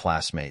female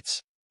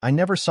classmates. I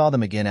never saw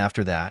them again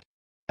after that.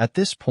 At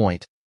this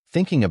point,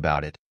 thinking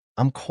about it,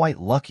 I'm quite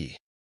lucky.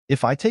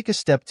 If I take a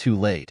step too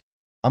late,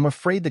 I'm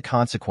afraid the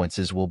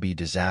consequences will be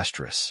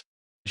disastrous."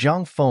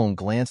 Zhang Feng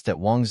glanced at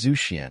Wang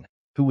Zuxian,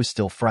 who was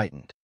still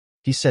frightened.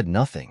 He said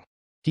nothing.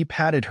 He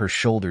patted her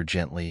shoulder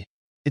gently.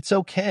 "It's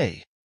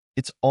okay.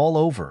 It's all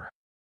over.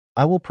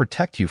 I will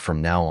protect you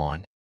from now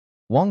on."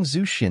 Wang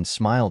Zuxian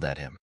smiled at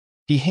him.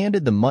 He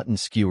handed the mutton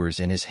skewers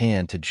in his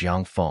hand to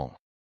Zhang Feng.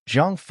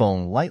 Zhang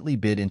Feng lightly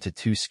bit into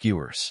 2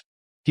 skewers.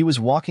 He was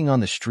walking on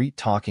the street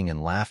talking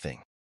and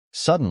laughing.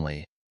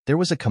 Suddenly, there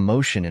was a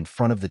commotion in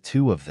front of the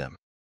 2 of them.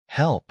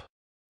 "Help!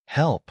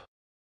 Help!"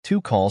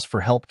 2 calls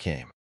for help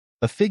came.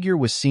 A figure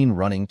was seen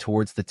running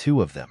towards the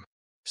 2 of them.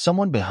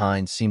 Someone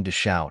behind seemed to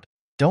shout,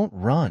 "Don't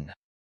run!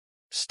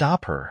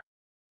 Stop her!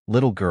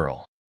 Little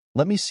girl,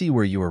 let me see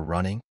where you are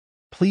running.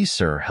 Please,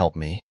 sir, help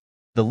me."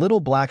 The little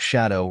black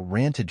shadow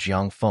ran to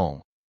Jiang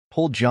Feng,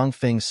 pulled Jiang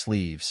Feng's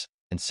sleeves,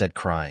 and said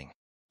crying.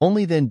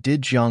 Only then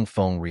did Jiang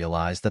Feng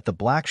realize that the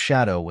black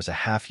shadow was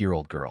a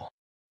half-year-old girl.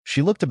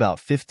 She looked about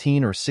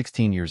 15 or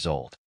 16 years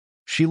old.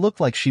 She looked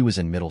like she was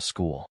in middle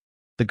school.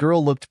 The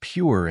girl looked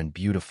pure and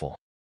beautiful.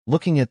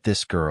 Looking at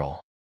this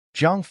girl,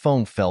 Jiang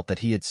Feng felt that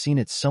he had seen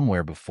it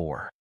somewhere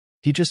before.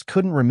 He just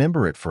couldn't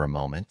remember it for a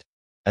moment.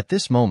 At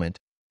this moment,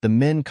 the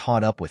men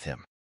caught up with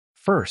him.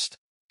 First,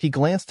 he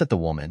glanced at the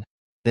woman,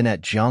 then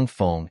at Jiang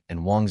Feng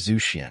and Wang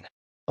Zuxian.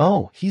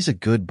 "Oh, he's a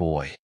good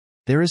boy.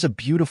 There is a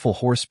beautiful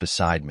horse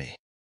beside me.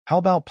 How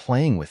about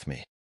playing with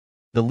me?"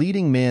 The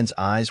leading man's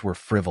eyes were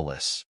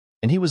frivolous,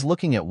 and he was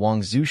looking at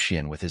Wang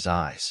Zuxian with his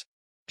eyes.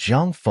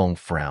 Jiang Feng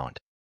frowned.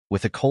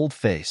 With a cold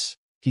face,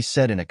 he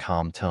said in a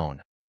calm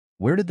tone,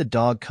 "Where did the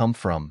dog come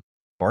from,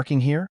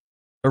 barking here?"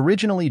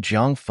 Originally,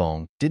 Jiang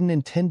Feng didn't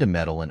intend to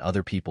meddle in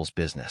other people's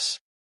business,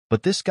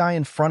 but this guy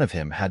in front of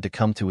him had to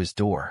come to his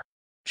door.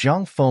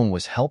 Jiang Feng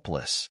was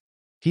helpless.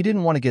 He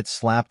didn't want to get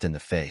slapped in the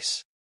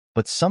face.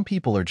 But some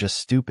people are just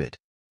stupid.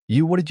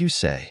 What did you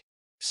say?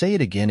 Say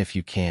it again if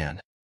you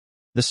can."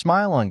 The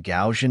smile on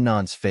Gao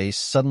Jinnan's face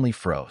suddenly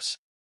froze.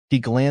 He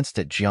glanced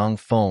at Jiang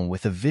Feng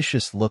with a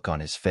vicious look on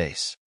his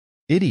face.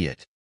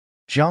 "Idiot."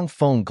 Jiang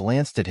Feng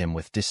glanced at him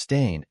with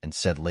disdain and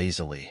said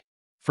lazily,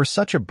 "For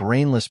such a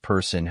brainless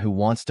person who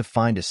wants to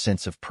find a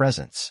sense of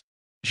presence,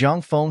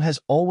 Jiang Feng has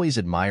always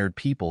admired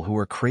people who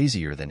are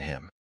crazier than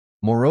him.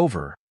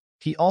 Moreover,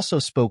 he also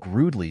spoke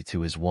rudely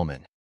to his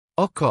woman.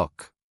 Ok.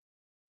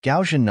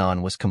 Gao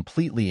Jinnan was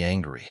completely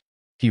angry.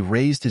 He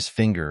raised his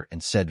finger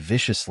and said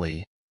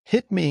viciously,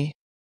 "Hit me.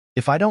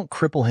 If I don't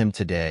cripple him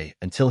today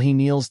until he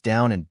kneels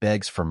down and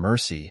begs for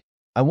mercy,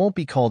 I won't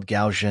be called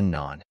Gao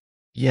Jinnan."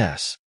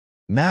 "Yes,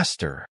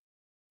 master."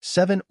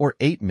 7 or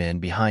 8 men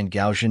behind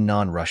Gao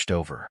Jinnan rushed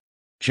over.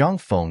 Jiang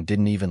Feng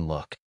didn't even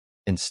look.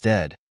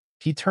 Instead,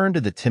 he turned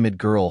to the timid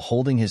girl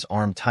holding his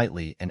arm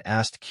tightly and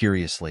asked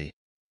curiously,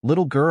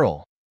 "Little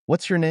girl,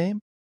 what's your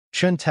name?"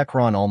 Chun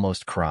Tekron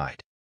almost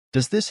cried.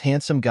 "Does this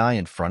handsome guy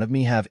in front of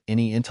me have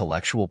any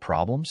intellectual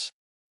problems?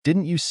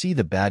 Didn't you see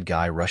the bad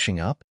guy rushing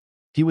up?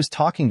 He was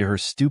talking to her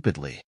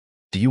stupidly.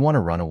 Do you want to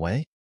run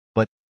away?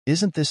 But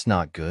isn't this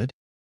not good?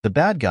 The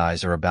bad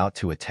guys are about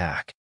to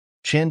attack."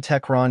 Chan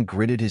Tekron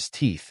gritted his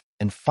teeth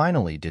and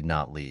finally did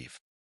not leave.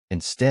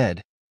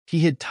 Instead, he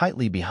hid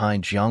tightly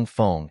behind Jiang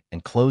Feng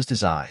and closed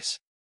his eyes.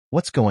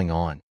 "What's going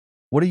on?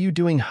 What are you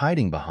doing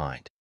hiding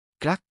behind?"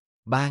 Crack,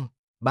 bang,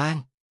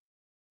 bang.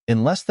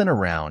 In less than a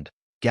round,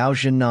 Gao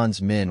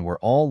Jinnan's men were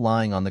all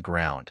lying on the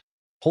ground,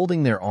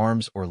 holding their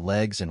arms or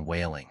legs and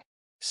wailing.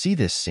 See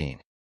this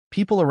scene.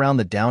 People around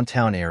the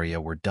downtown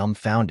area were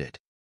dumbfounded.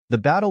 The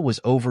battle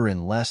was over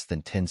in less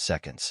than 10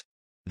 seconds.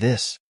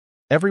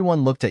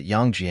 Everyone looked at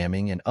Yang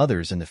Jiaming and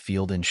others in the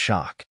field in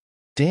shock.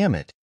 Damn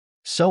it!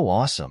 So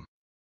awesome!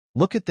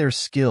 Look at their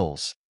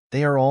skills.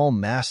 They are all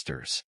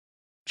masters.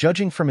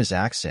 Judging from his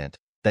accent,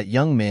 that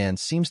young man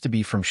seems to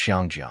be from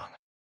Xiangjiang.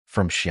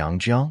 From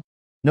Xiangjiang?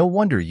 No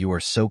wonder you are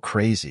so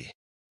crazy.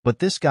 But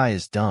this guy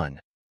is done.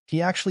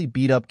 He actually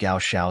beat up Gao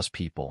Xiao's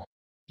people.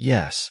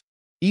 Yes.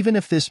 Even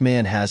if this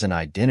man has an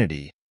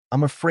identity,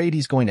 I'm afraid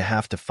he's going to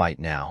have to fight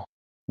now.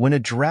 When a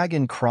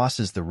dragon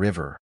crosses the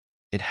river,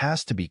 it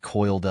has to be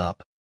coiled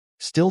up.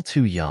 Still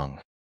too young.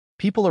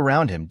 People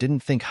around him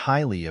didn't think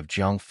highly of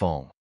Jiang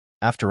Feng.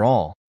 After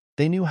all,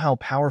 they knew how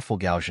powerful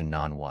Gao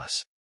Jinnan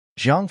was.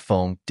 Jiang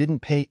Feng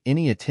didn't pay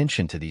any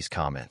attention to these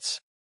comments.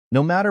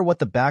 No matter what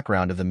the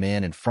background of the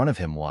man in front of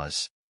him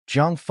was,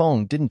 Jiang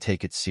Feng didn't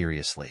take it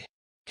seriously.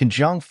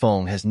 Jiang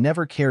Feng has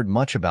never cared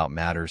much about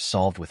matters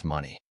solved with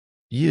money.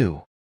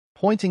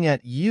 Pointing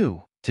at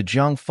you to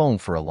Jiang Feng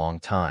for a long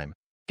time,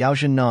 Gao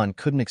Jinnan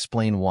couldn't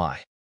explain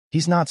why.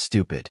 He's not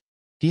stupid.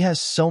 He has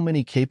so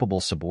many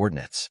capable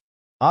subordinates.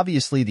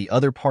 Obviously, the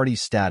other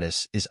party's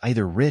status is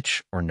either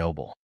rich or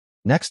noble.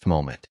 Next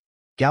moment,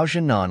 Gao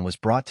Jinnan was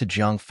brought to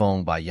Jiang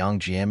Feng by Yang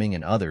Jiaming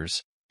and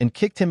others and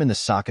kicked him in the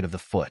socket of the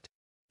foot.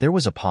 There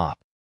was a pop.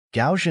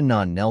 Gao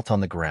Jinnan knelt on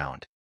the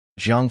ground.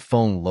 Jiang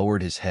Feng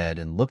lowered his head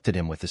and looked at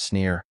him with a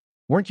sneer.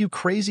 "Weren't you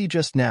crazy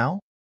just now?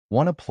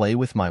 Want to play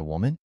with my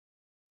woman?"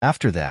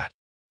 After that,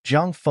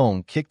 Jiang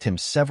Feng kicked him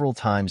several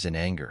times in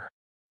anger.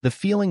 The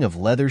feeling of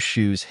leather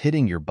shoes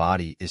hitting your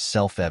body is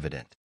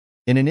self-evident.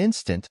 In an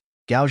instant,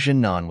 Gao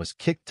Jinnan was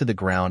kicked to the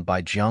ground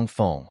by Jiang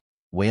Feng,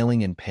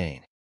 wailing in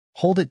pain.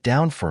 "Hold it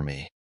down for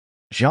me,"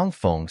 Jiang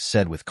Feng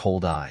said with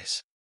cold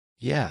eyes.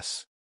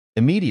 Yes.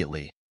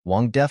 Immediately,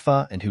 Wang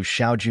Defa and Hu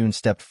Xiaojun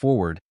stepped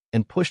forward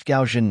and pushed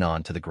Gao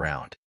Jinnan to the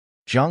ground.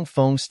 Jiang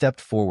Feng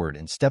stepped forward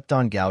and stepped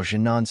on Gao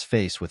Jinnan's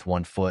face with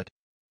one foot.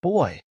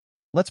 "Boy,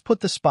 let's put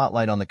the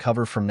spotlight on the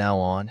cover from now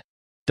on.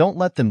 Don't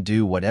let them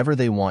do whatever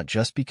they want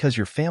just because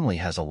your family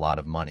has a lot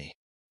of money.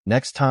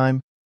 Next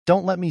time,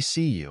 don't let me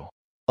see you.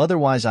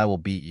 Otherwise, I will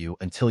beat you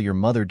until your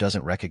mother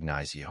doesn't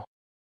recognize you."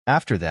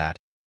 After that,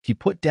 he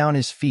put down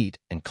his feet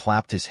and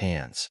clapped his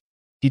hands.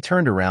 He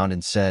turned around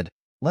and said,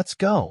 Let's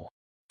go.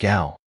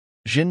 Gao.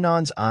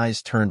 Jinnan's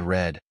eyes turned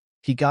red.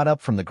 He got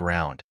up from the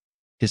ground.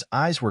 His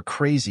eyes were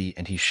crazy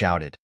and he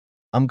shouted,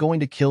 I'm going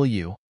to kill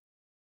you.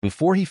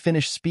 Before he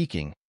finished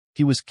speaking,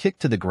 he was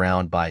kicked to the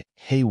ground by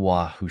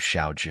Heiwa Hu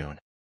Xiaojun.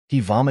 He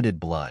vomited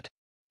blood.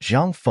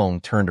 Zhang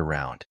Feng turned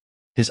around.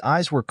 His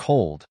eyes were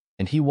cold,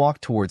 and he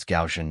walked towards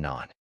Gao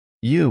Jinnan.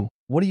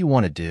 What do you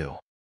want to do?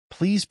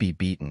 Please be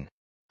beaten.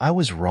 I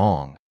was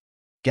wrong.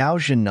 Gao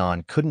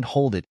Jinnan couldn't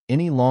hold it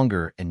any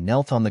longer and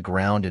knelt on the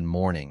ground in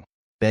mourning,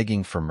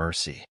 begging for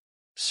mercy.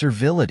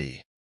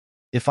 Servility.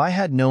 If I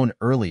had known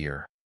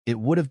earlier, it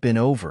would have been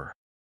over.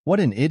 What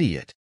an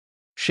idiot.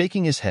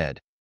 Shaking his head,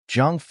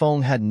 Zhang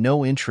Feng had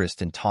no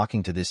interest in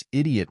talking to this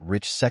idiot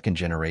rich second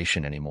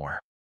generation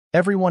anymore.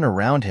 Everyone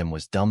around him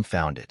was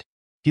dumbfounded.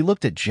 He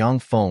looked at Zhang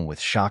Feng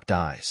with shocked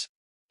eyes.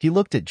 He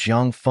looked at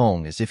Zhang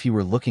Feng as if he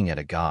were looking at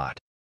a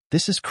god.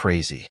 This is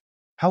crazy.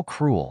 How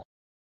cruel.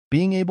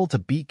 Being able to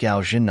beat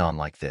Gao Jinnan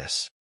like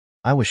this.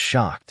 I was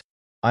shocked.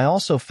 I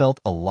also felt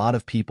a lot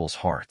of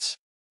people's hearts.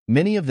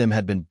 Many of them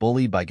had been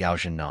bullied by Gao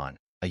Jinnan,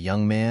 a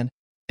young man,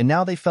 and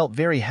now they felt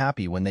very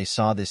happy when they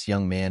saw this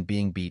young man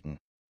being beaten.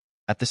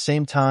 At the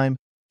same time,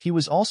 he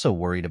was also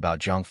worried about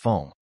Zhang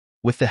Feng.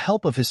 With the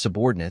help of his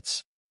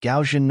subordinates,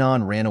 Gao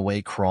Jinnan ran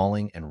away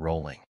crawling and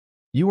rolling.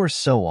 You are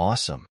so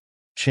awesome.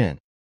 Qin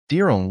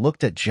Dirong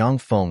looked at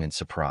Zhang Feng in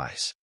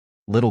surprise.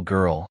 Little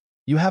girl,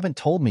 you haven't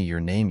told me your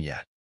name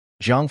yet.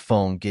 Zhang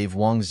Feng gave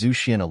Wang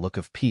Zuxian a look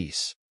of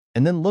peace,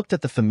 and then looked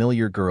at the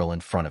familiar girl in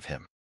front of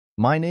him.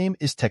 My name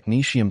is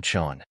Technetium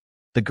Chun.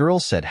 The girl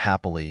said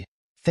happily,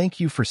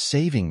 Thank you for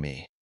saving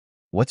me.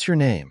 What's your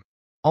name?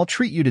 I'll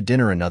treat you to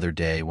dinner another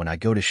day when I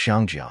go to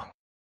Shangjiang.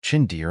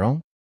 Qin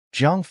Dirong?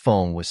 Zhang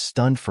Feng was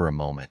stunned for a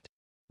moment.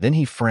 Then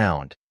he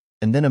frowned,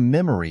 and then a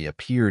memory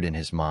appeared in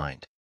his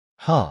mind.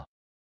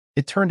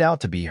 It turned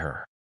out to be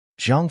her.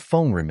 Zhang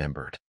Feng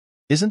remembered.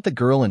 Isn't the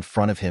girl in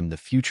front of him the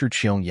future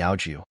Qiong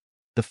Yaoju?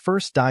 The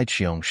first Dai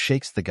Qiong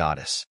shakes the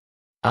goddess.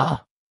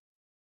 Ah.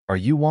 Are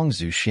you Wang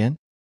Zuxian?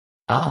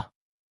 Ah.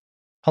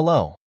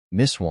 Hello,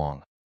 Miss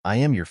Wang. I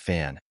am your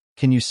fan.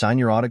 Can you sign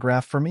your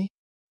autograph for me?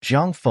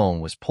 Zhang Feng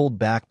was pulled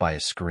back by a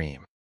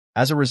scream.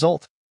 As a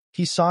result,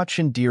 he saw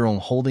Qin Dirong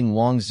holding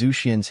Wang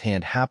Zuxian's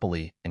hand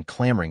happily and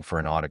clamoring for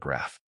an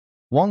autograph.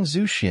 Wang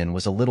Zuxian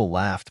was a little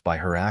laughed by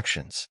her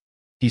actions.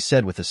 He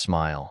said with a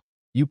smile,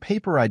 You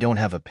paper I don't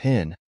have a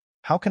pen.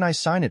 How can I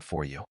sign it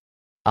for you?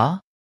 Ah?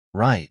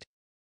 Right.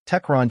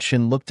 Tekron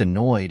Qin looked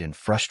annoyed and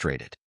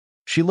frustrated.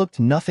 She looked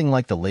nothing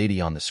like the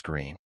lady on the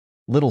screen.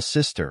 Little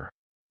sister,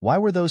 why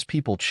were those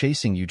people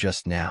chasing you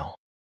just now?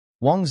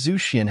 Wang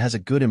Zuxian has a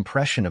good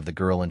impression of the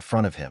girl in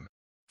front of him.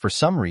 For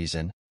some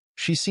reason,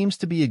 she seems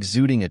to be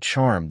exuding a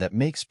charm that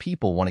makes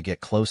people want to get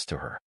close to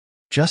her.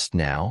 Just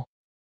now?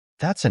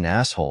 That's an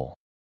asshole.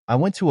 I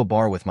went to a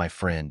bar with my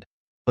friend,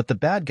 but the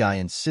bad guy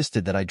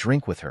insisted that I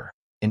drink with her,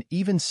 and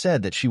even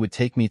said that she would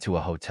take me to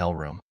a hotel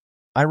room.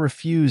 I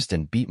refused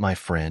and beat my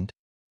friend.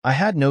 I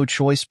had no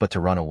choice but to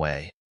run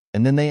away,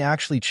 and then they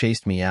actually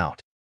chased me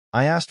out.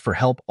 I asked for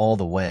help all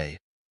the way,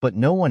 but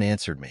no one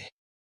answered me.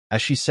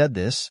 As she said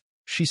this,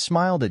 she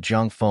smiled at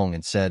Zhang Feng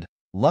and said,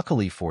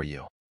 Luckily for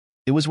you.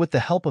 It was with the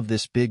help of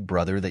this big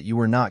brother that you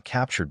were not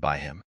captured by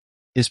him.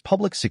 Is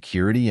public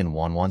security in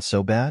Wanwan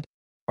so bad?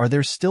 Are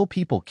there still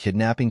people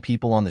kidnapping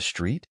people on the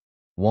street?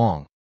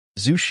 Wang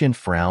Zuxian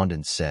frowned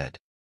and said.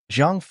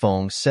 Zhang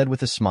Feng said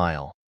with a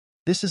smile,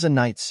 This is a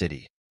night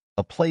city,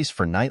 a place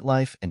for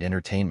nightlife and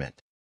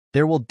entertainment.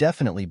 There will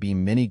definitely be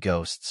many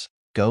ghosts,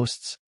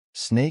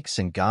 snakes,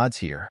 and gods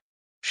here.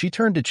 She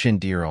turned to Qin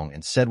Dirong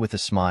and said with a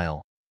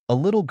smile, A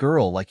little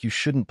girl like you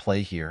shouldn't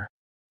play here.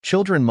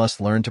 Children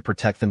must learn to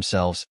protect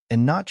themselves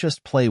and not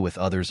just play with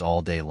others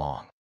all day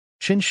long.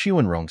 Qin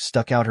Xuanrong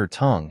stuck out her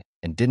tongue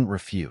and didn't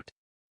refute.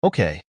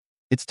 Okay,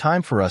 it's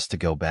time for us to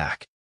go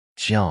back.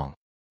 Zhang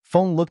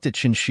Feng looked at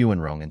Qin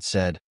Xuanrong and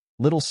said,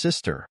 Little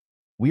sister,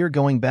 we are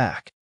going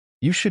back.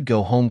 You should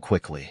go home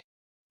quickly.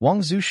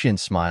 Wang Zuxian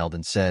smiled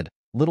and said,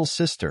 Little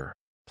sister,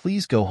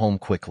 please go home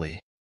quickly.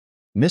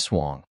 Miss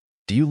Wang,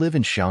 do you live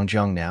in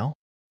Shangjiang now?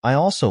 I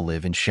also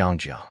live in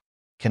Shangjiang.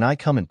 Can I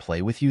come and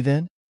play with you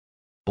then?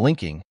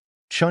 Blinking,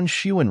 Qin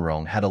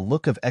Xuanrong had a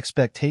look of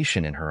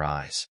expectation in her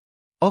eyes.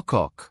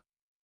 Ok.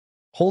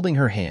 Holding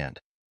her hand,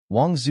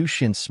 Wang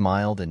Zuxian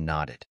smiled and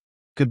nodded.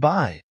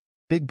 Goodbye,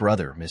 big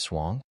brother, Miss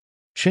Wang.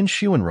 Qin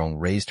Xuanrong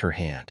raised her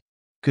hand.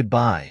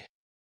 Goodbye.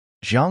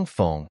 Zhang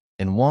Feng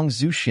and Wang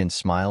Zuxian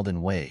smiled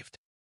and waved.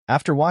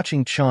 After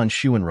watching Qin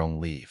Xuanrong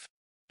leave,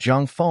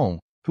 Zhang Feng,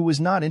 who was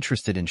not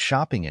interested in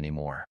shopping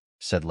anymore,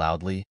 said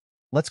loudly,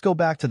 Let's go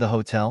back to the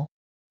hotel.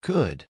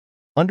 Good.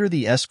 Under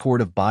the escort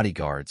of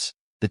bodyguards,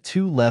 the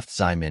two left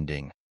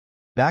Ximending.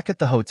 Back at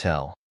the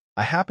hotel,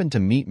 I happened to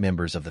meet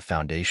members of the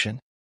foundation.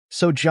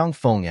 So Zhang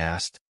Feng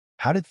asked,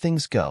 How did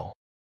things go?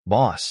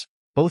 Boss,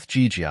 both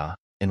Jijia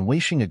and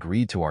Weixing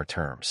agreed to our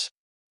terms.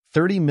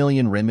 30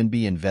 million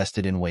renminbi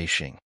invested in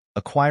Weixing,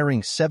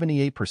 acquiring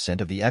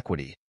 78% of the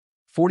equity.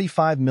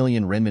 45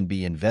 million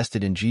renminbi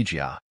invested in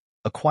Jijia,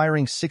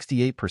 acquiring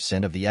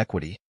 68% of the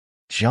equity.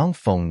 Zhang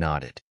Feng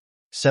nodded.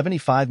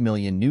 75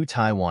 million new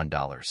Taiwan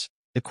dollars,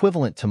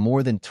 equivalent to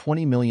more than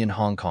 20 million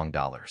Hong Kong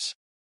dollars.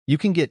 You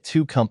can get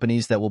two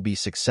companies that will be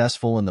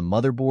successful in the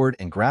motherboard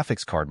and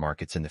graphics card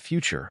markets in the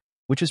future,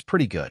 which is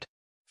pretty good.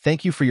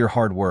 Thank you for your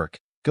hard work.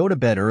 Go to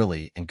bed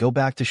early and go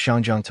back to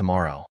Shangjiang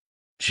tomorrow.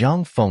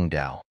 Zhang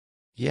Fengdao.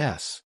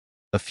 Yes.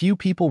 A few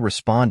people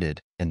responded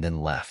and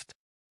then left.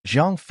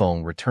 Zhang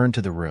Feng returned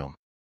to the room.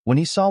 When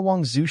he saw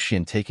Wang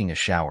Zuxian taking a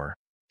shower,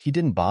 he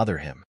didn't bother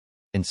him.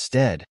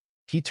 Instead,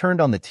 he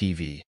turned on the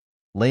TV,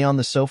 lay on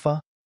the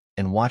sofa,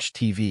 and watched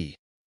TV.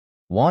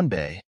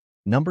 Wanbei,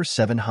 number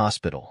 7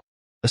 hospital.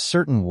 A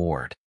certain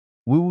ward.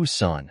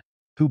 Wu-Wu-Sun,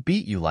 who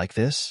beat you like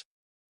this?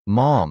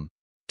 Mom,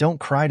 don't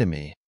cry to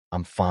me,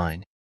 I'm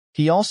fine.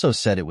 He also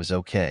said it was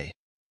okay.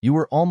 You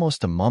were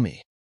almost a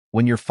mummy.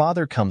 When your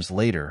father comes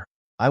later,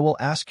 I will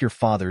ask your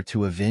father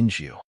to avenge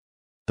you.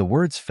 The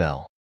words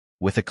fell.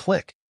 With a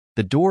click,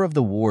 the door of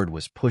the ward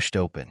was pushed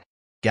open.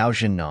 Gao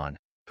Zhennan,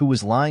 who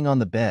was lying on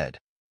the bed,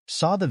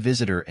 saw the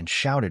visitor and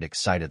shouted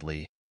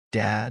excitedly,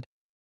 Dad?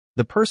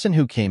 The person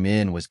who came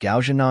in was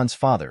Gao Zhennan's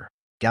father,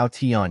 Gao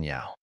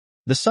Tianyao.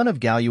 The son of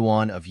Gao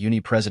Yuan of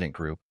Uni-President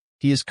Group,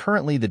 he is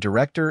currently the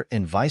director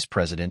and vice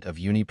president of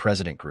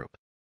Uni-President Group.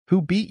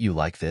 Who beat you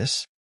like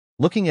this?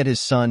 Looking at his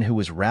son who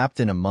was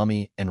wrapped in a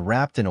mummy and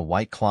wrapped in a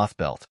white cloth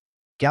belt,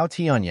 Gao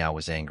Tianyao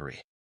was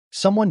angry.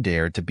 Someone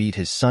dared to beat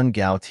his son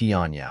Gao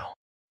Tianyao.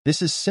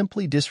 This is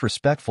simply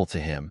disrespectful to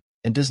him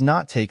and does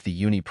not take the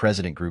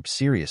Uni-President Group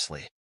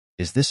seriously.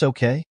 Is this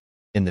okay?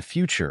 In the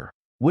future,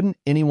 wouldn't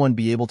anyone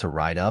be able to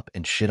ride up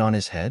and shit on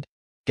his head?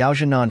 Gao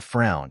Zhennan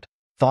frowned,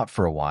 thought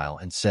for a while,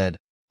 and said,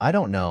 I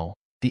don't know,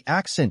 the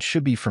accent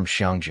should be from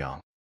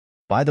Shangjiang.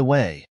 By the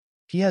way,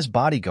 he has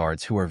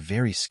bodyguards who are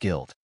very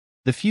skilled.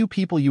 The few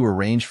people you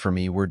arranged for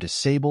me were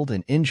disabled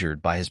and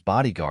injured by his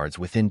bodyguards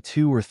within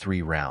 2 or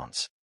 3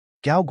 rounds.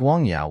 Gao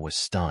Guangyao was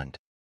stunned.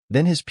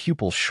 Then his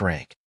pupils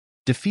shrank.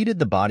 Defeated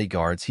the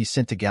bodyguards he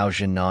sent to Gao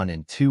Zhennan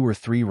in 2 or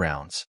 3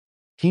 rounds.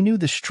 He knew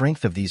the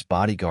strength of these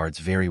bodyguards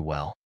very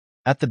well.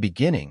 At the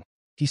beginning,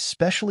 he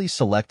specially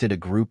selected a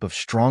group of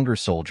stronger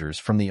soldiers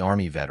from the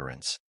army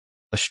veterans.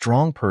 A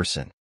strong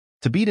person.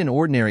 To beat an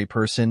ordinary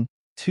person,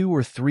 2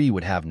 or 3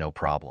 would have no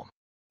problem.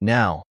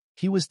 Now,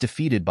 he was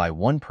defeated by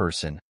 1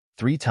 person,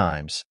 3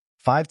 times,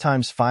 5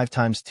 times, 5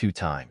 times, 2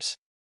 times.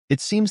 It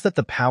seems that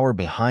the power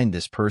behind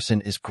this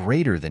person is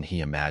greater than he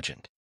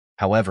imagined.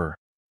 However,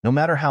 no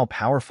matter how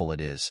powerful it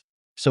is,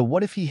 so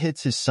what if he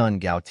hits his son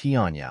Gao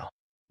Tianyao?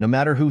 No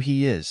matter who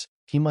he is,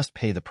 he must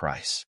pay the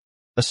price.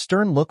 A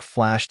stern look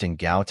flashed in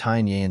Gao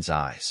Tianyan's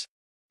eyes.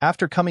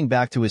 After coming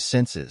back to his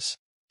senses,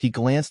 he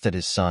glanced at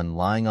his son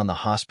lying on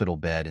the hospital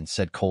bed and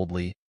said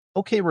coldly,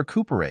 Okay,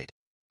 recuperate.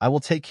 I will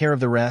take care of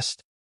the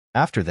rest.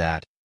 After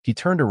that, he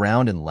turned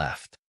around and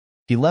left.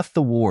 He left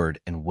the ward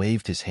and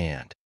waved his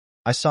hand.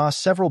 I saw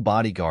several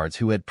bodyguards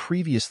who had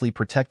previously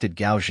protected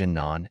Gao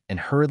Zhennan and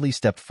hurriedly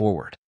stepped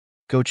forward.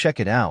 Go check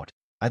it out.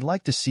 I'd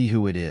like to see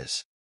who it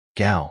is.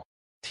 Gao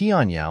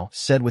Tianyao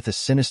said with a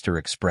sinister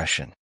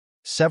expression.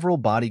 Several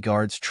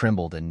bodyguards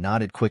trembled and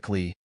nodded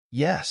quickly,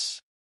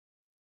 yes.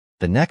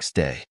 The next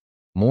day,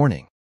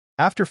 morning,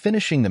 after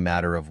finishing the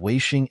matter of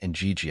Weixing and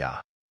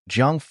Jijia,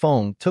 Zhang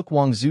Feng took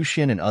Wang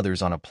Zuxian and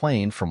others on a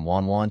plane from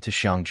Wanwan to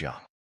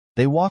Shangjiang.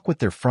 They walk with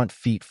their front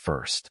feet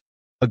first.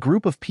 A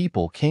group of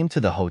people came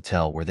to the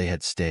hotel where they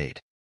had stayed.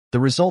 The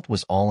result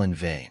was all in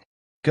vain.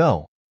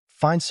 Go,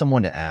 find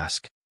someone to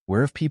ask,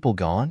 where have people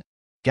gone?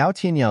 Gao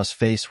Tianyao's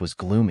face was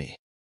gloomy.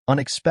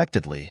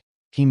 Unexpectedly,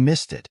 he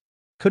missed it.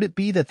 Could it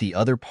be that the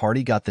other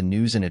party got the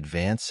news in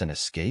advance and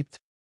escaped?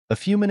 A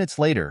few minutes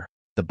later,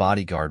 the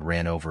bodyguard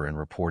ran over and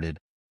reported,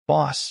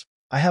 Boss,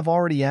 I have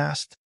already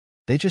asked.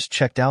 They just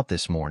checked out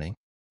this morning.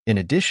 In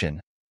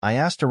addition, I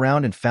asked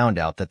around and found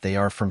out that they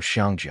are from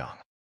Shangjiang.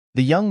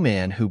 The young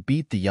man who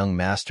beat the young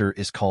master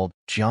is called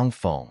Zhang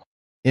Feng.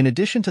 In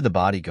addition to the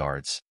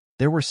bodyguards,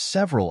 there were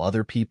several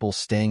other people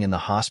staying in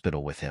the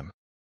hospital with him.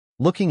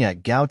 Looking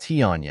at Gao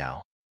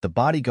Tianyao, the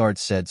bodyguard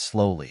said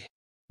slowly,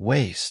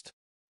 Waste.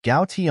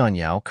 Gao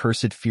Tianyao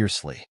cursed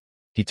fiercely.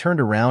 He turned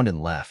around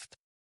and left.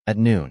 At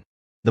noon,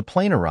 the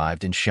plane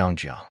arrived in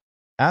Shangjiang.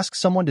 Ask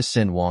someone to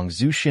send Wang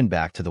Zuxian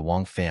back to the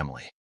Wang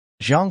family.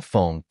 Zhang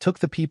Feng took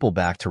the people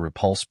back to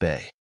Repulse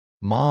Bay.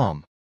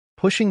 Mom,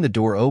 pushing the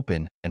door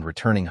open and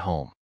returning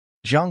home.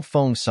 Zhang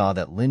Feng saw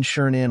that Lin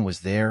Shernan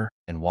was there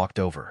and walked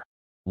over.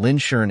 Lin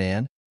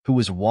Shernan, who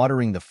was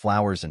watering the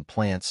flowers and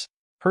plants,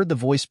 heard the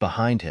voice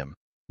behind him,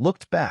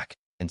 looked back,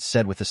 and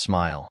said with a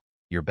smile,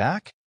 You're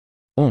back?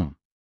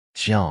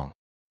 Zhang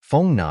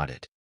Feng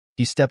nodded.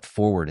 He stepped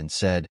forward and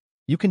said,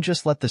 You can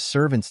just let the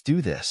servants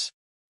do this.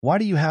 Why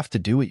do you have to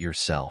do it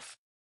yourself?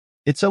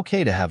 It's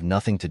okay to have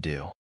nothing to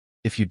do.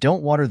 If you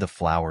don't water the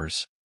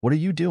flowers, what are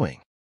you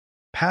doing?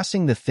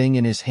 Passing the thing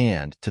in his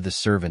hand to the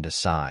servant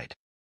aside,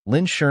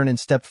 Lin Shernan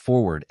stepped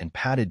forward and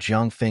patted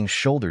Zhang Feng's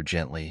shoulder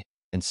gently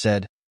and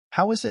said,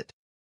 How is it?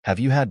 Have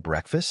you had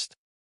breakfast?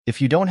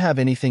 If you don't have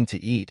anything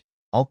to eat,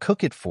 I'll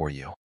cook it for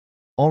you.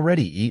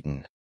 Already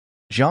eaten.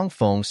 Zhang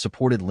Feng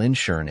supported Lin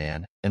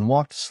Shernan and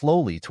walked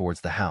slowly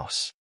towards the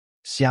house.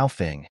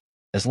 Xiaofeng,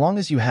 As long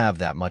as you have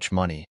that much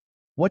money,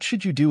 what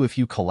should you do if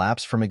you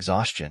collapse from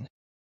exhaustion?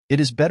 It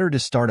is better to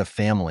start a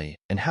family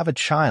and have a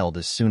child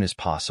as soon as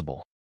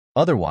possible.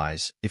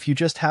 Otherwise, if you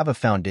just have a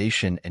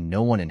foundation and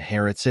no one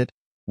inherits it,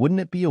 wouldn't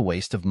it be a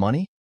waste of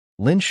money?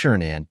 Lin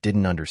Shernan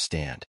didn't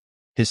understand.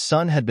 His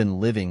son had been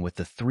living with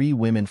the three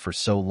women for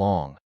so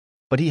long,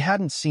 but he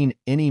hadn't seen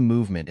any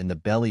movement in the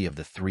belly of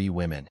the three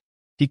women.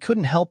 He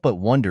couldn't help but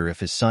wonder if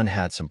his son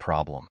had some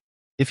problem.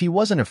 If he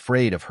wasn't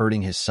afraid of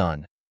hurting his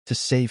son, to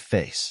save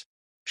face.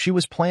 She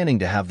was planning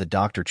to have the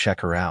doctor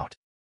check her out.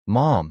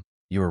 Mom,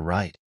 you're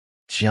right.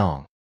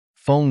 Jiang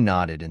Feng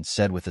nodded and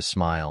said with a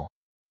smile,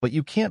 but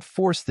you can't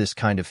force this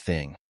kind of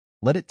thing.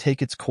 Let it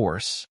take its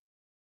course.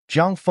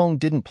 Jiang Feng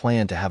didn't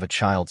plan to have a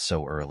child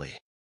so early.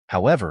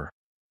 However,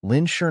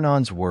 Lin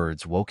Shernan's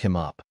words woke him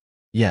up.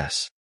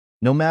 Yes,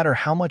 no matter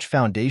how much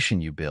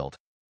foundation you build,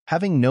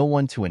 having no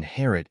one to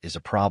inherit is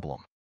a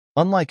problem.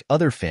 Unlike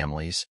other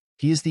families,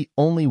 he is the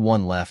only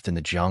one left in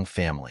the Jiang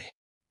family.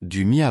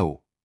 Du miao.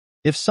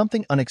 If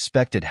something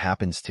unexpected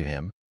happens to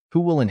him, who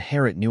will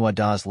inherit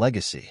Nuada's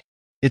legacy?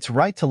 It's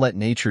right to let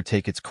nature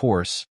take its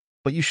course,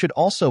 but you should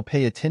also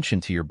pay attention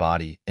to your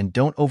body and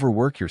don't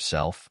overwork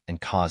yourself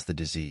and cause the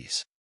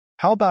disease.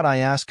 How about I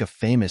ask a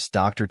famous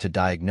doctor to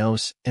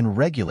diagnose and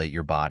regulate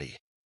your body?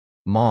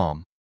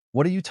 Mom,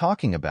 what are you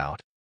talking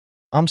about?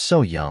 I'm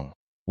so young.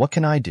 What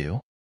can I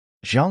do?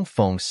 Jiang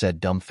Feng said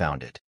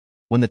dumbfounded.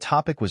 When the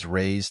topic was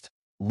raised,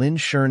 Lin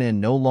Shernan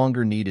no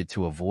longer needed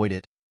to avoid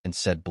it and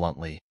said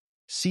bluntly,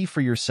 see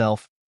for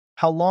yourself,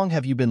 how long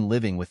have you been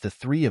living with the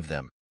three of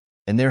them?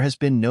 And there has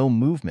been no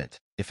movement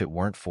if it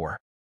weren't for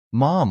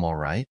Mom, all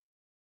right?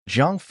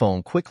 Jiang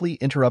Feng quickly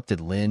interrupted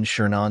Lin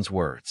Shernan's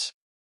words.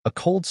 A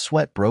cold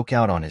sweat broke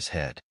out on his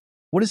head.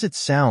 What does it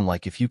sound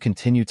like if you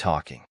continue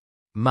talking?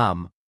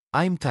 Mom,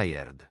 I'm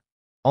tired.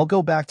 I'll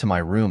go back to my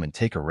room and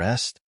take a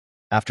rest.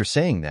 After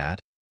saying that,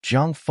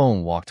 Jiang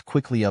Feng walked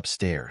quickly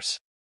upstairs.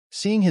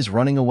 Seeing his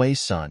running away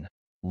son,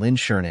 Lin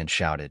Shernan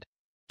shouted,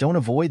 don't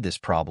avoid this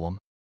problem.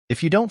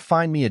 If you don't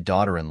find me a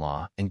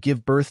daughter-in-law and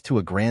give birth to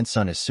a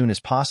grandson as soon as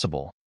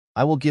possible,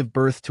 I will give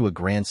birth to a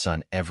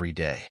grandson every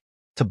day.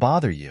 To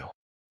bother you.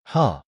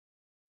 Huh.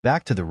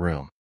 Back to the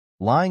room.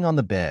 Lying on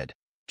the bed,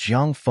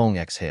 Jiang Feng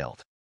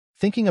exhaled,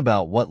 thinking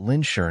about what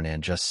Lin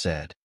Shernan just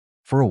said.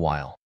 For a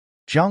while,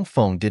 Jiang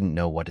Feng didn't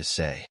know what to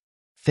say.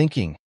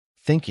 Thinking.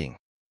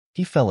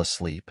 He fell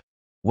asleep.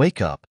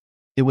 Wake up.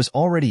 It was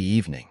already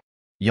evening.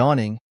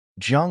 Yawning,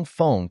 Jiang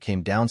Feng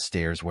came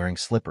downstairs wearing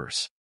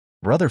slippers.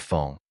 Brother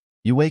Feng,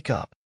 you wake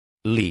up.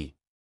 Li.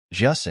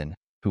 Justin,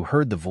 who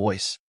heard the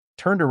voice,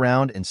 turned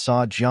around and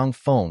saw Jiang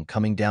Feng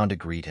coming down to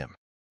greet him.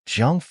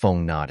 Jiang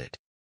Feng nodded.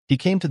 He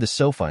came to the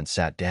sofa and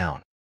sat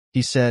down.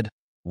 He said,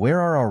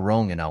 where are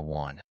Rong and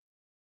Awan?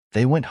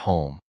 They went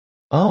home.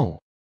 Oh.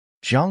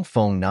 Jiang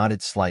Feng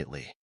nodded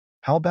slightly.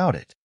 How about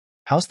it?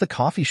 How's the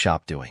coffee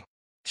shop doing?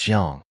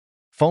 Jiang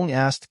Feng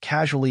asked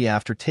casually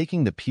after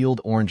taking the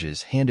peeled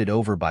oranges handed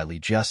over by Li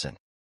Justin.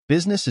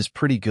 Business is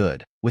pretty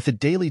good, with a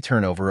daily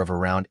turnover of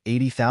around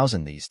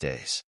 80,000 these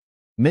days.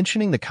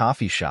 Mentioning the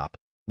coffee shop,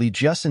 Li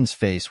Justin's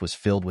face was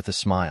filled with a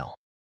smile.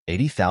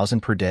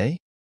 80,000 per day?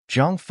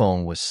 Jiang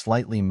Feng was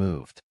slightly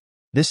moved.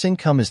 This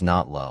income is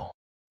not low.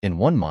 In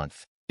 1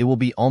 month, it will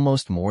be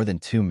almost more than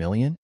 2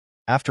 million?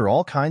 After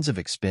all kinds of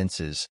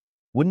expenses,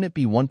 wouldn't it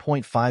be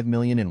 1.5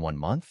 million in 1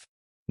 month?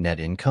 Net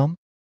income?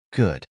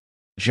 Good.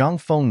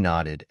 Jiang Feng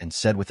nodded and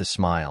said with a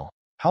smile,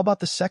 how about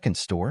the second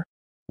store?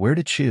 Where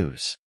to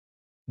choose?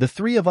 The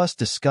three of us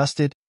discussed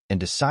it and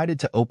decided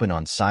to open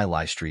on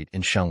Silai Street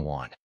in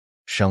Shengwan.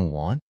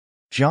 Shengwan?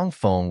 Jiang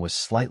Feng was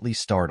slightly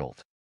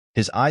startled.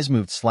 His eyes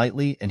moved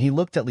slightly and he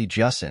looked at Li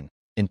Justin,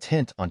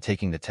 intent on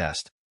taking the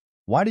test.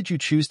 Why did you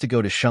choose to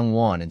go to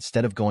Shengwan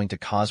instead of going to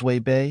Causeway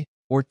Bay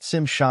or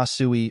Tsim Sha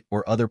Sui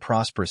or other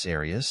prosperous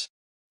areas?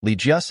 Li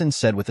Justin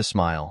said with a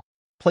smile,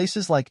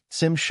 places like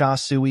Tsim Sha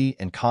Sui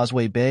and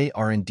Causeway Bay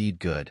are indeed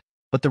good,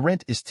 but the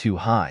rent is too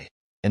high,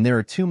 and there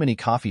are too many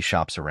coffee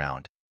shops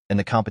around, and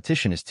the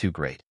competition is too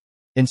great.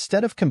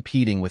 Instead of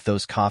competing with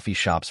those coffee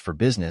shops for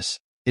business,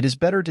 it is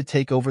better to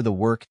take over the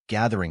work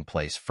gathering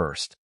place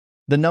first.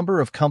 The number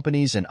of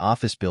companies and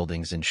office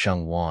buildings in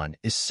Shengwan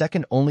is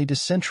second only to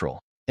Central,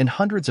 and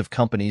hundreds of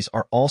companies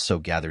are also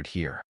gathered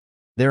here.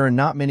 There are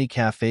not many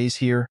cafes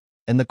here,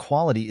 and the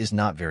quality is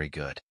not very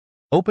good.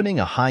 Opening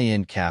a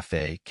high-end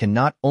cafe can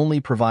not only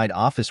provide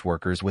office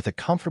workers with a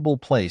comfortable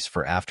place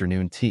for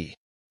afternoon tea,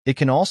 it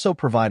can also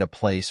provide a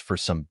place for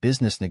some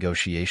business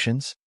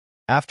negotiations.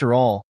 After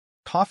all,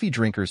 coffee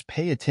drinkers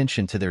pay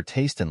attention to their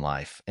taste in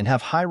life and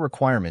have high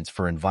requirements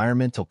for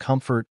environmental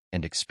comfort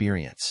and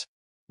experience.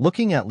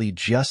 Looking at Li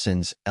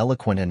Justin's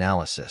eloquent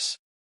analysis,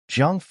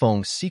 Jiang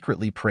Feng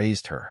secretly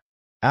praised her.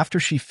 After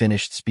she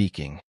finished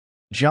speaking,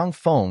 Jiang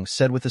Feng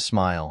said with a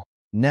smile,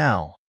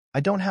 now, I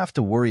don't have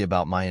to worry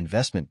about my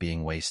investment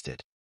being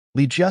wasted.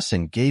 Li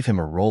Justin gave him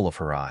a roll of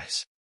her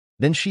eyes.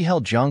 Then she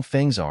held Jiang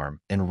Feng's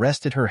arm and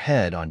rested her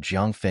head on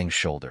Jiang Feng's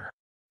shoulder.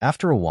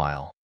 After a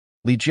while,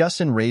 Li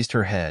Justin raised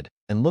her head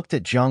and looked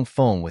at Jiang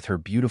Feng with her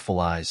beautiful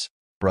eyes.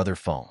 Brother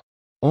Feng.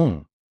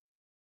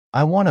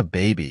 I want a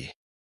baby.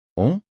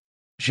 Oh?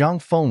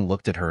 Zhang Feng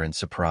looked at her in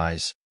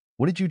surprise.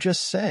 What did you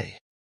just say?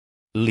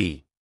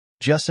 Li.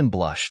 Justin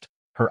blushed.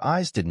 Her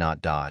eyes did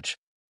not dodge.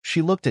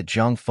 She looked at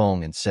Zhang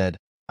Feng and said,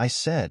 I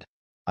said,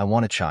 I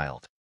want a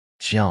child.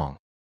 Zhang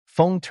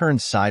Feng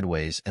turned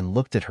sideways and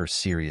looked at her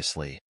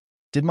seriously.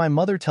 Did my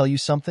mother tell you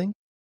something?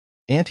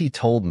 Auntie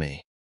told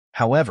me.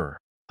 However,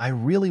 I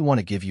really want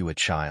to give you a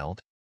child.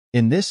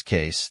 In this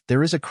case,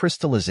 there is a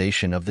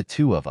crystallization of the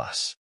two of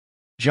us.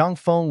 Zhang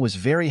Feng was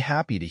very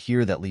happy to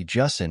hear that Li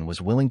Jusin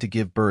was willing to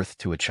give birth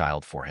to a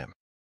child for him.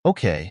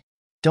 Okay,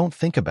 don't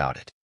think about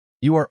it.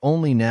 You are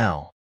only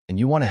now, and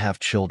you want to have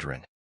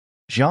children.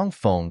 Zhang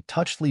Feng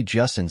touched Li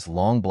Jusin's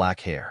long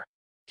black hair.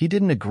 He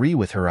didn't agree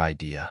with her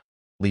idea.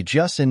 Li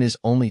Jusin is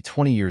only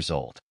 20 years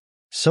old.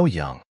 So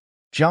young.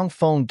 Zhang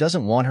Feng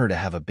doesn't want her to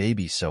have a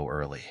baby so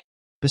early.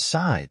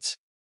 Besides,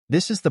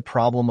 this is the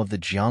problem of the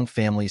Jiang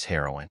family's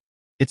heroine.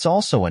 It's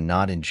also a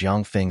knot in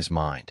Jiang Feng's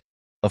mind.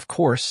 Of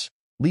course,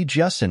 Li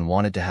Jusin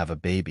wanted to have a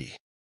baby.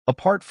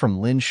 Apart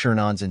from Lin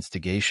Shernan's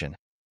instigation,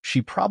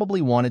 she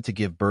probably wanted to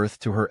give birth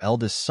to her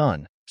eldest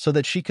son so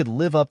that she could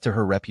live up to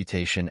her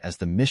reputation as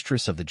the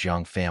mistress of the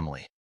Jiang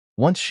family.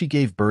 Once she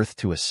gave birth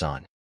to a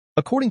son.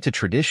 According to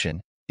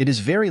tradition, it is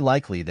very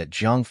likely that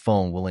Zhang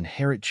Feng will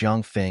inherit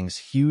Jiang Feng's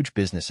huge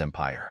business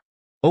empire.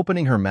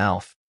 Opening her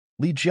mouth,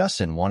 Li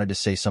Jusin wanted to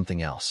say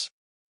something else.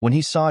 When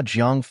he saw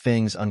Jiang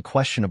Feng's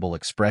unquestionable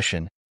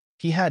expression,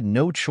 he had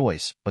no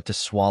choice but to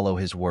swallow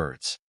his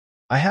words.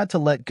 I had to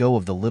let go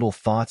of the little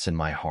thoughts in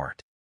my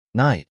heart.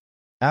 Night.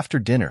 After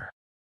dinner,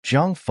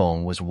 Zhang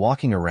Feng was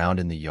walking around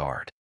in the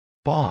yard.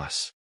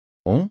 Boss.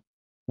 Oh?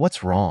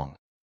 What's wrong?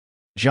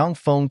 Zhang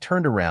Feng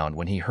turned around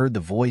when he heard the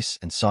voice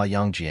and saw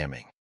Yang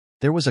Jiaming.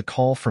 There was a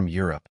call from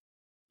Europe.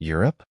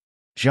 Europe?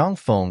 Zhang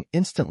Feng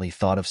instantly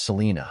thought of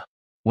Selena.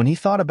 When he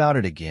thought about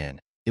it again,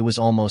 it was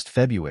almost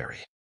February.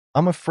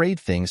 I'm afraid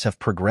things have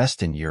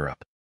progressed in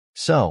Europe.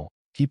 So,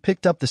 he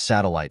picked up the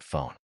satellite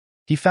phone.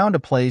 He found a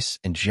place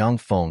and Zhang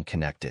Feng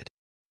connected.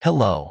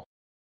 Hello.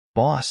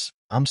 Boss,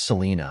 I'm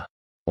Selena.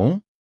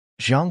 Oh?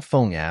 Zhang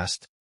Feng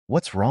asked,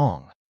 what's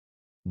wrong?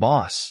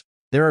 Boss,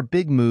 there are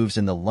big moves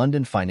in the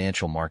London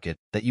financial market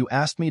that you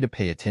asked me to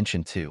pay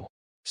attention to.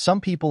 Some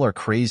people are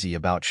crazy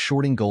about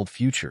shorting gold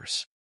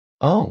futures.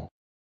 Oh,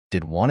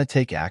 did want to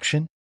take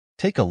action?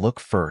 Take a look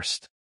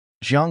first.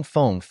 Zhang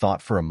Feng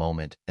thought for a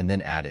moment and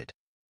then added,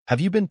 have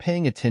you been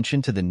paying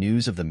attention to the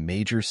news of the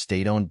major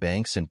state-owned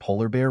banks in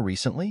Polar Bear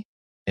recently?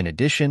 In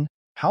addition,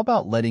 how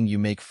about letting you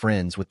make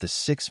friends with the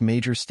 6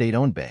 major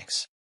state-owned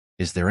banks?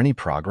 Is there any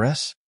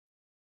progress?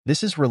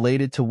 This is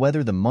related to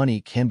whether the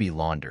money can be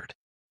laundered.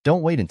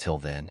 Don't wait until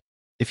then.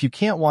 If you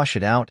can't wash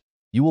it out,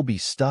 you will be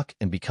stuck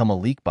and become a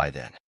leak by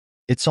then.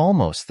 It's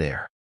almost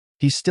there.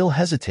 He's still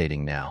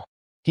hesitating now.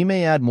 He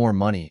may add more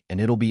money and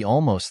it'll be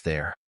almost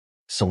there.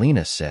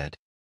 Selena said.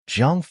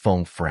 Zhang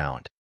Feng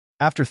frowned.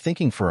 After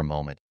thinking for a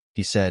moment,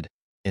 he said,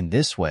 in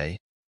this way,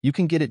 you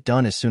can get it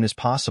done as soon as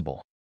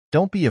possible.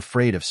 Don't be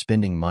afraid of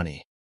spending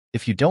money.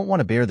 If you don't want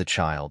to bear the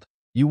child,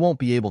 you won't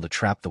be able to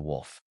trap the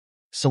wolf.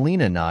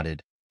 Selena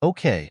nodded.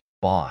 Okay,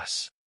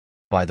 boss.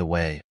 By the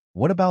way,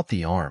 what about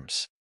the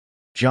arms?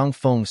 Zhang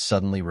Feng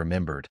suddenly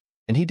remembered,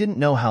 and he didn't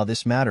know how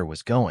this matter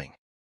was going.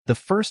 The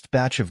first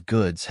batch of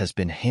goods has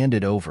been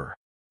handed over.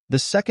 The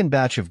second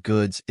batch of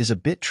goods is a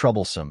bit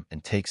troublesome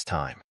and takes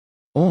time.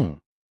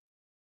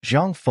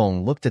 Zhang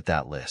Feng looked at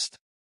that list.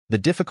 The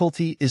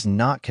difficulty is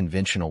not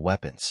conventional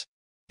weapons.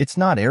 It's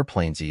not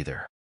airplanes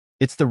either.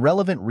 It's the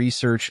relevant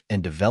research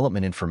and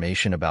development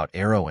information about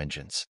aero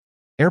engines.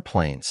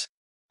 Airplanes,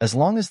 as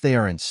long as they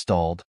are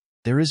installed,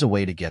 there is a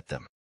way to get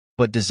them.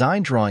 But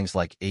design drawings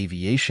like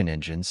aviation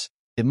engines,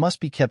 it must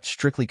be kept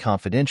strictly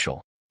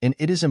confidential, and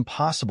it is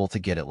impossible to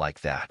get it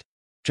like that.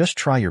 Just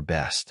try your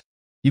best.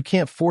 You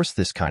can't force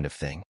this kind of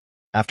thing.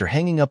 After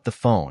hanging up the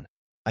phone,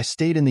 I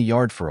stayed in the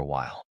yard for a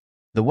while.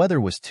 The weather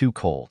was too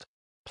cold.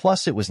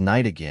 Plus it was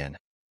night again,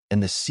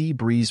 and the sea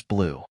breeze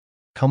blew.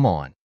 Come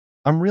on.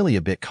 I'm really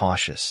a bit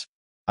cautious.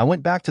 I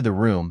went back to the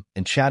room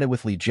and chatted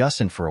with Li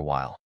Jusin for a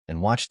while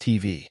and watched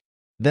TV.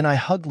 Then I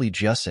hugged Li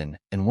Jusin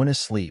and went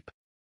asleep.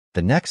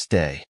 The next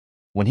day,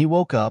 when he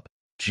woke up,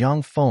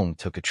 Zhang Feng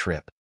took a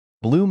trip.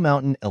 Blue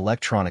Mountain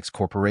Electronics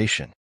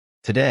Corporation.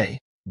 Today,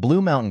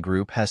 Blue Mountain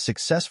Group has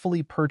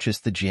successfully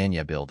purchased the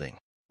Jianya building,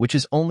 which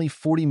is only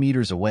 40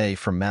 meters away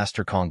from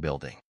Master Kong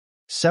building.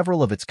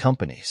 Several of its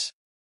companies.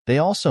 They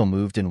also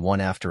moved in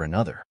one after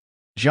another.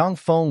 Zhang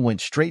Feng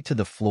went straight to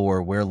the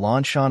floor where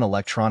Lanshan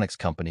Electronics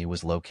Company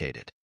was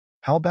located.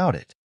 How about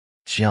it?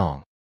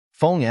 Zhang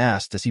Feng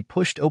asked as he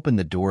pushed open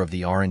the door of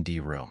the R&D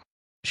room.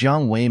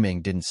 Jiang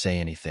Weiming didn't say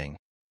anything,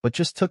 but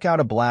just took out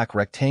a black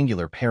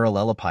rectangular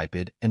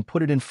parallelepiped and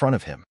put it in front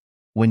of him.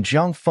 When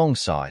Zhang Feng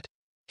saw it,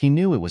 he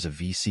knew it was a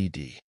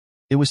VCD.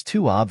 It was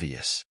too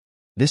obvious.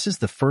 This is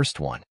the first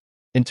one.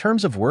 In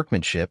terms of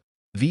workmanship,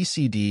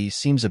 VCD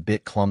seems a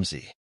bit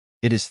clumsy.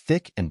 It is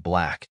thick and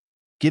black,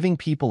 giving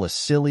people a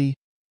silly,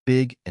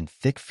 big, and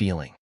thick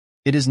feeling.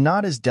 It is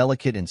not as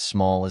delicate and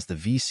small as the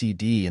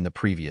VCD in the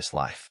previous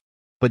life.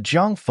 But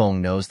Zhang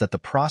Feng knows that the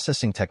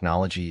processing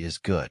technology is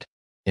good.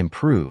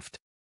 Improved.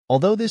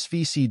 Although this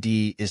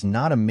VCD is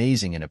not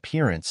amazing in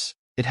appearance,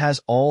 it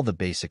has all the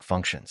basic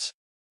functions.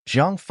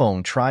 Zhang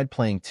Feng tried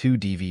playing 2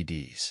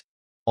 DVDs.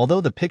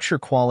 Although the picture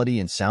quality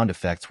and sound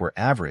effects were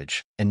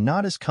average and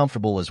not as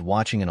comfortable as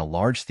watching in a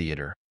large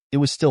theater, it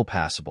was still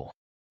passable.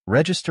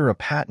 Register a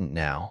patent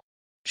now,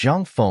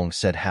 Zhang Feng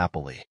said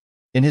happily.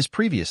 In his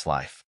previous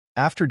life,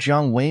 after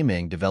Jiang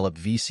Weiming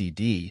developed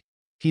VCD,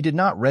 he did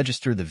not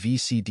register the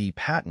VCD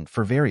patent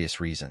for various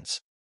reasons.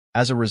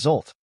 As a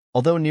result,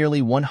 although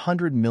nearly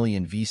 100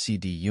 million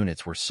VCD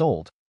units were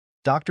sold,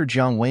 Dr.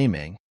 Jiang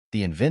Weiming,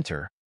 the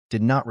inventor,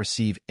 did not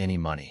receive any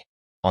money.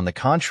 On the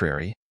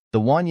contrary,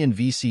 the Wanyan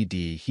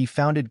VCD he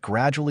founded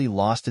gradually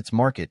lost its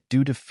market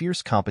due to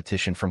fierce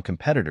competition from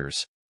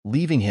competitors,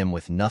 leaving him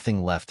with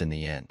nothing left in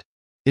the end.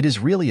 It is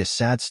really a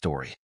sad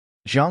story.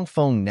 Zhang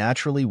Feng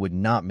naturally would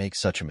not make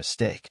such a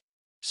mistake.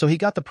 So he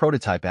got the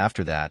prototype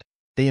after that.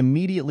 They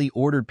immediately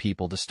ordered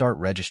people to start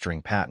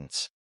registering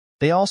patents.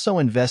 They also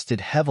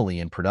invested heavily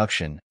in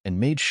production and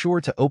made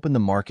sure to open the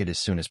market as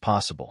soon as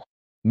possible.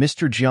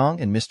 Mr.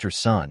 Jiang and Mr.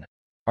 Sun,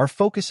 our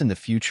focus in the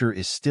future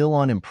is still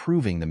on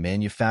improving the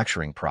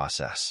manufacturing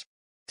process.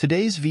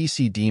 Today's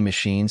VCD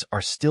machines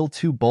are still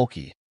too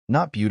bulky,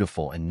 not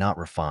beautiful, and not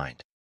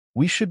refined.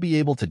 We should be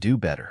able to do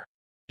better,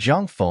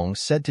 Zhang Feng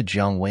said to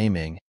Jiang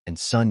Weiming and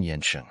Sun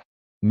Yansheng.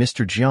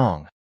 Mr.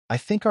 Jiang, I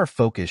think our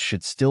focus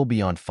should still be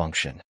on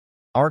function.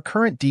 Our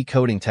current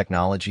decoding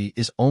technology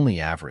is only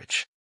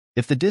average.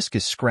 If the disc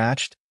is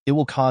scratched, it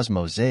will cause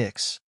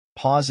mosaics,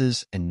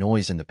 pauses, and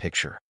noise in the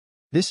picture.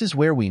 This is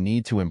where we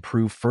need to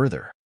improve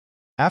further.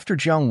 After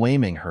Jiang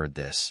Weiming heard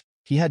this,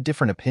 he had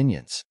different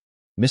opinions.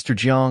 Mr.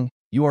 Jiang,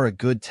 you are a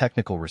good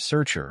technical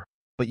researcher,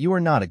 but you are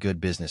not a good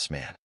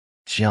businessman.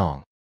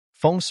 Jiang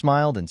Feng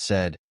smiled and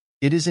said,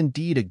 it is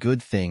indeed a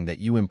good thing that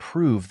you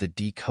improve the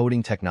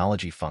decoding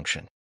technology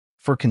function.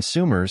 For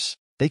consumers,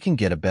 they can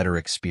get a better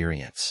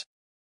experience.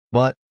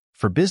 But,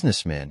 for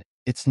businessmen,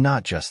 it's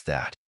not just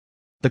that.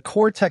 The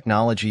core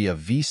technology of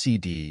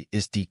VCD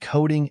is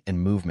decoding and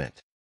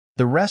movement.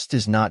 The rest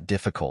is not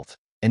difficult,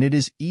 and it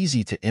is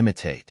easy to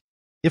imitate.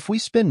 If we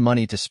spend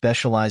money to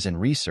specialize in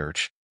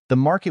research, the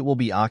market will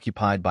be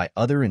occupied by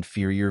other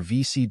inferior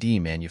VCD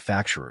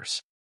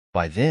manufacturers.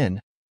 By then,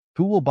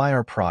 who will buy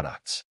our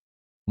products?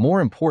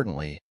 More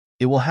importantly,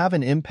 it will have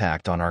an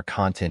impact on our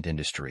content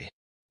industry.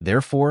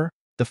 Therefore,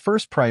 the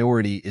first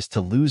priority is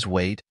to lose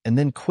weight and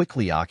then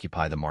quickly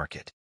occupy the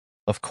market.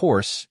 Of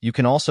course, you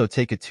can also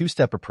take a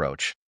two-step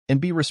approach and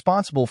be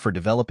responsible for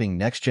developing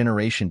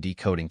next-generation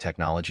decoding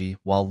technology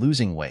while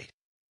losing weight.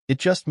 It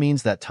just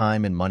means that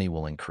time and money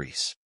will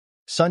increase.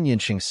 Sun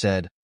Yansheng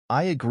said,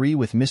 I agree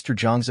with Mr.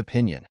 Zhang's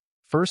opinion.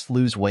 First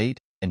lose weight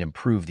and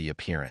improve the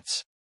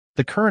appearance.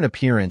 The current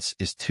appearance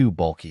is too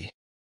bulky.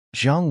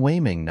 Jiang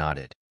Weiming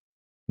nodded.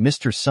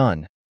 Mr.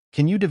 Sun,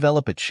 can you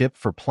develop a chip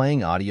for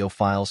playing audio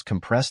files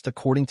compressed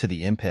according to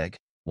the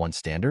MPEG-1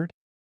 standard?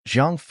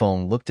 Zhang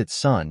Feng looked at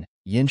Sun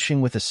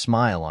Yansheng with a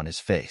smile on his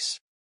face.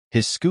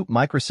 His Scoop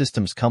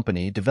Microsystems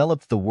company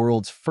developed the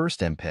world's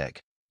first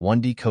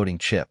MPEG-1 decoding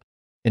chip.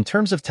 In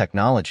terms of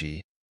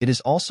technology, it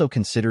is also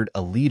considered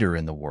a leader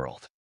in the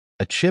world.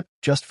 A chip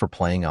just for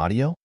playing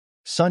audio?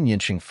 Sun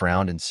Yansheng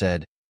frowned and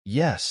said,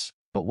 yes,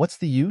 but what's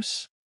the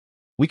use?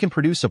 We can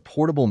produce a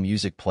portable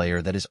music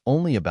player that is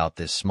only about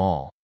this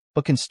small,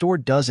 but can store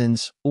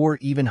dozens or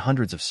even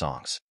hundreds of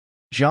songs.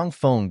 Zhang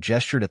Feng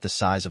gestured at the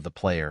size of the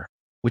player,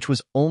 which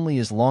was only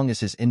as long as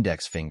his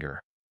index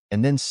finger,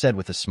 and then said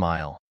with a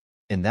smile,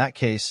 in that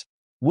case,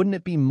 wouldn't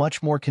it be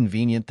much more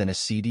convenient than a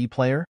CD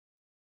player?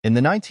 In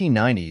the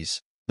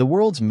 1990s, the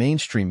world's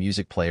mainstream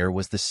music player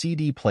was the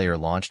CD player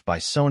launched by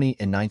Sony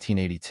in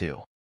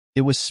 1982.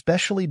 It was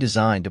specially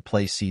designed to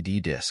play CD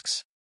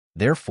discs.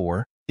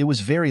 Therefore, it was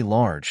very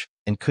large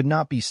and could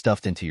not be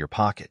stuffed into your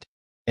pocket.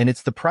 And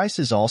the price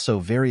is also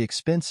very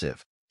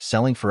expensive,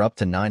 selling for up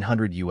to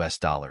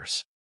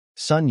 $900.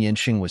 Sun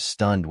Yansheng was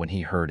stunned when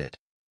he heard it.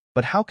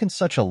 But how can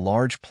such a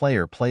large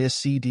player play a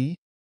CD?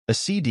 A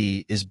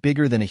CD is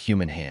bigger than a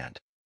human hand,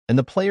 and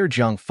the player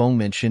Zhang Feng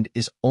mentioned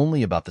is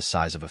only about the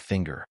size of a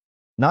finger.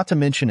 Not to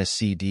mention a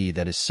CD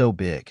that is so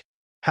big.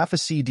 Half a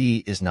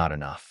CD is not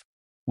enough.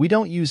 We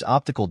don't use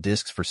optical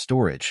discs for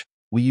storage,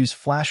 we use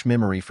flash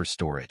memory for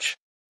storage.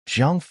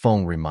 Zhang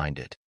Feng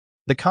reminded.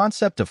 The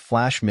concept of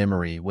flash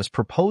memory was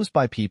proposed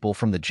by people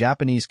from the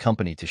Japanese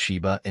company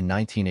Toshiba in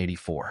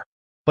 1984.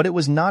 But it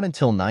was not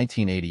until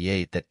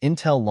 1988 that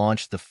Intel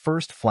launched the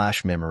first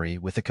flash memory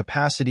with a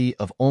capacity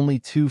of only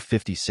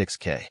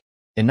 256K.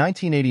 In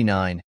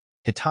 1989,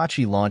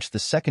 Hitachi launched the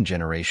second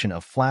generation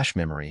of flash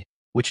memory,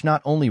 which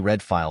not only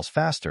read files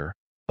faster,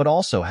 but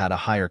also had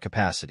a higher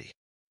capacity.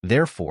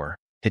 Therefore,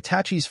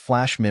 Hitachi's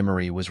flash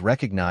memory was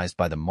recognized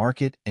by the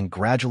market and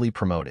gradually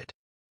promoted.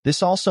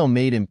 This also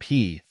made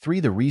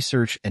MP3 the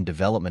research and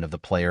development of the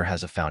player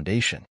has a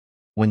foundation.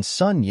 When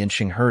Sun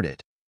Yansheng heard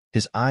it,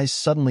 his eyes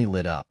suddenly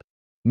lit up.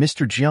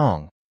 Mr.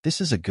 Jiang, this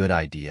is a good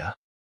idea.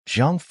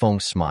 Zhang Feng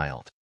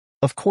smiled.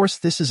 Of course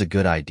this is a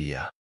good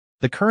idea.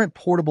 The current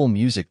portable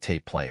music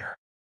tape player.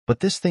 But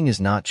this thing is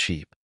not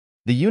cheap.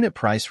 The unit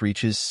price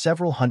reaches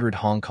several hundred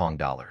Hong Kong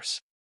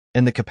dollars.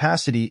 and the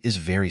capacity is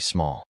very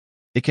small.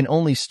 It can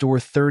only store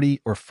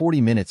 30 or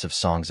 40 minutes of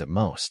songs at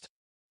most.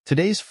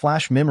 Today's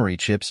flash memory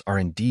chips are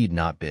indeed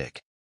not big.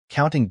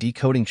 Counting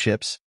decoding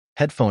chips,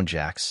 headphone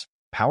jacks,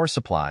 power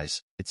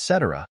supplies,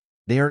 etc.,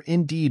 they are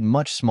indeed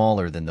much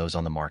smaller than those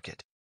on the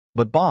market.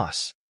 But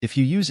boss, if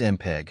you use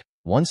MPEG,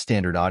 one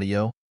standard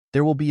audio,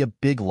 there will be a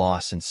big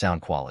loss in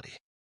sound quality.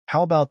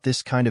 How about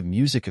this kind of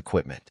music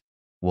equipment?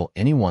 Will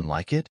anyone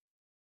like it?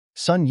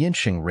 Sun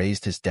Yinsheng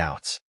raised his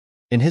doubts.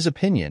 In his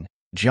opinion,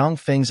 Jiang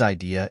Feng's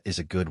idea is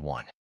a good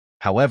one.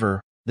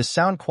 However, the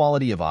sound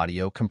quality of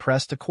audio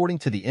compressed according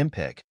to the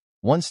MPEG,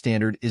 one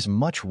standard is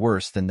much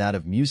worse than that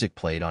of music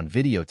played on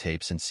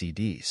videotapes and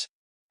CDs.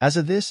 As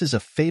this is a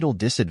fatal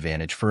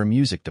disadvantage for a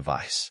music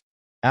device.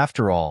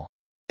 After all,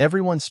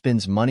 everyone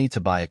spends money to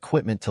buy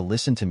equipment to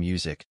listen to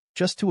music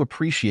just to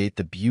appreciate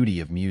the beauty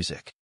of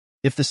music.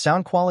 If the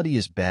sound quality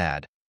is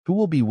bad, who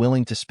will be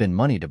willing to spend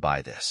money to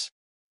buy this?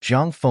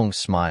 Jiang Feng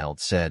smiled,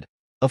 said,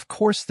 "Of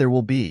course there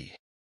will be.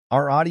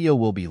 Our audio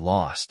will be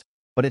lost,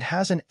 but it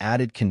has an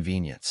added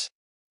convenience.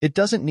 It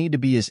doesn't need to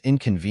be as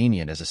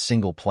inconvenient as a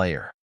single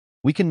player.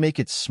 We can make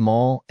it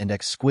small and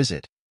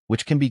exquisite,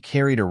 which can be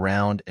carried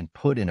around and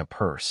put in a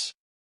purse.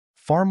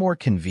 Far more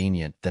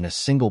convenient than a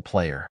single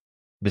player.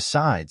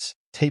 Besides,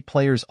 tape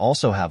players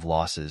also have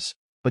losses,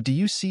 but do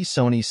you see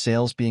Sony's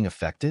sales being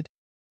affected?"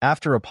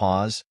 After a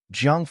pause,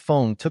 Jiang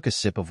Feng took a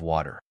sip of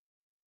water.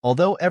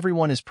 Although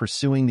everyone is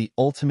pursuing the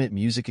ultimate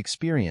music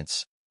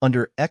experience,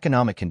 under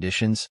economic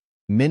conditions,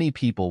 many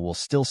people will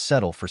still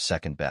settle for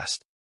second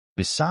best.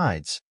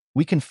 Besides,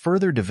 we can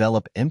further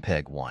develop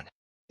MPEG-1.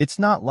 It's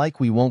not like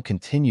we won't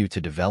continue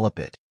to develop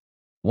it.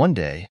 One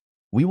day,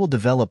 we will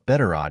develop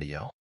better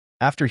audio.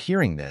 After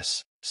hearing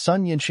this,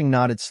 Sun Yinsheng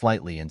nodded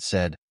slightly and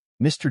said,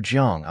 "Mr.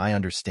 Jiang, I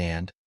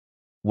understand."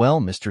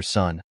 "Well, Mr.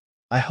 Sun,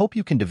 I hope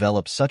you can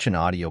develop such an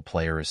audio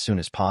player as soon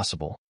as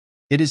possible.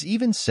 It is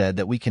even said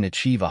that we can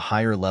achieve a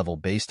higher level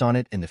based on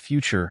it in the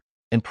future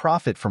and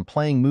profit from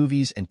playing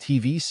movies and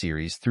TV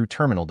series through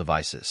terminal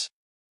devices.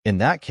 In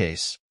that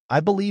case, I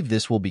believe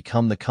this will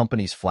become the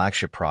company's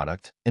flagship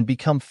product and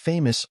become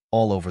famous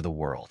all over the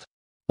world."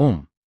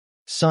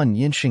 Sun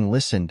Yinsheng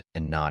listened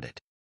and nodded.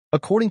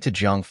 According to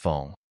Jiang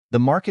Feng, the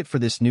market for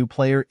this new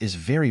player is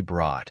very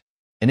broad,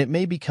 and it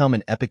may become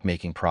an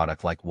epic-making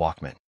product like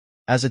Walkman.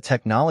 As a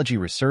technology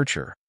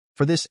researcher,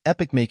 for this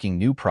epic-making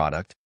new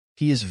product,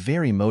 he is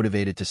very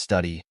motivated to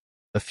study.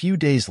 A few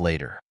days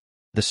later,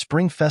 the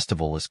Spring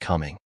Festival is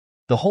coming.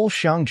 The whole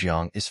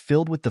Xiangjiang is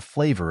filled with the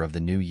flavor of the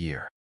new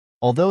year.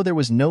 Although there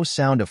was no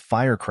sound of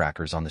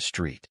firecrackers on the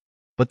street,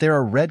 but there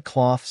are red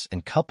cloths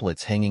and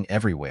couplets hanging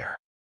everywhere.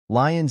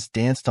 Lions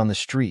danced on the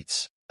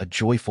streets, a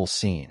joyful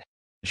scene.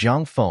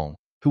 Jiang Feng,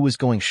 who was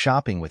going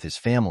shopping with his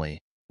family,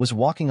 was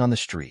walking on the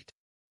street,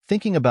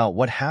 thinking about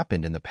what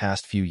happened in the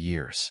past few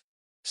years.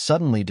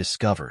 Suddenly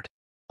discovered,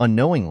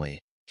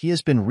 unknowingly, he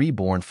has been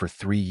reborn for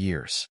 3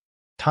 years.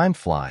 Time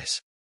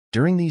flies.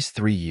 During these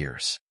 3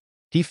 years,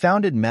 he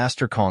founded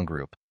Mastercon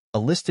Group, a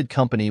listed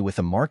company with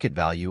a market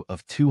value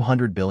of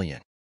 200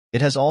 billion.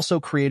 It has also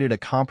created a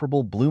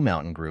comparable Blue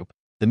Mountain Group,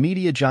 the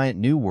media giant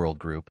New World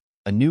Group,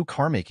 a new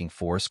car-making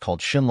force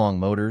called Shinlong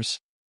Motors,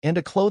 and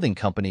a clothing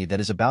company that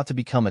is about to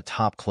become a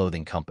top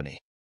clothing company.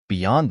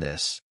 Beyond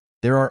this,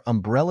 there are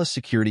umbrella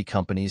security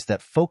companies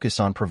that focus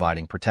on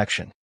providing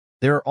protection.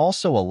 There are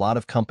also a lot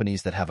of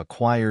companies that have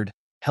acquired,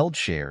 held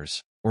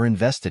shares, or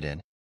invested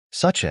in,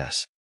 such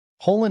as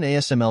Holland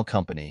ASML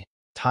Company,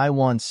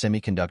 Taiwan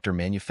Semiconductor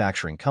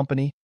Manufacturing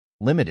Company,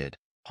 Limited,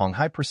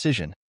 Honghai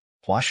Precision,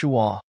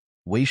 Huashua,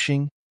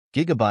 Weixing,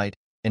 Gigabyte,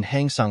 and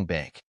Hangsang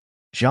Bank,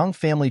 Zhang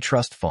Family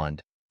Trust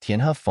Fund,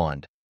 Tianhe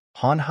Fund,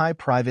 Honhai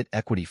Private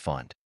Equity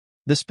Fund.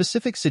 The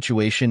specific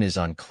situation is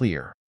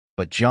unclear,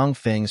 but Jiang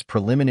Feng's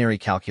preliminary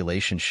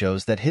calculation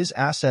shows that his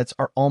assets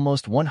are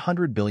almost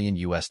 100 billion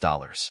US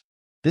dollars.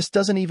 This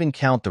doesn't even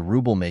count the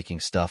ruble-making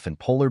stuff in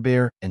Polar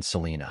Bear and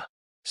Selena.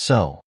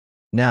 So,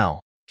 now,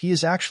 he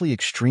is actually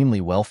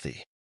extremely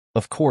wealthy.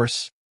 Of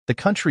course, the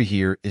country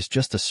here is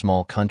just a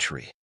small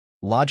country.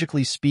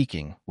 Logically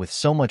speaking, with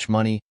so much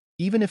money,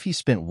 even if he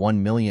spent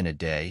 1 million a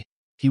day,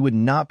 he would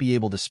not be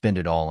able to spend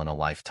it all in a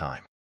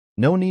lifetime.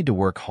 No need to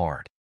work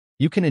hard.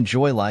 You can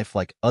enjoy life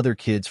like other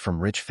kids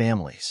from rich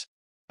families.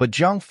 But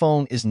Jiang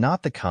Feng is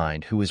not the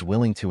kind who is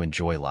willing to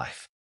enjoy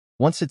life.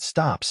 Once it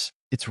stops,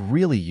 it's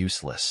really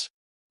useless.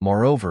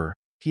 Moreover,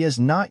 he has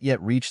not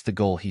yet reached the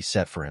goal he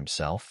set for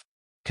himself.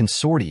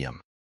 Consortium.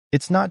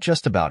 It's not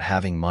just about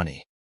having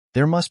money.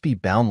 There must be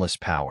boundless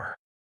power.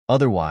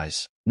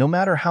 Otherwise, no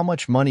matter how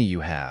much money you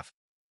have,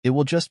 it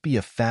will just be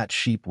a fat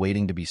sheep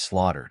waiting to be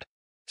slaughtered.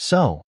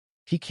 So,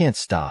 he can't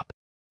stop.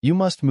 You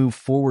must move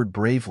forward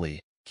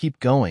bravely, keep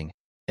going,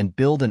 and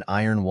build an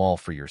iron wall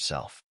for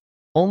yourself.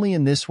 Only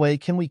in this way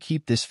can we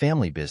keep this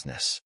family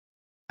business.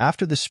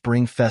 After the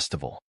Spring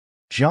Festival,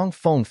 Jiang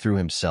Feng threw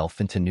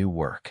himself into new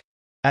work.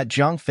 At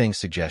Jiang Feng's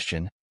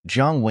suggestion,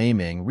 Jiang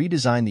Weiming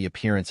redesigned the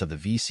appearance of the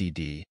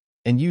VCD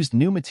and used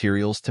new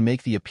materials to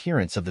make the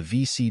appearance of the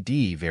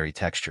VCD very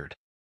textured.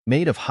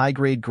 Made of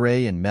high-grade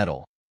gray and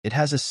metal, it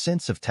has a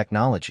sense of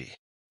technology.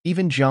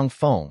 Even Jiang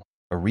Feng,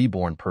 a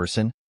reborn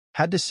person,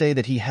 had to say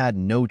that he had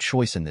no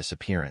choice in this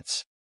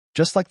appearance.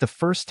 Just like the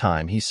first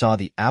time he saw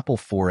the Apple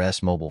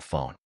 4S mobile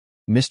phone.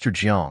 Mr.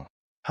 Jiang,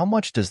 how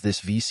much does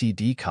this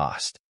VCD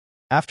cost?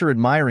 After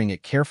admiring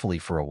it carefully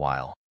for a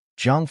while,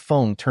 Jiang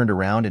Feng turned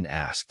around and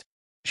asked.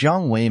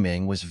 Jiang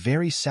Weiming was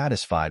very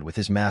satisfied with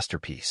his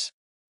masterpiece.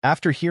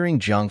 After hearing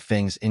Jiang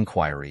Feng's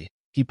inquiry,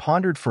 he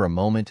pondered for a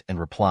moment and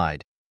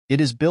replied, "It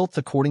is built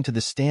according to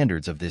the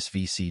standards of this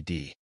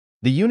VCD.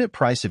 The unit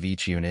price of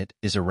each unit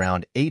is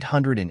around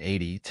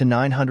 880 to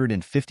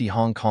 950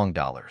 Hong Kong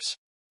dollars.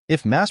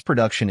 If mass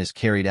production is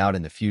carried out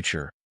in the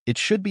future, it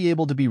should be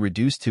able to be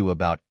reduced to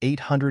about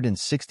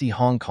 860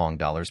 Hong Kong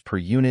dollars per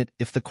unit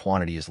if the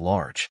quantity is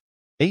large."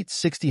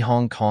 860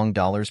 Hong Kong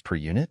dollars per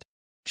unit?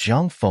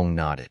 Jiang Feng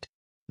nodded.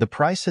 The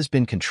price has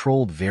been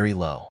controlled very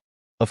low.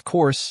 Of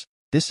course,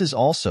 this is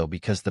also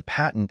because the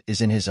patent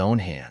is in his own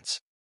hands.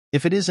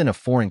 If it is in a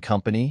foreign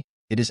company,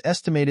 it is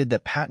estimated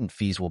that patent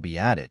fees will be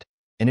added,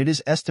 and it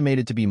is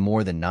estimated to be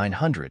more than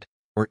 900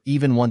 or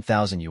even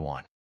 1,000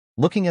 yuan.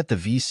 Looking at the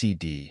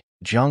VCD,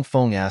 Jiang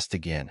Feng asked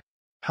again,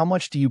 "How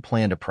much do you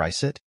plan to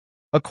price it?"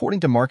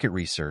 According to market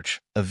research,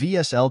 a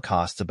VSL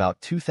costs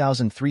about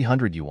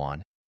 2,300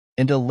 yuan,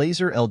 and a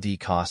laser LD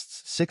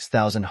costs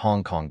 6,000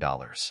 Hong Kong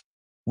dollars.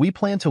 We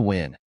plan to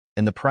win,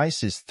 and the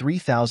price is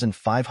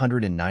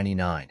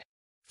 3,599.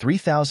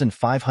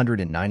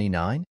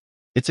 3,599?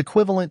 It's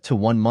equivalent to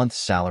 1 month's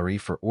salary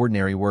for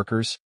ordinary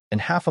workers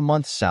and half a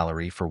month's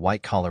salary for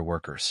white-collar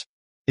workers.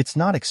 It's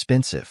not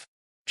expensive.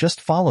 Just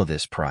follow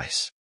this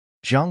price.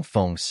 Jiang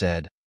Feng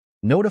said,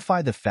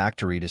 "Notify the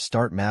factory to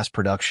start mass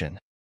production.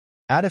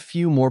 Add a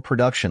few more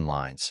production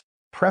lines,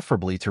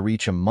 preferably to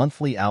reach a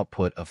monthly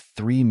output of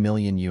 3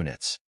 million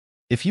units.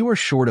 If you are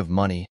short of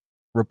money,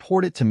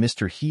 report it to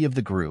Mr. He of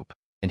the group,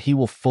 and he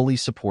will fully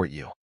support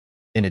you.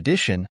 In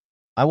addition,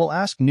 I will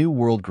ask New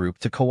World Group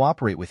to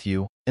cooperate with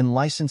you and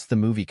license the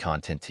movie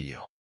content to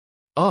you."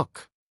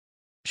 Ok.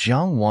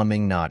 Jiang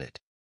Wanming nodded.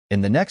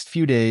 In the next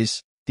few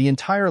days, the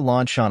entire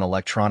Lanshan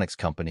Electronics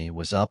Company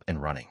was up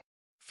and running.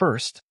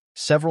 First,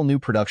 several new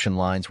production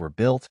lines were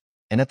built,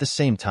 and at the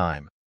same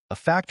time, a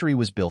factory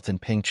was built in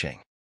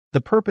Pingqing.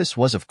 The purpose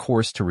was, of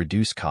course, to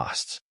reduce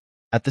costs.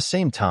 At the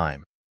same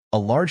time, a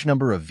large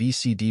number of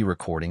VCD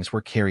recordings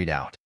were carried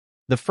out.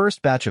 The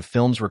first batch of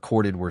films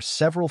recorded were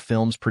several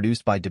films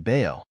produced by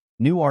DeBeo,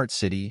 New Art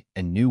City,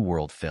 and New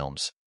World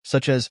Films,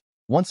 such as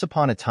Once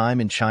Upon a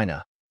Time in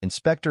China,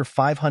 Inspector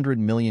 500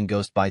 Million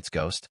Ghost Bites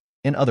Ghost,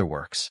 and other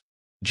works.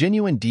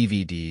 Genuine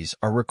DVDs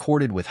are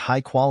recorded with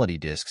high-quality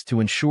discs to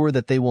ensure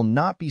that they will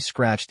not be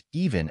scratched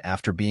even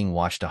after being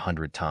watched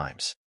 100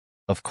 times.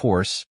 Of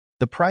course,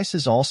 the price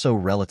is also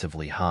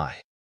relatively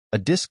high. A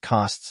disc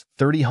costs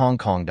 30 Hong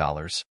Kong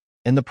dollars,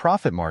 and the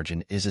profit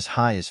margin is as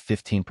high as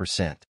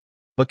 15%.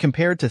 But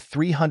compared to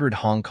 300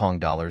 Hong Kong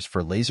dollars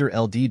for laser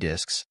LD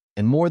discs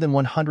and more than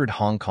 100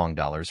 Hong Kong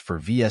dollars for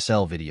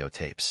VSL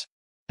videotapes,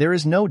 there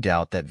is no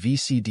doubt that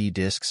VCD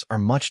discs are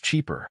much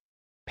cheaper.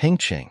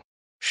 Pingqing,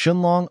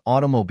 Shunlong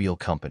Automobile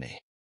Company.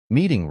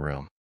 Meeting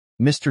room.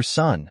 Mr.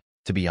 Sun,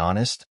 to be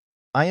honest,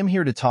 I am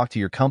here to talk to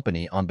your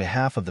company on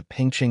behalf of the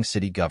Pingqing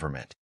city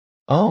government.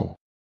 Oh,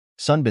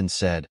 Sunbin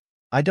said,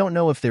 I don't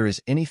know if there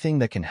is anything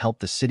that can help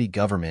the city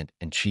government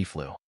and Chief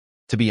Lu.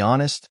 To be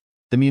honest,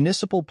 the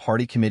municipal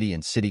party committee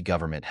and city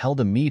government held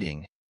a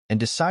meeting and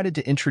decided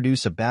to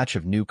introduce a batch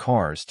of new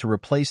cars to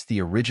replace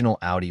the original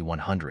Audi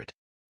 100.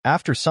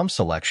 After some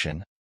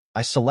selection,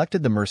 I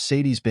selected the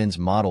Mercedes-Benz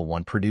Model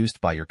 1 produced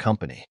by your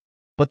company.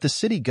 But the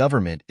city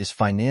government is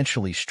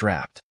financially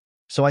strapped,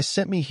 so I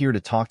sent me here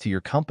to talk to your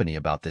company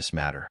about this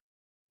matter.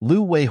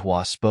 Lu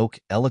Weihua spoke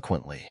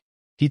eloquently.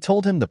 He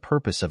told him the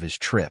purpose of his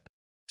trip.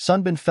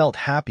 Sunbin felt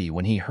happy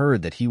when he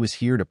heard that he was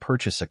here to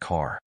purchase a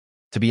car.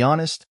 To be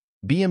honest,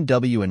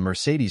 BMW and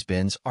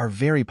Mercedes-Benz are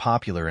very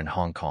popular in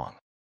Hong Kong,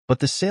 but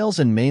the sales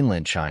in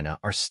mainland China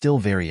are still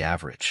very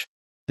average.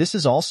 This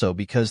is also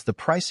because the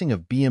pricing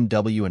of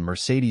BMW and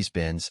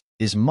Mercedes-Benz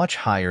is much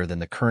higher than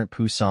the current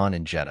Pusan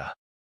and Jetta.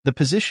 The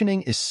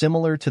positioning is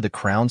similar to the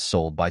Crown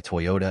sold by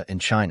Toyota in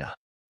China.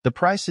 The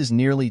price is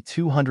nearly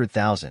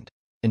 200,000,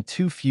 and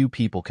too few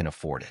people can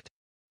afford it.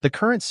 The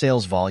current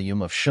sales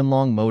volume of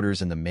Shunlong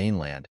Motors in the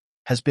mainland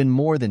has been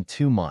more than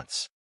 2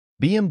 months.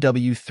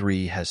 BMW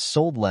 3 has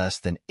sold less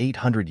than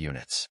 800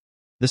 units.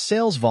 The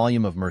sales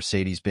volume of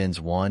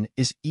Mercedes-Benz 1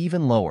 is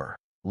even lower,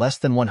 less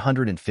than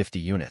 150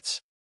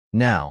 units.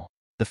 Now,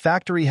 the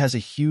factory has a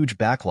huge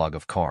backlog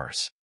of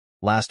cars.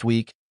 Last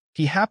week,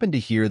 he happened to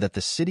hear that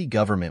the city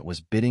government was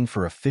bidding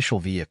for official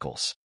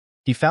vehicles.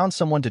 He found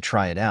someone to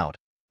try it out,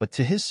 but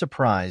to his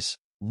surprise,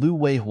 Lu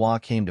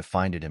Weihua came to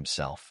find it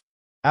himself.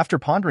 After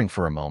pondering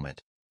for a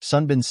moment,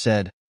 Sunbin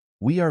said,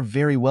 "We are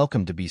very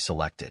welcome to be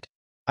selected.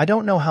 I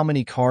don't know how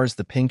many cars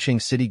the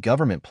Pingqing city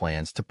government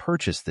plans to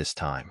purchase this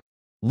time."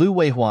 Lu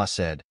Weihua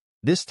said,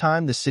 "This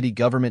time the city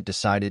government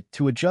decided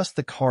to adjust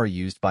the car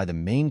used by the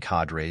main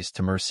cadres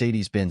to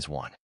Mercedes-Benz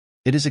 1.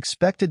 It is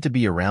expected to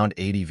be around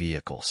 80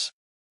 vehicles.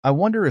 I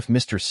wonder if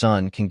Mr.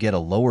 Sun can get a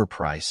lower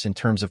price in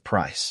terms of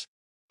price.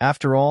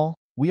 After all,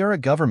 we are a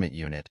government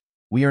unit,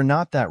 We are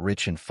not that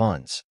rich in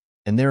funds,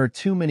 and there are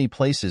too many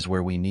places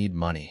where we need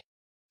money.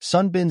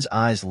 Sunbin's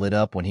eyes lit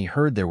up when he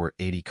heard there were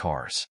 80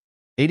 cars.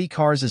 80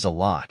 cars is a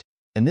lot,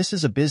 and this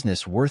is a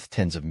business worth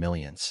tens of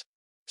millions.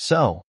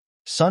 So,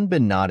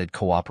 Sunbin nodded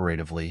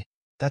cooperatively.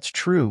 That's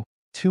true.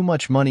 Too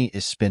much money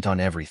is spent on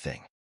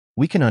everything.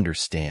 We can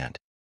understand.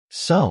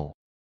 So,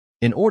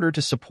 in order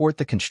to support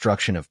the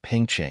construction of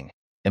Pingching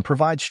and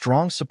provide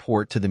strong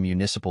support to the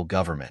municipal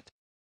government,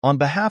 on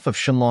behalf of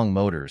Shenlong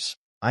Motors,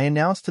 I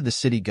announced to the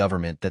city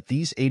government that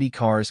these 80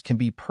 cars can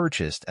be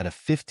purchased at a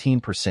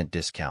 15%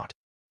 discount.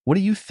 What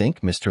do you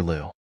think, Mr.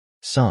 Liu?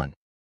 Sun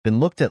Bin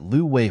looked at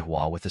Liu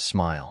Weihua with a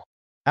smile.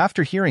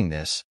 After hearing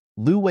this,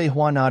 Liu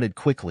Weihua nodded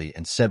quickly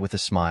and said with a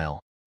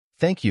smile,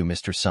 "Thank you,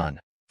 Mr. Sun,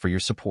 for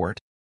your support.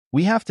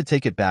 We have to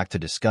take it back to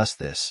discuss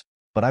this,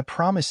 but I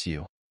promise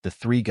you, the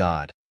three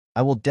God,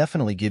 I will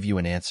definitely give you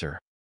an answer."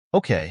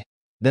 Okay,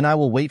 then I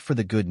will wait for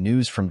the good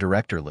news from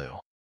Director Liu.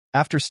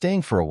 After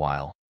staying for a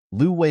while,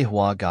 Liu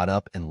Weihua got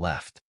up and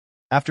left.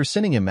 After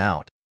sending him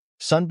out,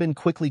 Sunbin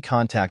quickly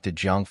contacted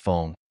Jiang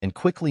Feng and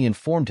quickly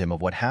informed him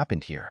of what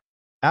happened here.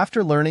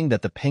 After learning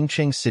that the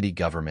Pengcheng city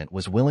government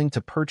was willing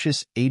to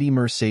purchase 80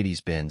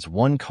 Mercedes-Benz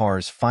 1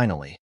 cars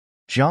finally,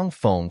 Jiang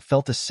Feng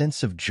felt a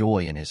sense of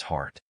joy in his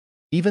heart.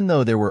 Even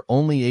though there were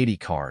only 80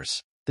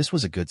 cars, this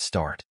was a good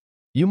start.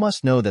 You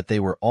must know that they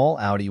were all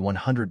Audi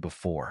 100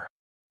 before.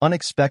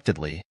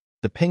 Unexpectedly,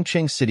 the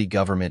Pengcheng city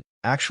government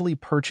actually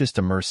purchased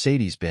a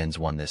Mercedes-Benz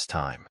 1 this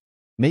time.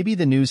 Maybe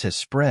the news has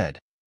spread,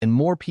 and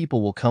more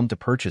people will come to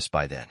purchase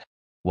by then.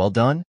 Well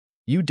done.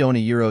 You don't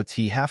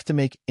have to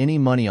make any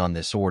money on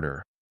this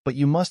order, but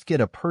you must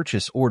get a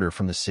purchase order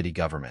from the city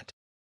government.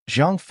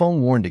 Jiang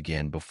Feng warned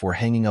again before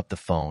hanging up the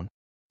phone.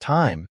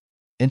 Time.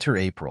 Enter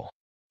April.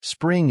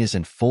 Spring is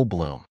in full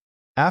bloom.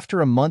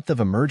 After a month of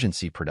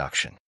emergency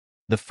production,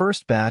 the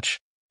first batch,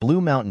 Blue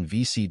Mountain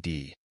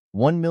VCD,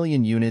 1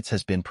 million units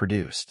has been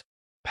produced.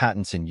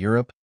 Patents in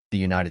Europe, the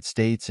United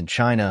States, and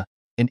China,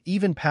 and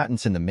even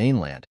patents in the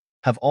mainland,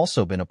 have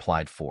also been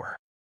applied for.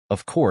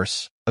 Of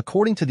course,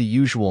 according to the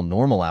usual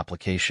normal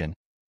application,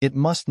 it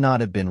must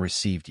not have been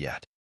received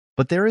yet.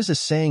 But there is a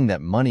saying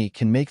that money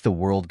can make the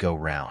world go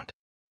round.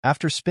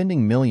 After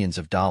spending millions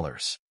of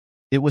dollars,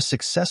 it was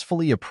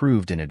successfully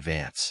approved in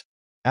advance.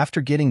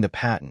 After getting the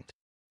patent,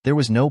 there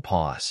was no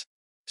pause.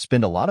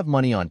 Spend a lot of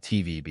money on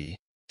TVB,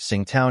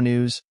 Tsingtao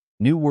News,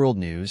 New World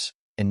News,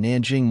 and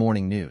Nanjing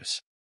Morning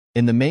News.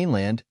 In the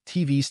mainland,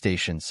 TV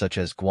stations such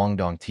as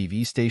Guangdong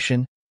TV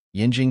Station,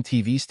 Yinjing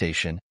TV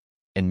Station,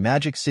 and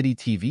Magic City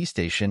TV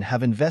Station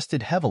have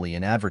invested heavily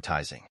in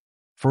advertising.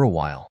 For a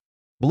while,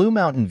 Blue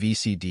Mountain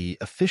VCD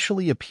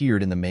officially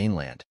appeared in the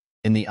mainland,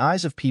 in the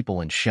eyes of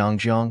people in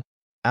Xiangjiang,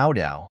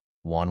 Aodao,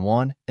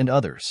 Wanwan, and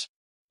others.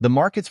 The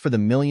markets for the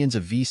millions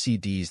of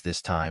VCDs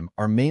this time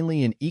are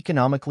mainly in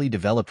economically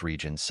developed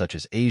regions such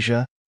as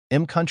Asia,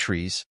 M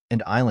countries,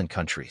 and island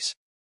countries.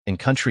 In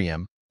Country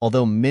M,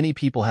 although many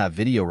people have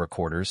video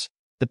recorders,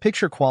 the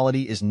picture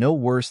quality is no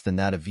worse than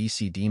that of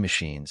VCD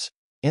machines,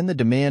 and the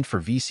demand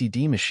for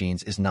VCD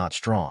machines is not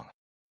strong.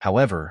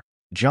 However,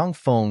 Jiang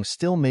Feng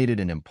still made it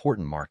an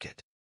important market.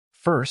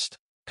 First,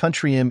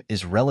 Country M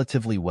is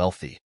relatively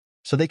wealthy,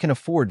 so they can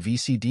afford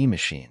VCD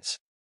machines.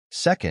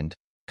 Second,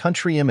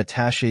 Country M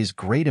attaches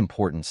great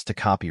importance to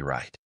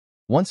copyright.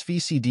 Once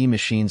VCD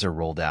machines are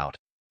rolled out,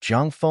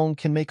 Jiang Feng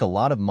can make a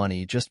lot of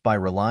money just by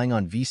relying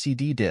on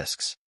VCD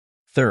discs.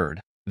 Third,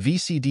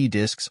 VCD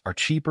discs are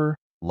cheaper,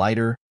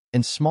 lighter,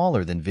 and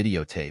smaller than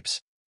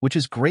videotapes, which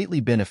is greatly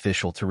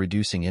beneficial to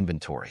reducing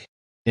inventory.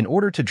 In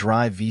order to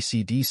drive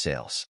VCD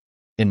sales,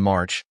 in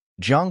March,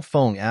 Jiang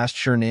Feng asked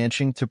Shi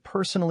Nanqing to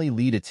personally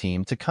lead a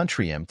team to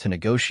Country M to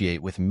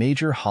negotiate with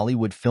major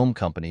Hollywood film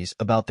companies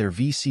about their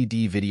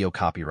VCD video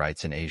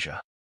copyrights in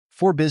Asia.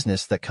 For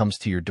business that comes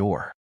to your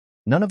door,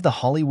 none of the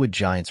Hollywood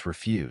giants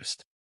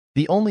refused.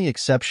 The only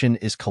exception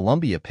is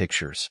Columbia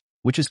Pictures,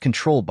 which is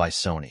controlled by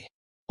Sony.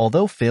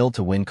 Although failed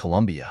to win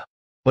Columbia,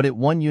 but it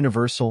won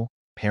Universal,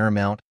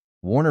 Paramount,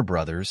 Warner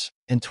Brothers,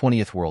 and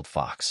 20th World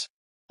Fox.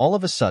 All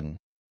of a sudden,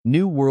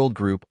 New World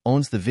Group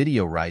owns the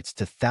video rights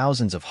to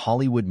thousands of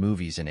Hollywood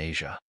movies in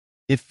Asia.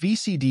 If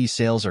VCD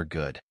sales are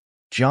good,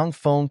 Jiang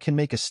Feng can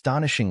make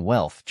astonishing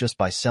wealth just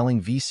by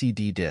selling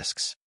VCD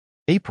discs.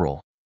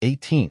 April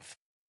 18th.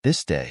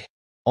 This day,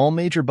 all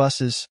major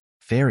buses,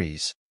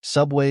 ferries,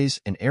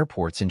 subways, and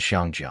airports in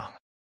Xiangjiang,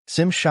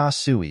 Simsha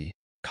Sui,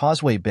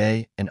 Causeway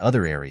Bay, and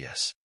other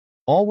areas,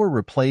 all were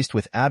replaced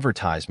with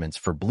advertisements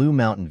for Blue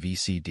Mountain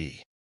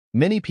VCD.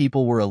 Many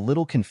people were a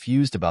little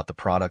confused about the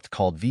product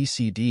called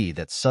VCD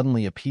that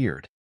suddenly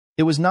appeared.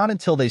 It was not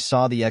until they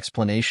saw the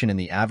explanation in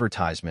the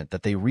advertisement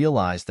that they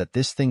realized that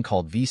this thing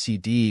called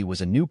VCD was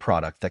a new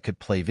product that could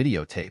play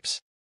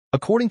videotapes.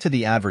 According to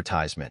the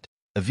advertisement,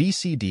 a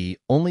VCD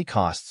only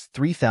costs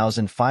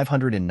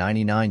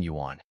 3,599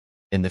 yuan.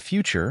 In the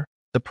future,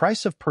 the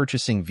price of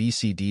purchasing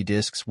VCD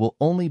discs will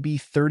only be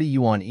 30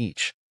 yuan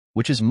each,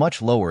 which is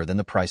much lower than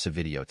the price of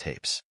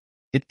videotapes.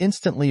 It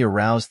instantly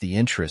aroused the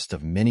interest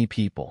of many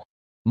people.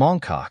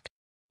 Mongkok,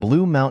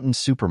 Blue Mountain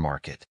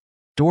Supermarket.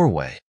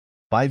 Doorway.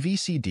 Buy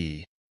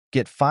VCD.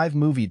 Get 5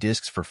 movie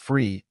discs for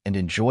free and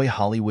enjoy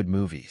Hollywood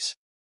movies.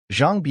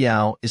 Zhang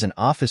Biao is an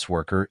office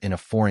worker in a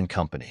foreign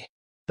company.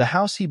 The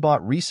house he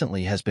bought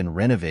recently has been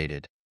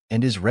renovated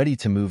and is ready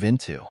to move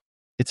into.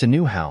 It's a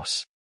new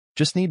house.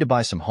 Just need to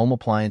buy some home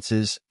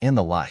appliances and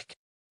the like.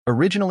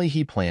 Originally,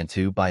 he planned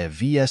to buy a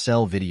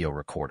VSL video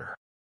recorder.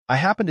 I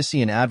happened to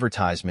see an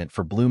advertisement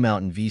for Blue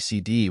Mountain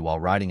VCD while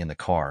riding in the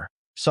car,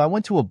 so I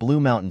went to a Blue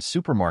Mountain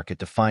supermarket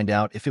to find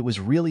out if it was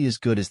really as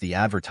good as the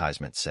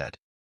advertisement said.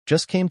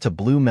 Just came to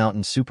Blue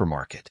Mountain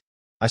supermarket.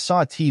 I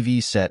saw a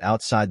TV set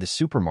outside the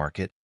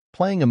supermarket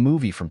playing a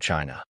movie from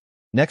China.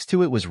 Next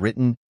to it was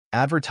written,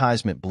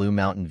 advertisement Blue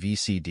Mountain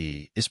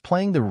VCD is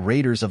playing the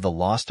Raiders of the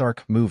Lost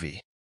Ark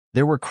movie.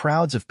 There were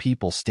crowds of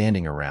people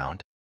standing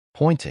around,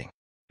 pointing.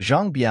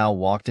 Zhang Biao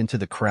walked into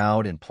the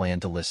crowd and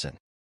planned to listen.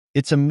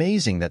 It's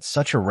amazing that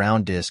such a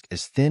round disc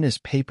as thin as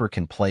paper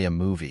can play a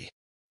movie.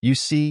 You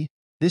see,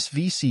 this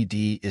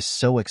VCD is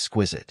so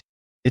exquisite.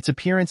 Its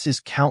appearance is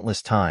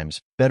countless times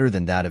better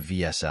than that of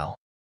VSL.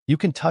 You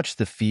can touch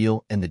the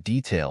feel and the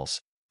details.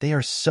 They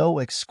are so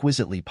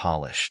exquisitely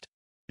polished.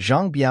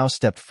 Zhang Biao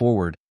stepped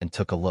forward and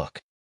took a look.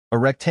 A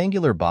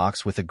rectangular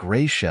box with a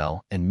gray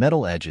shell and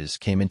metal edges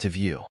came into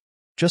view.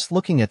 Just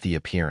looking at the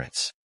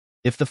appearance.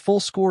 If the full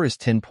score is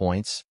 10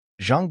 points,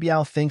 Zhang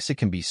Biao thinks it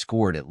can be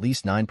scored at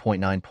least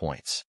 9.9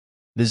 points.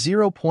 The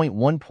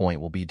 0.1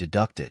 point will be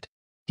deducted.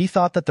 He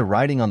thought that the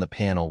writing on the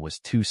panel was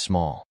too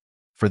small.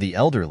 For the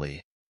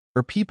elderly,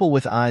 or people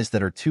with eyes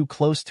that are too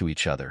close to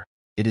each other,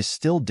 it is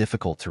still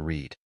difficult to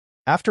read.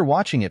 After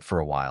watching it for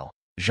a while,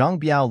 Zhang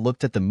Biao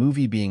looked at the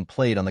movie being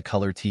played on the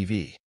color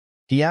TV.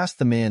 He asked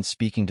the man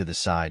speaking to the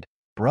side,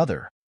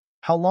 "Brother,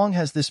 how long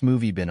has this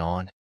movie been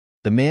on?"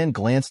 The man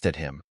glanced at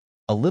him,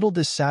 a little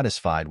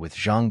dissatisfied with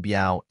Zhang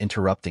Biao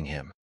interrupting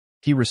him.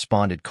 He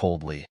responded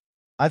coldly,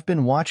 "I've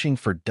been watching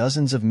for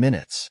dozens of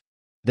minutes.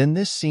 Then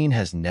this scene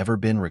has never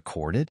been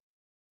recorded?"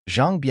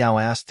 Zhang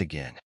Biao asked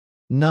again.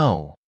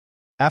 "No."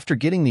 After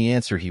getting the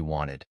answer he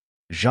wanted,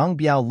 Zhang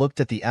Biao looked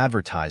at the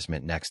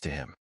advertisement next to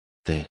him.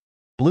 The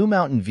Blue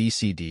Mountain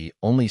VCD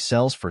only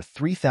sells for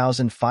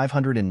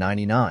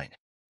 $3,599.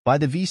 Buy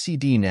the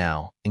VCD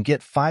now and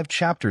get 5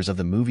 chapters of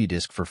the movie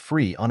disc for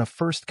free on a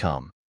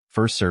first-come,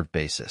 first-served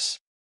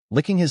basis.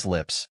 Licking his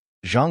lips,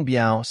 Zhang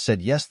Biao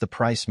said yes. The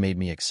price made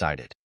me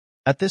excited.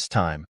 At this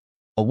time,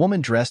 a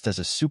woman dressed as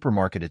a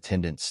supermarket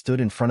attendant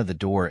stood in front of the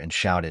door and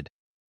shouted,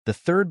 "The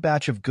third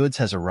batch of goods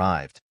has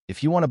arrived.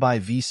 If you want to buy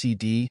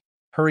VCD,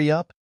 hurry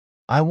up."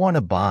 "I want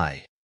to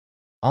buy.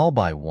 I'll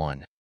buy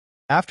one."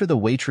 After the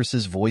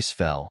waitress's voice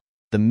fell,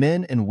 the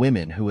men and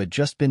women who had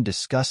just been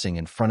discussing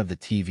in front of the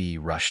TV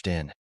rushed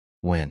in.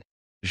 When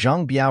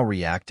Zhang Biao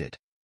reacted,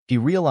 he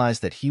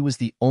realized that he was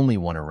the only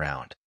one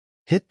around.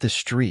 Hit the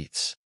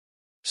streets.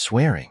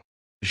 Swearing,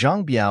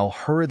 Zhang Biao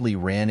hurriedly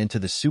ran into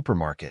the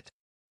supermarket.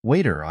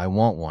 "Waiter, I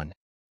want one.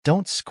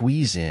 Don't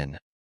squeeze in.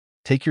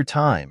 Take your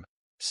time,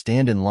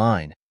 stand in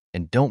line,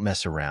 and don't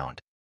mess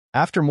around."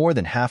 After more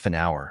than half an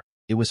hour,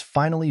 it was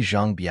finally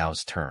Zhang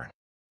Biao's turn.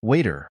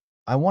 "Waiter,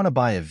 I want to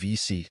buy a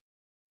VC."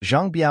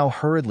 Zhang Biao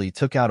hurriedly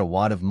took out a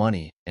wad of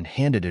money and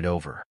handed it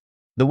over.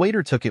 The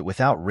waiter took it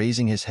without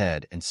raising his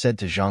head and said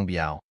to Zhang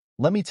Biao,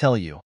 "Let me tell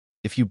you,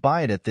 if you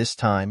buy it at this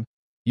time,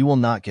 you will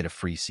not get a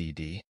free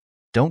CD.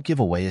 Don't give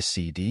away a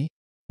CD.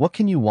 What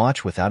can you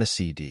watch without a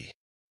CD?"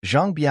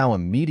 Zhang Biao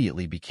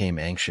immediately became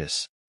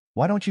anxious.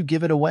 "Why don't you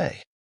give it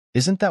away?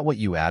 Isn't that what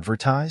you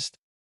advertised?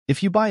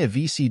 If you buy a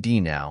VCD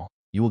now,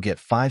 you will get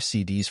 5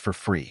 CDs for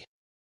free."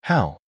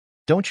 "How?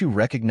 Don't you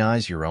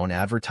recognize your own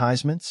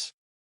advertisements?"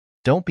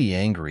 "Don't be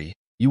angry.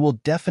 You will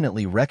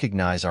definitely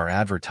recognize our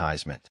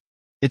advertisement.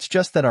 It's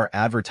just that our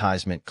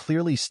advertisement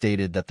clearly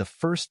stated that the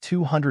first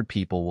 200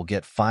 people will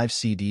get 5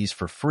 CDs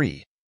for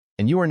free,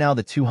 and you are now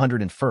the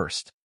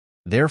 201st.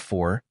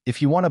 Therefore,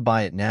 if you want to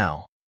buy it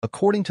now,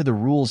 according to the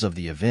rules of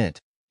the event,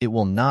 it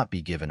will not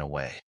be given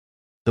away."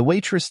 The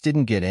waitress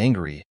didn't get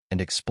angry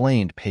and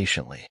explained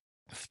patiently.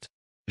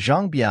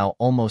 Zhang Biao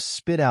almost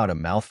spit out a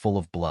mouthful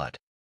of blood.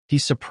 He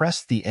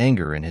suppressed the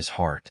anger in his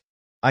heart.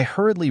 I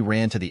hurriedly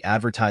ran to the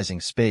advertising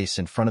space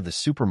in front of the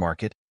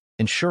supermarket,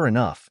 and sure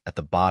enough, at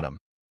the bottom,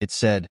 it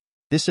said,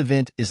 "This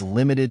event is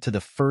limited to the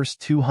first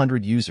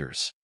 200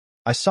 users."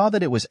 I saw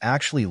that it was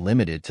actually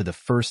limited to the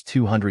first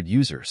 200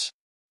 users.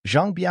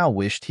 Zhang Biao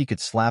wished he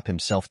could slap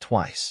himself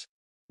twice.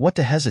 What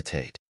to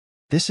hesitate?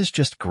 This is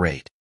just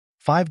great.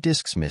 5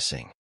 discs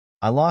missing.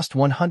 I lost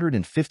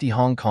 150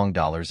 Hong Kong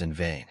dollars in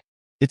vain.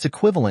 It's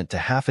equivalent to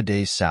half a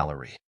day's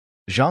salary.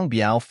 Zhang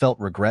Biao felt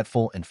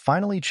regretful and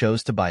finally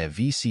chose to buy a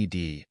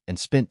VCD and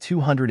spent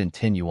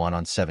 210 yuan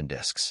on 7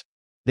 discs.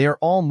 They are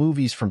all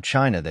movies from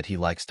China that he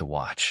likes to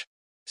watch.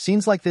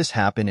 Scenes like this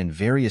happen in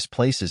various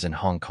places in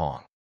Hong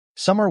Kong.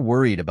 Some are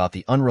worried about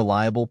the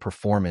unreliable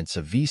performance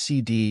of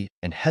VCD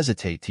and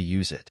hesitate to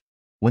use it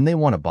when they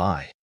want to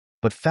buy,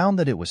 but found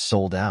that it was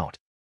sold out.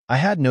 I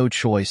had no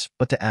choice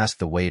but to ask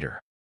the waiter.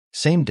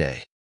 Same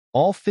day,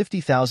 all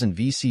 50,000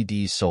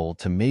 VCDs sold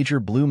to major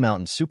Blue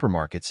Mountain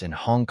supermarkets in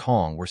Hong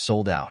Kong were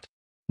sold out.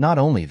 Not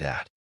only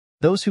that,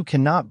 those who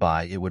cannot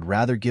buy it would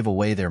rather give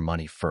away their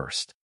money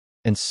first.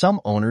 and some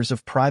owners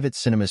of private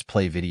cinemas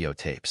play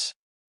videotapes.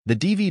 The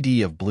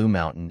DVD of Blue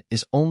Mountain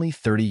is only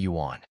 30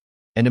 yuan,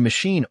 and a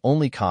machine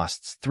only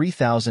costs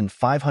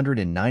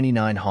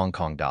 3,599 Hong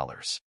Kong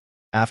dollars.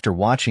 After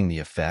watching the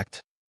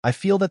effect, I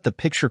feel that the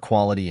picture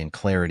quality and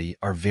clarity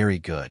are very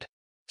good.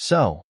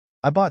 So,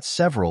 I bought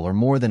several or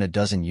more than a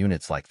dozen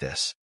units like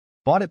this.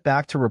 Bought it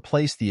back to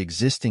replace the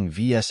existing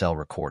VSL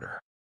recorder.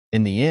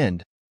 In the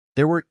end,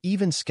 there were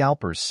even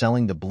scalpers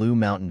selling the Blue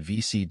Mountain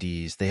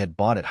VCDs they had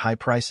bought at high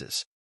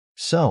prices.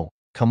 So,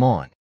 come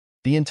on.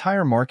 The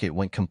entire market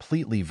went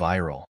completely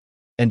viral,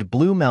 and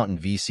Blue Mountain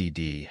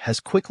VCD has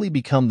quickly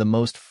become the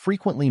most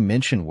frequently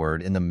mentioned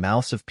word in the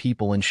mouths of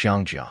people in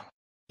Xinjiang.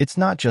 It's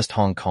not just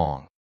Hong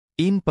Kong.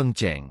 In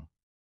Pengcheng.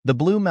 The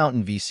Blue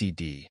Mountain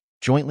VCD,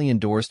 jointly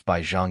endorsed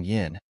by Zhang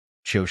Yin,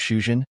 Qiu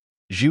Shuzhen,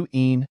 Zhu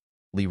Yin,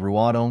 Li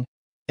Ruodong,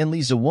 and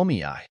Li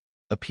Zawumiai,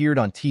 appeared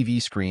on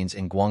TV screens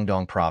in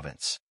Guangdong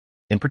province.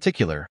 In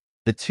particular,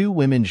 the two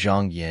women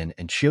Zhang Yin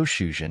and Qiu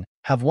Shuzhen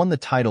have won the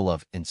title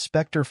of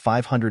Inspector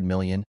 500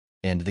 Million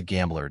and The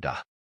Gambler Da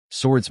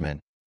Swordsman,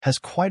 has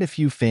quite a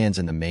few fans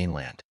in the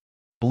mainland.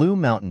 Blue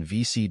Mountain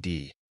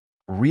VCD,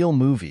 real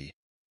movie,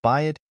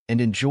 buy it and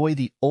enjoy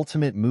the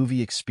ultimate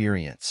movie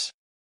experience.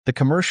 The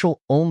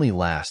commercial only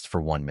lasts for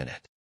 1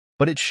 minute,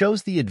 but it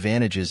shows the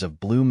advantages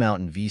of Blue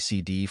Mountain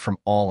VCD from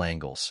all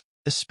angles,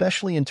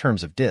 especially in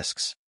terms of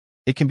discs.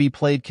 It can be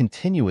played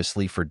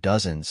continuously for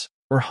dozens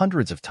or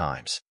hundreds of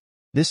times.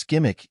 This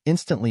gimmick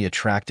instantly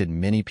attracted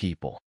many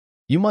people.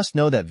 You must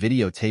know that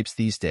videotapes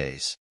these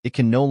days, it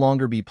can no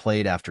longer be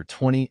played after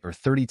 20 or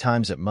 30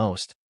 times at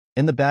most,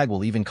 and the bag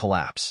will even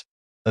collapse.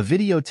 A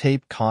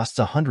videotape costs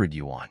 100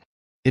 yuan.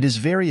 It is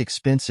very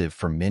expensive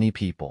for many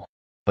people,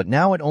 but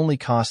now it only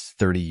costs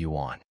 30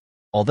 yuan.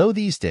 Although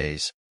these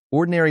days,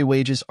 ordinary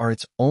wages are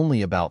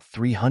only about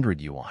 300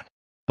 yuan.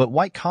 But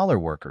white-collar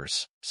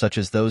workers, such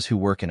as those who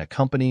work in a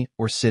company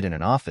or sit in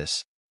an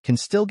office, can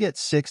still get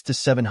 600 to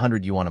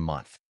 700 yuan a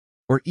month,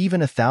 or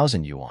even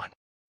 1,000 yuan.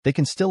 They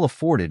can still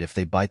afford it if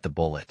they bite the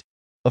bullet.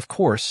 Of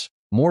course,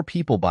 more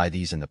people buy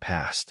these in the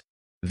past.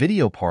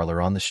 Video parlor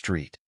on the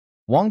street.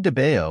 Wang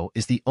Debao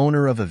is the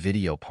owner of a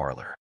video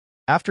parlor.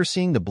 After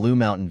seeing the Blue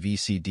Mountain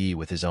VCD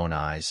with his own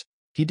eyes,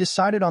 he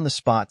decided on the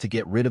spot to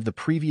get rid of the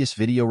previous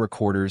video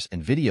recorders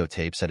and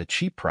videotapes at a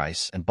cheap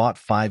price and bought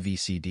 5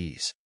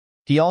 VCDs.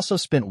 He also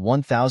spent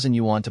 1,000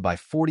 yuan to buy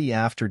 40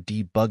 after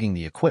debugging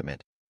the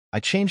equipment.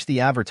 I changed the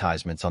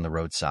advertisements on the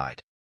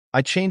roadside.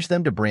 I changed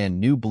them to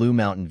brand new Blue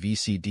Mountain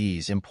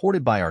VCDs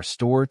imported by our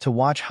store to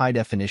watch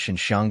high-definition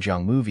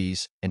Xinjiang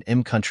movies and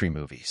M-country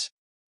movies.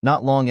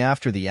 Not long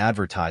after the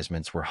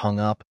advertisements were hung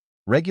up,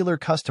 regular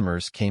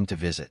customers came to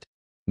visit.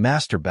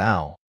 Master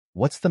Bao,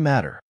 what's the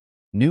matter?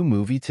 New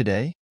movie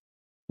today?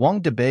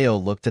 Wang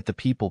Debao looked at the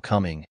people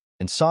coming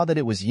and saw that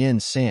it was Yin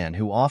San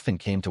who often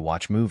came to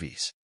watch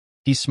movies.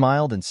 He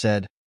smiled and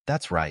said,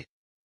 "That's right.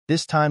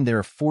 This time there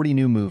are 40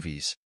 new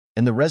movies,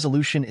 and the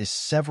resolution is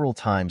several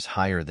times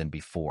higher than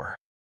before.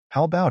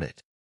 How about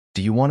it?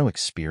 Do you want to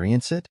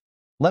experience it?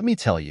 Let me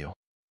tell you,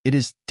 it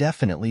is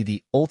definitely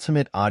the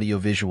ultimate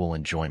audiovisual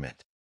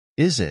enjoyment."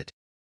 Is it?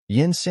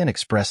 Yin San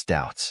expressed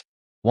doubts.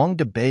 Wang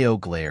Debao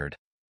glared,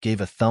 gave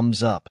a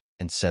thumbs up,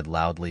 and said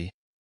loudly,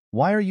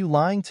 "Why are you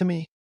lying to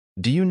me?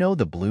 Do you know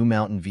the Blue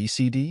Mountain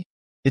VCD?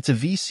 It's a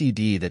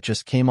VCD that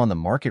just came on the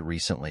market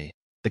recently,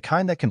 the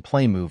kind that can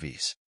play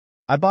movies.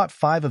 I bought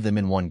 5 of them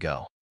in one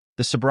go.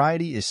 The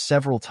sobriety is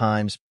several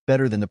times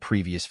better than the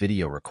previous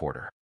video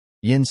recorder."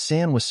 Yin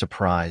San was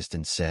surprised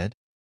and said,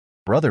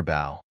 "Brother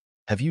Bao,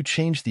 have you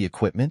changed the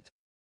equipment?"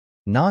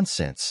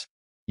 "Nonsense,"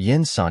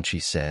 Yin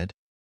Sanchi said.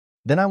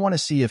 "Then I want to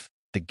see if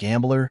The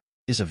Gambler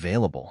is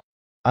available.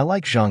 I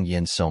like Zhang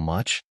Yin so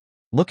much.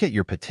 Look at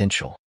your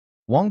potential."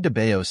 Wang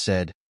Debao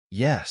said,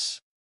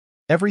 "Yes.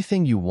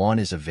 Everything you want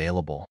is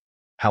available.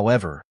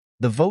 However,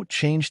 the vote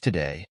changed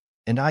today,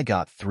 and I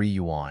got 3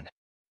 yuan.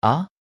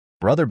 Ah?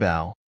 Brother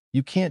Bao,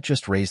 you can't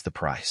just raise the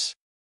price.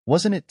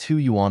 Wasn't it 2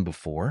 yuan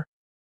before?"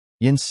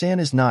 Yin San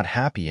is not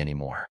happy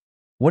anymore.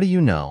 "What do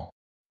you know?"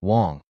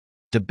 Wang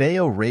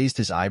Debao raised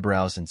his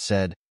eyebrows and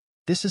said,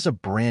 "This is a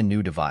brand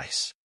new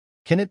device.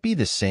 Can it be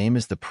the same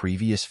as the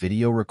previous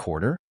video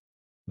recorder?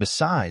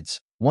 Besides,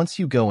 once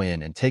you go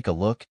in and take a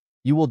look,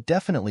 you will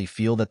definitely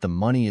feel that the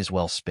money is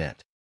well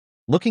spent."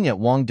 Looking at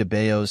Wang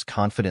Debao's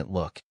confident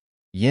look,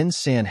 Yin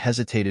San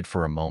hesitated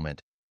for a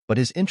moment, but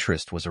his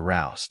interest was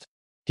aroused.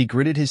 He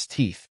gritted his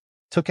teeth,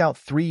 took out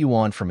 3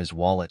 yuan from his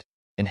wallet,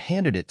 and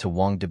handed it to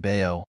Wang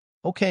Debao.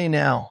 "Okay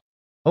now.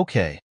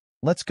 Okay,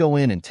 let's go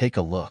in and take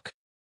a look,"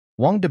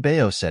 Wang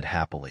Debao said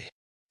happily.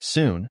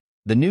 Soon,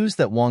 the news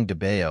that Wang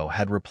Debao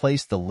had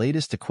replaced the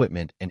latest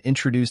equipment and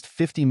introduced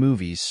 50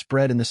 movies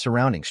spread in the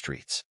surrounding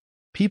streets.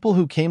 People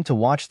who came to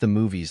watch the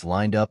movies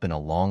lined up in a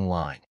long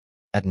line.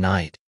 At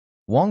night,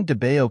 Wang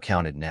Debao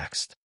counted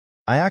next.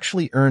 "I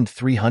actually earned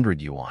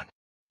 300 yuan.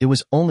 It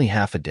was only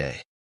half a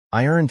day.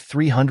 I earned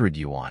 300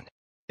 yuan.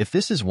 If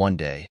this is one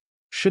day,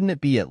 shouldn't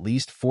it be at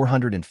least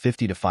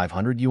 450 to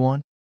 500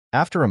 yuan?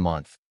 After a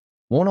month,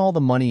 won't all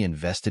the money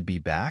invested be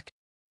back?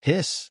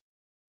 Hiss.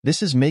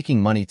 This is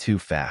making money too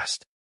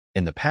fast.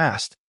 In the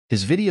past,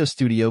 his video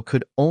studio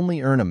could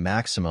only earn a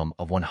maximum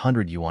of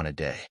 100 yuan a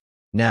day.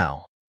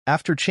 Now,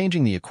 after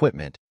changing the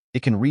equipment,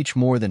 it can reach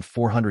more than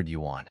 400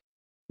 yuan.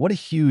 What a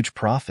huge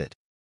profit!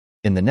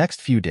 In the next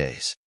few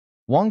days,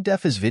 Wang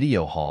Defa's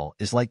video hall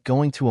is like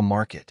going to a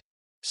market.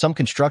 Some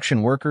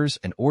construction workers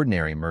and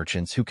ordinary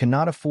merchants who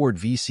cannot afford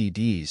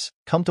VCDs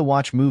come to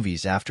watch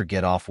movies after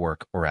get off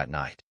work or at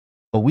night.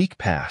 A week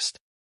passed.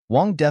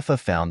 Wang Defa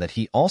found that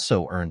he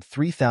also earned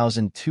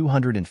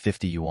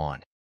 3,250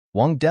 yuan.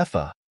 Wang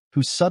Defa,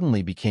 who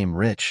suddenly became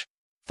rich,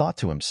 thought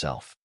to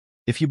himself,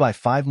 if you buy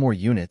 5 more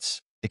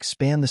units,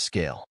 expand the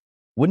scale,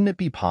 wouldn't it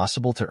be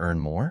possible to earn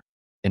more?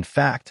 In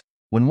fact,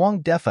 when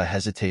Wang Defa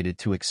hesitated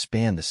to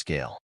expand the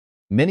scale,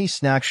 many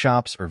snack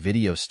shops or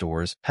video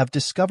stores have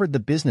discovered the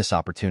business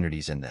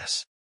opportunities in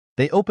this.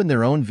 They opened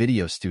their own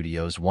video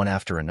studios one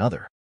after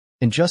another.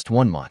 In just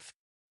 1 month,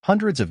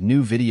 hundreds of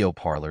new video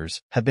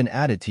parlors have been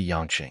added to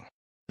Yangqing.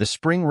 The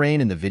spring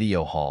rain in the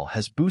video hall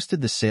has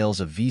boosted the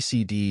sales of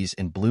VCDs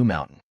in Blue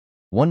Mountain.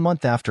 1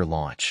 month after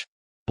launch,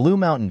 Blue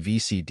Mountain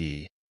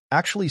VCD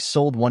actually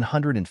sold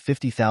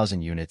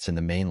 150,000 units in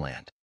the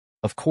mainland.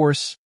 Of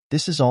course,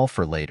 this is all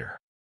for later.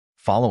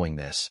 Following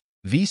this,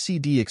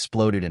 VCD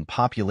exploded in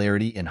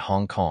popularity in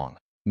Hong Kong,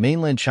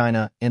 mainland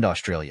China, and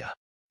Australia.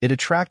 It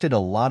attracted a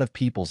lot of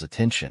people's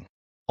attention.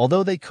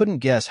 Although they couldn't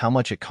guess how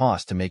much it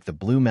cost to make the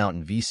Blue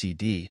Mountain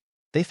VCD,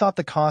 they thought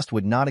the cost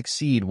would not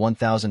exceed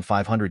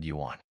 1,500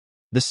 yuan.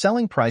 The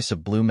selling price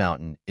of Blue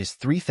Mountain is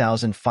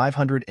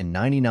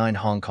 3,599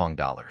 Hong Kong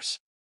dollars.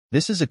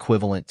 This is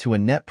equivalent to a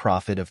net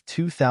profit of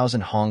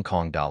 2,000 Hong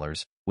Kong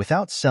dollars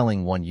without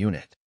selling 1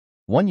 unit.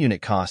 1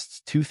 unit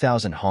costs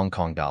 2,000 Hong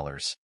Kong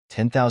dollars.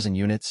 10,000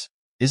 units?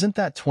 Isn't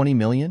that 20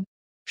 million?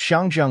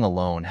 Shangjiang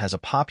alone has a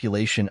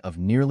population of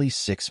nearly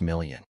 6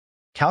 million.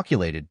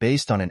 Calculated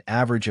based on an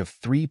average of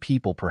 3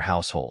 people per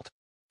household,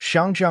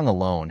 Shangjiang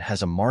alone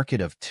has a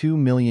market of 2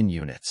 million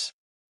units.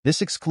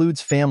 This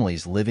excludes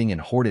families living in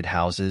hoarded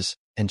houses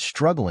and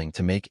struggling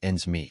to make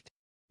ends meet.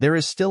 There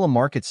is still a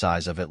market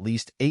size of at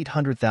least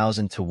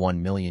 800,000 to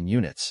 1 million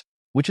units,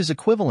 which is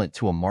equivalent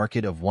to a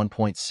market of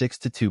 1.6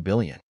 to 2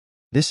 billion.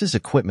 This is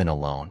equipment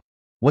alone.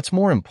 What's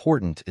more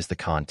important is the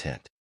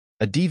content.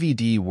 A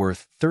DVD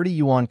worth 30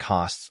 yuan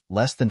costs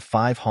less than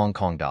 5 Hong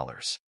Kong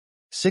dollars.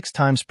 6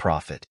 times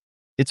profit.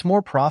 It's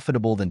more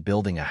profitable than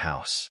building a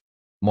house.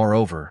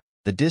 Moreover,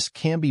 the disc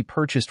can be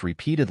purchased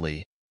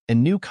repeatedly,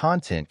 and new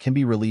content can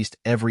be released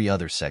every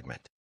other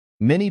segment.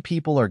 Many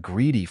people are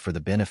greedy for the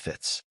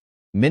benefits.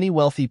 Many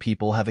wealthy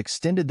people have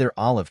extended their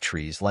olive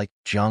trees like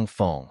Zhang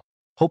Feng,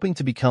 hoping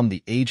to become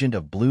the agent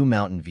of Blue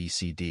Mountain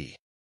VCD.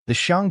 The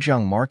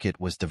Shangjiang market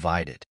was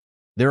divided.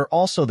 There are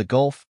also the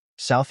Gulf,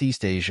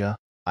 Southeast Asia,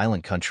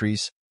 island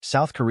countries,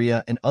 South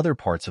Korea, and other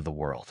parts of the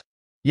world.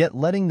 Yet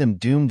letting them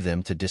doomed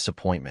them to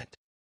disappointment.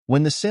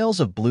 When the sales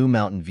of Blue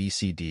Mountain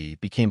VCD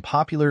became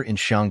popular in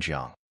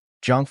Shangjiang,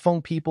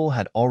 Zhangfeng people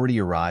had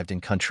already arrived in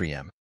Country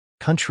M,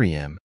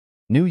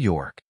 New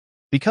York.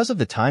 Because of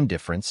the time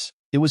difference,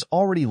 it was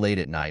already late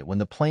at night when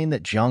the plane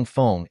that Zhang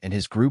Feng and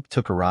his group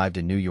took arrived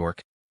in New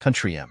York,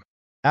 Country M.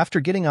 After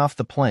getting off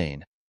the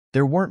plane,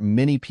 there weren't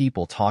many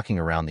people talking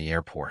around the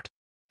airport.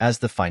 As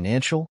the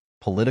financial,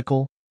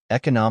 political,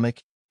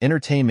 economic,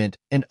 entertainment,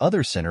 and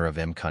other center of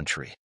M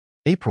country.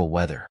 April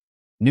weather.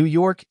 New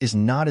York is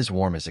not as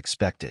warm as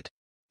expected.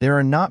 There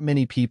are not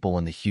many people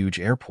in the huge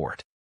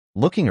airport.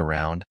 Looking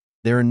around,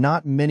 there are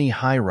not many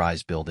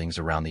high-rise buildings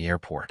around the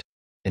airport.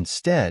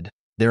 Instead,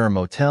 there are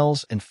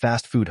motels and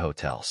fast food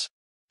hotels.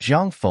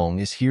 Zhang Feng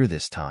is here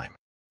this time.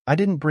 I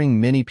didn't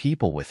bring many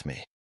people with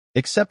me.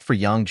 Except for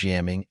Yang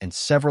Jiaming and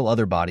several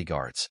other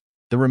bodyguards,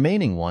 the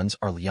remaining ones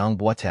are Liang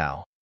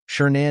Buotao,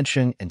 Shi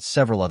Nansheng, and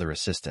several other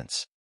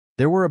assistants.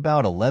 There were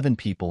about 11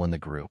 people in the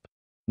group.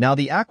 Now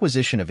the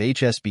acquisition of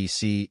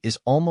HSBC is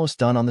almost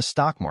done on the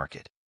stock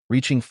market,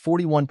 reaching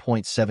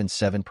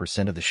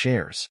 41.77% of the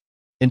shares.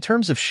 In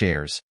terms of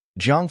shares,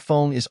 Zhang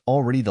Feng is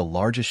already the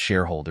largest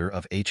shareholder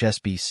of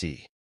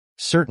HSBC.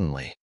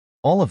 Certainly,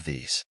 all of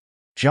these.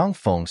 Zhang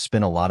Feng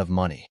spent a lot of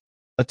money.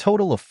 A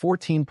total of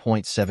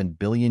 14.7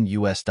 billion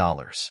US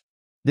dollars.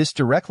 This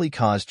directly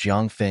caused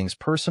Zhang Feng's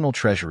personal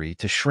treasury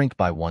to shrink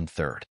by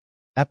 1/3.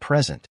 At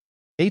present,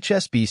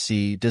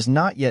 HSBC does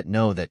not yet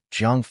know that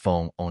Zhang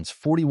Feng owns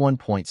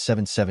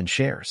 41.77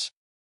 shares.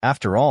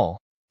 After all,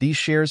 these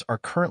shares are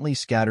currently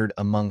scattered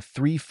among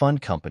 3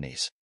 fund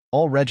companies,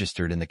 all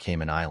registered in the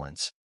Cayman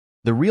Islands.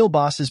 The real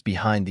bosses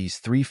behind these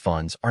 3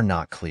 funds are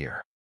not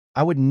clear.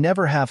 I would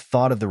never have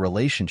thought of the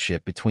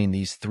relationship between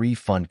these 3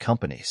 fund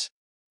companies.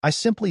 I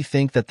simply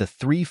think that the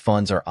 3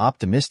 funds are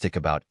optimistic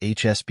about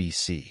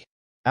HSBC.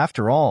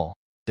 After all,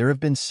 there have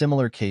been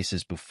similar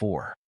cases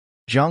before.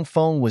 Zhang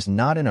Feng was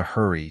not in a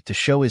hurry to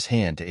show his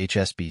hand to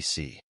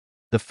HSBC.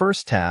 The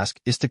first task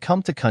is to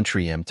come to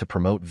Country M to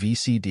promote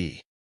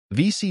VCD.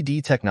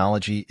 VCD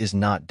technology is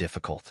not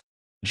difficult.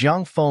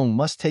 Zhang Feng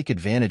must take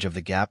advantage of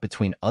the gap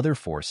between other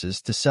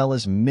forces to sell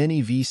as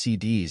many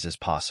VCDs as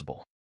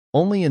possible.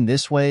 Only in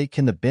this way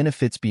can the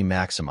benefits be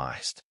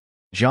maximized.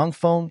 Zhang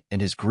Feng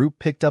and his group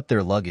picked up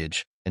their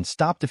luggage, and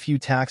stopped a few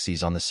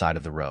taxis on the side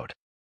of the road.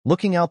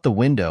 Looking out the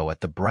window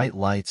at the bright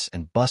lights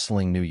and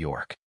bustling New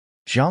York,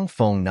 Jiang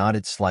Feng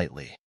nodded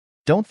slightly.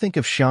 Don't think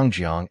of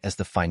Xiangjiang as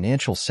the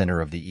financial center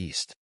of the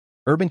East.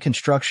 Urban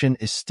construction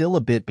is still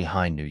a bit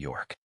behind New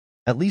York.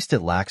 At least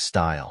it lacks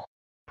style.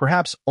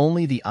 Perhaps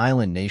only the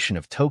island nation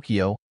of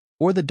Tokyo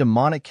or the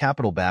demonic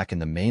capital back in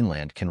the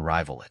mainland can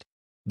rival it.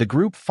 The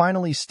group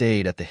finally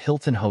stayed at the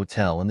Hilton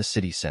Hotel in the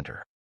city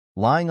center.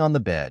 Lying on the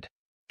bed,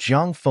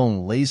 Jiang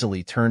Feng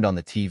lazily turned on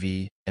the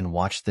TV and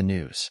watched the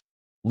news.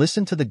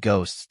 Listened to the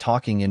ghosts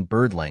talking in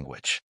bird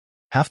language.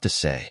 Have to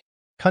say,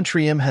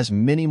 Country M has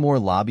many more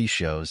lobby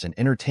shows and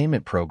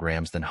entertainment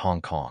programs than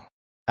Hong Kong.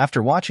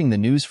 After watching the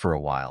news for a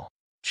while,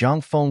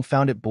 Jiang Feng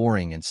found it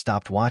boring and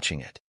stopped watching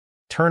it.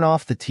 Turn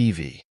off the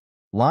TV.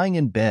 Lying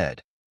in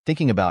bed,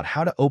 thinking about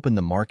how to open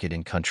the market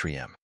in Country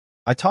M.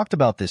 I talked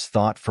about this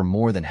thought for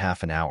more than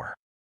half an hour.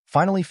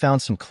 Finally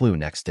found some clue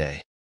next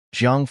day.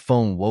 Jiang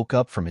Feng woke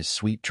up from his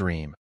sweet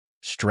dream,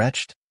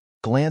 stretched,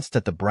 glanced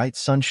at the bright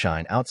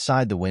sunshine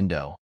outside the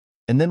window,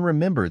 and then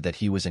remembered that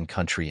he was in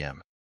Country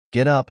M.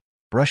 Get up,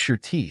 brush your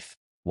teeth,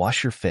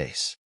 wash your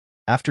face.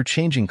 After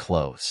changing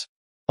clothes,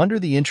 under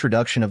the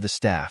introduction of the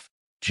staff,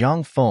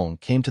 Jiang Feng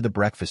came to the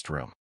breakfast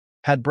room.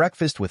 Had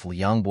breakfast with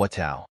Liang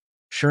Buotao,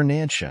 Shi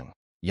Nansheng,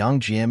 Yang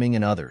Jiaming,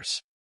 and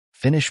others.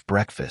 Finish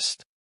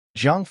breakfast.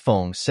 Jiang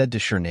Feng said to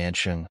Shi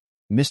Nansheng,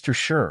 Mr.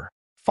 Shi,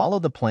 follow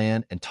the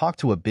plan and talk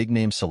to a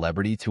big-name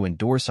celebrity to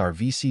endorse our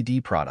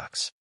VCD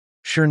products.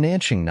 Shi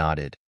Nansheng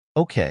nodded.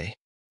 Okay.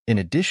 In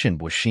addition,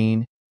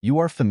 Buoxin, you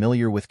are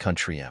familiar with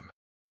Country M.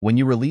 When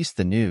you released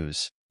the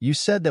news, you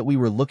said that we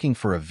were looking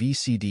for a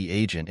VCD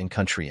agent in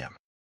Country M.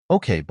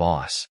 Okay,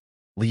 boss.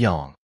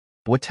 Liang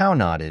Buotao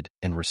nodded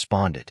and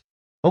responded.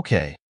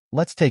 Okay,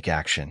 let's take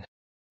action.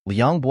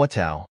 Liang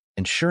Buotao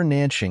and Shi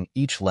Nansheng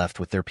each left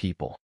with their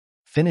people.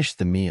 Finished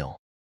the meal.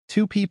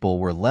 Two people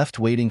were left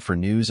waiting for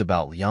news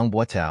about Liang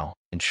Buotao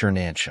and Shi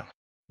Nansheng.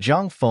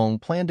 Jiang Feng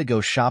planned to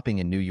go shopping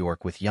in New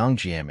York with Yang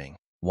Jiaming,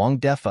 Wang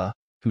Defa,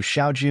 Hu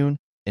Xiaojun,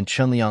 and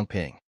Chen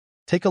Liangping.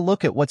 Take a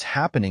look at what's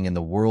happening in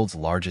the world's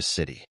largest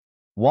city.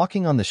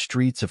 Walking on the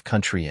streets of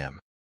Country M,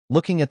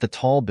 looking at the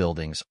tall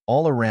buildings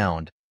all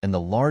around and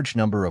the large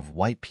number of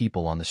white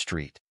people on the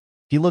street,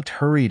 he looked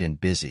hurried and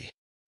busy.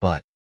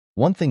 But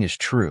one thing is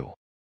true.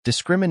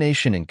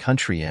 Discrimination in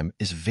Country M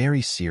is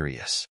very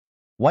serious.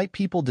 White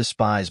people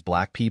despise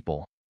black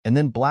people, and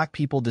then black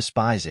people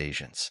despise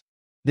Asians.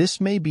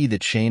 This may be the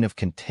chain of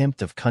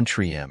contempt of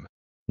Country M.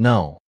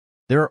 No,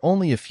 there are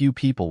only a few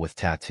people with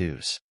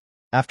tattoos.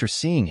 After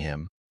seeing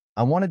him,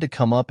 I wanted to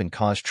come up and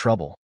cause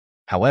trouble.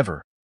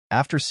 However,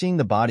 after seeing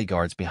the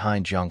bodyguards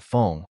behind Jiang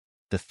Feng,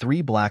 the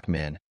three black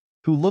men,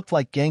 who looked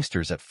like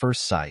gangsters at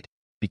first sight,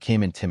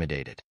 became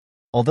intimidated.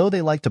 Although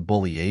they like to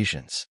bully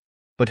Asians.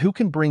 But who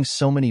can bring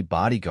so many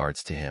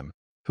bodyguards to him,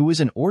 who is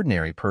an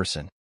ordinary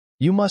person?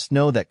 You must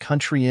know that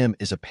Country M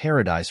is a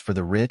paradise for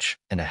the rich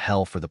and a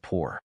hell for the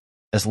poor.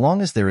 As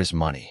long as there is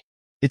money,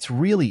 it's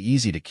really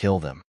easy to kill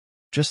them.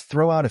 Just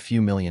throw out a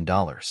few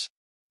 $1,000,000.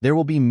 There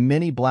will be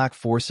many black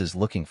forces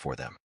looking for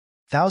them.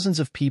 Thousands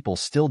of people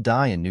still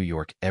die in New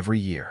York every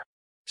year.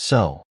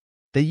 So,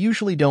 they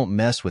usually don't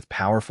mess with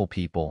powerful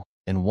people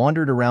and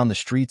wandered around the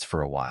streets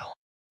for a while.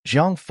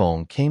 Jiang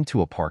Feng came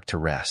to a park to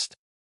rest.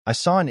 I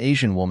saw an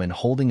Asian woman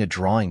holding a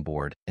drawing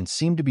board and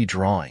seemed to be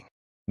drawing,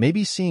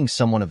 maybe seeing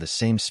someone of the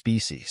same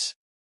species.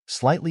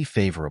 Slightly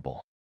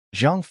favorable.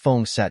 Jiang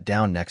Feng sat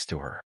down next to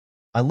her.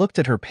 I looked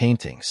at her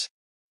paintings.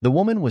 The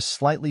woman was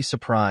slightly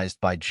surprised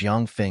by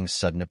Jiang Feng's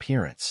sudden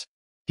appearance.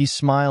 He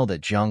smiled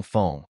at Jiang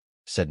Feng,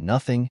 said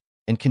nothing,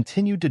 and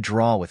continued to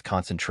draw with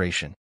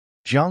concentration.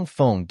 Jiang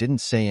Feng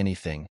didn't say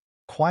anything,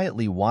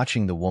 quietly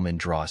watching the woman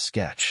draw a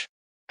sketch.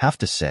 Have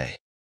to say,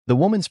 the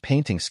woman's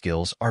painting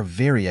skills are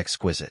very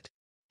exquisite.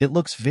 It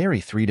looks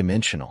very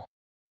three-dimensional.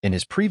 In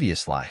his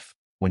previous life,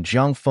 when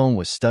Jiang Feng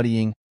was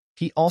studying,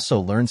 he also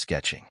learned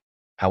sketching.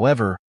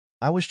 However,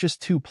 I was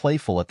just too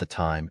playful at the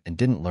time and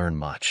didn't learn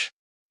much.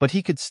 But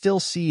he could still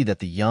see that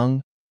the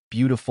young,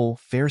 beautiful,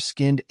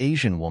 fair-skinned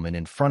Asian woman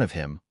in front of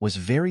him was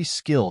very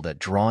skilled at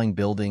drawing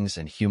buildings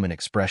and human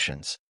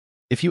expressions.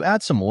 If you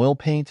add some oil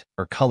paint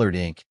or colored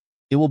ink,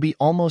 it will be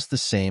almost the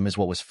same as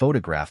what was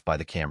photographed by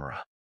the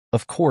camera.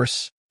 Of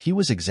course, he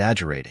was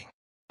exaggerating,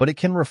 but it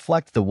can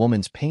reflect the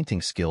woman's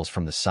painting skills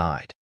from the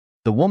side.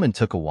 The woman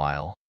took a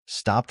while,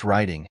 stopped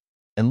writing,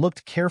 and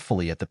looked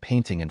carefully at the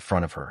painting in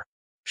front of her.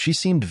 She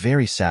seemed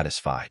very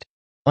satisfied.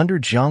 Under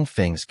Jiang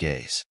Feng's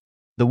gaze,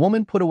 the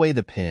woman put away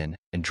the pen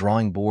and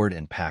drawing board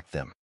and packed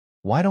them.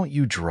 Why don't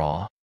you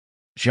draw?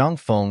 Jiang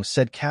Feng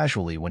said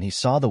casually when he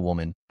saw the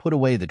woman put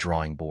away the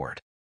drawing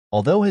board.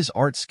 Although his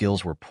art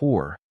skills were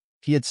poor,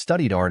 he had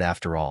studied art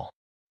after all.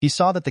 He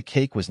saw that the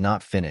cake was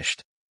not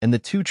finished, and the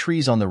two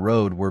trees on the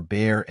road were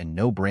bare and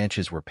no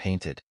branches were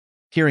painted.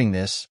 Hearing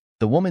this,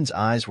 the woman's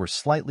eyes were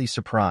slightly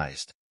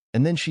surprised,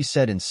 and then she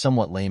said in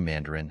somewhat lame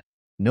Mandarin,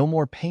 "No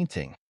more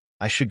painting.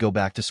 I should go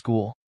back to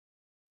school."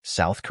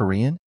 South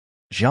Korean?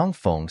 Jiang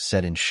Feng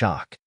said in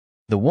shock.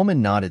 The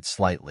woman nodded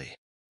slightly.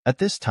 At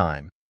this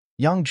time,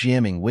 Yang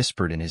Jiaming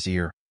whispered in his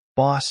ear,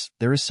 Boss,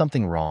 there is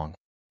something wrong.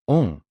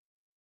 Um.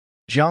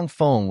 Jiang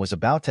Feng was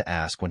about to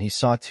ask when he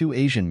saw two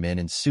Asian men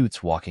in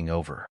suits walking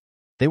over.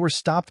 They were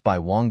stopped by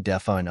Wang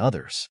Defa and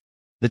others.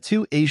 The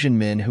two Asian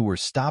men who were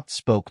stopped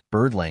spoke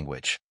bird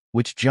language,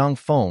 which Jiang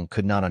Feng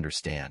could not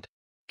understand.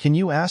 Can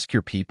you ask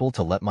your people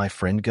to let my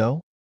friend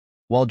go?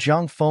 While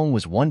Jiang Feng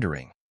was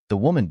wondering, the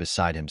woman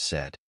beside him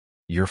said,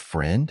 Your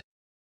friend?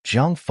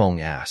 Jiang Feng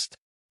asked.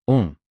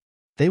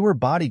 They were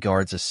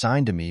bodyguards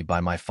assigned to me by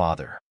my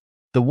father.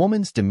 The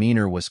woman's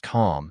demeanor was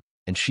calm,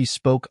 and she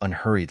spoke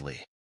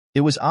unhurriedly.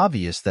 It was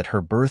obvious that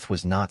her birth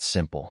was not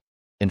simple.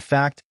 In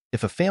fact,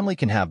 if a family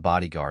can have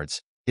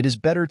bodyguards, it is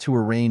better to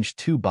arrange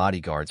two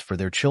bodyguards for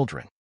their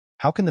children.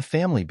 How can the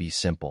family be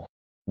simple?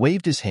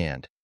 Waved his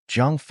hand,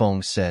 Jiang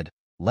Feng said,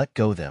 Let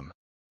go them.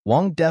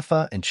 Wang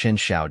Defa and Chen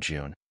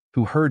Xiaojun,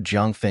 who heard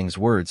Jiang Feng's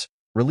words,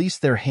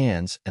 released their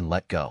hands and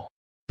let go.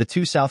 The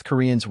two South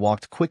Koreans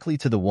walked quickly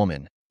to the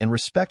woman and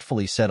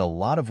respectfully said a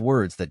lot of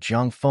words that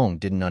Jiang Feng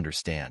didn't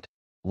understand.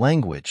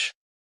 Language.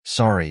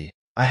 Sorry,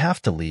 I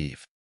have to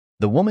leave.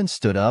 The woman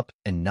stood up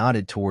and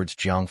nodded towards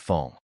Jiang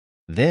Feng.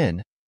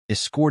 Then,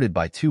 escorted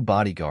by two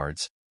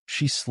bodyguards,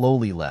 she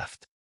slowly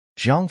left.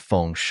 Jiang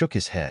Feng shook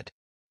his head.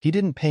 He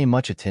didn't pay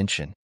much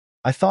attention.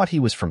 I thought he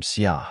was from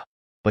Xia,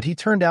 but he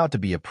turned out to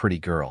be a pretty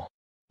girl.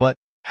 But,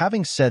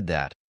 having said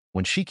that,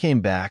 when she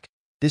came back,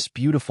 this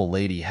beautiful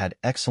lady had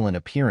excellent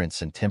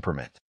appearance and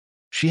temperament.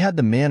 She had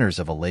the manners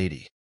of a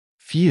lady.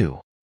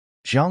 Phew.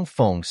 Jiang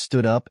Feng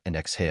stood up and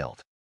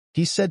exhaled.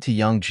 He said to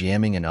Yang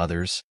Jiaming and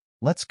others,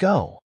 Let's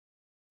go.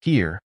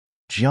 Here,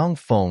 Jiang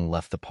Feng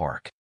left the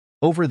park.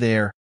 Over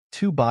there,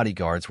 two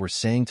bodyguards were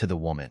saying to the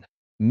woman,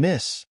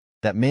 Miss,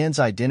 that man's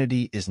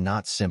identity is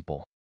not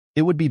simple.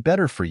 It would be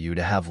better for you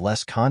to have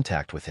less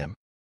contact with him.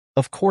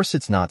 Of course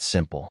it's not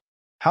simple.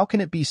 How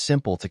can it be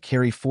simple to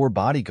carry 4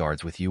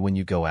 bodyguards with you when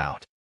you go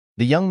out?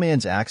 The young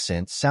man's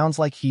accent sounds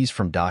like he's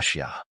from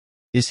Daxia.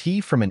 Is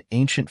he from an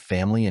ancient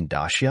family in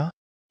Daxia?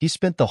 He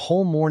spent the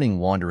whole morning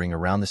wandering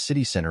around the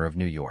city center of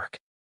New York.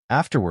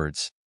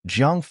 Afterwards,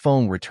 Jiang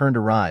Feng returned to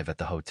arrive at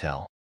the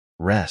hotel.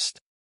 Rest.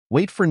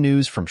 Wait for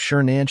news from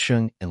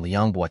Shernansheng and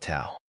Liang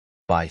Buotao.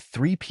 By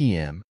 3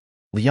 p.m.,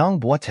 Liang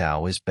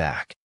Buotao is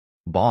back.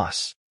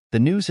 Boss, the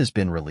news has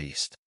been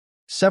released.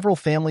 Several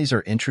families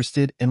are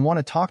interested and want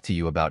to talk to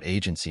you about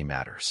agency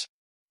matters.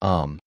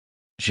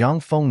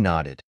 Jiang Feng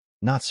nodded,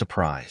 not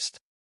surprised.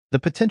 The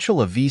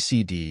potential of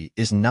VCD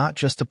is not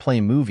just to play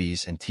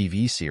movies and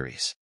TV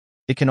series.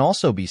 It can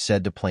also be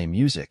said to play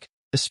music,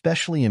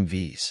 especially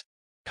MVs.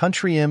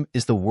 Country M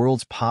is the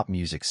world's pop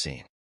music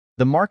scene.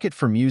 The market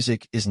for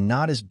music is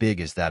not as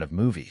big as that of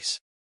movies.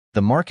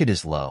 The market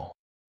is low.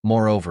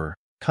 Moreover,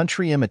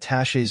 Country M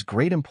attaches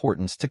great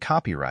importance to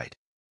copyright,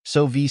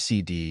 so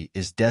VCD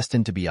is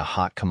destined to be a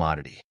hot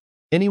commodity.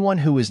 Anyone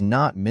who is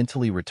not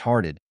mentally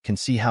retarded can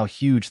see how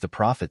huge the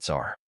profits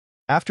are.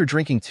 After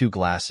drinking 2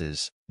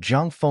 glasses,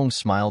 Jiang Feng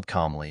smiled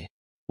calmly.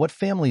 What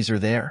families are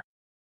there?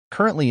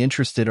 Currently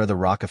interested are the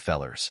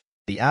Rockefellers,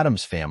 the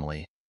Adams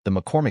family, the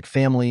McCormick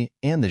family,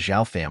 and the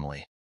Zhao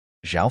family.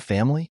 Zhao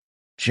family?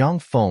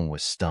 Jiang Feng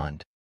was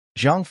stunned.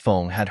 Jiang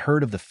Feng had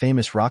heard of the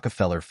famous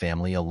Rockefeller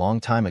family a long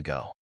time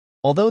ago.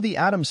 Although the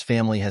Adams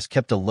family has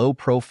kept a low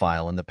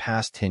profile in the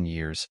past 10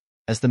 years,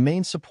 as the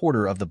main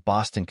supporter of the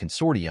Boston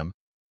Consortium,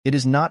 it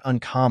is not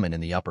uncommon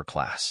in the upper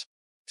class.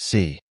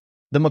 C.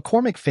 The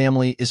McCormick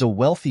family is a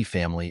wealthy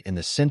family in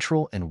the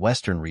central and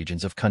western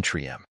regions of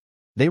Country M.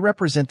 They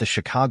represent the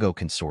Chicago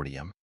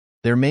Consortium.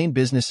 Their main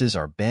businesses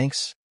are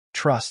banks,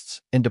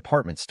 trusts, and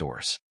department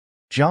stores.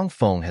 Jiang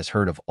Feng has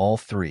heard of all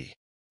 3.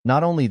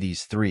 Not only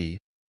these 3,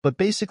 but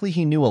basically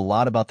he knew a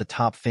lot about the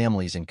top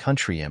families in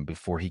Country M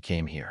before he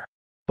came here.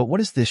 But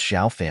what is this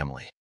Xiao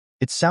family?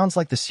 It sounds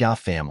like the Xia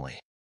family.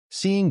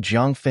 Seeing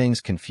Jiang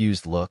Feng's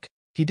confused look,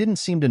 he didn't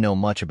seem to know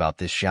much about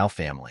this Xiao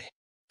family.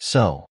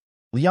 So,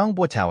 Liang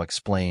Buotao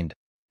explained,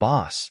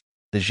 Boss,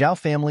 the Zhao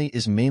family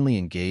is mainly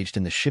engaged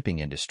in the shipping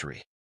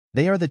industry.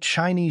 They are the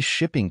Chinese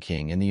shipping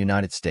king in the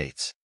United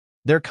States.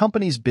 Their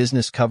company's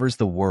business covers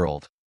the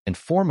world, and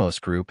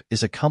Foremost Group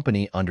is a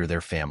company under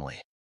their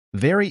family.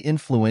 Very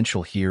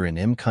influential here in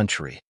M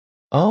country.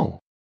 Oh,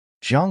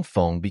 Jiang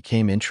Feng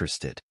became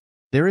interested.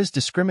 There is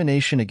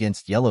discrimination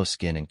against yellow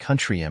skin in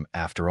Country M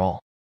after all.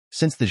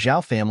 Since the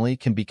Zhao family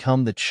can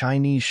become the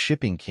Chinese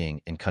shipping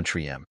king in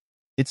Country M,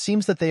 it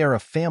seems that they are a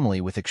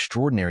family with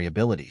extraordinary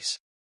abilities.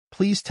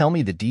 Please tell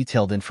me the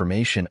detailed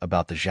information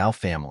about the Zhao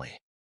family.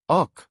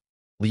 Ok.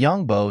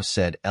 Liang Bo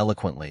said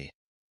eloquently.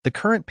 The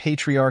current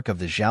patriarch of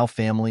the Zhao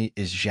family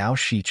is Zhao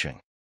Shicheng.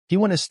 He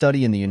went to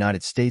study in the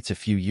United States a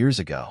few years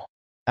ago.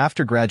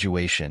 After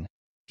graduation,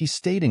 he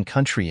stayed in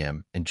Country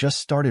M and just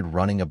started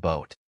running a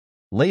boat.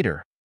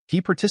 Later, he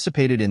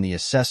participated in the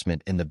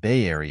assessment in the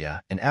Bay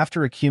Area, and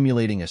after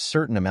accumulating a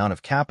certain amount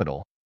of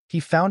capital, he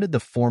founded the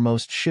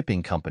Foremost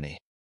Shipping Company.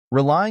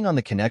 Relying on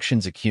the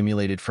connections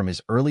accumulated from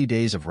his early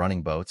days of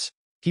running boats,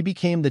 he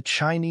became the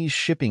Chinese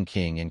shipping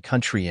king in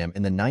Country M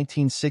in the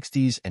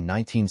 1960s and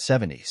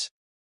 1970s.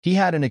 He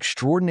had an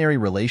extraordinary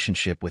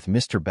relationship with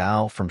Mr.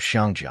 Bao from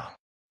Shangjiang.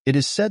 It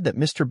is said that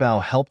Mr.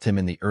 Bao helped him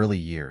in the early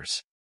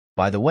years.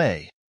 By the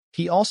way,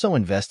 he also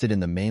invested in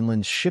the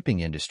mainland's shipping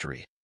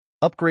industry,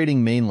 upgrading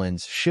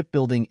mainland's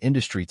shipbuilding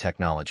industry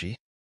technology.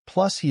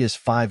 Plus, he has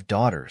 5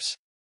 daughters.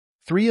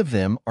 3 of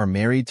them are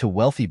married to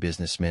wealthy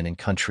businessmen in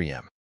Country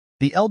M.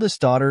 The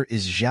eldest daughter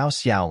is Zhao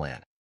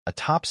Xiaolan, a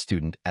top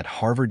student at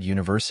Harvard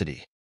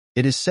University.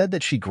 It is said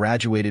that she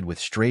graduated with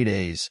straight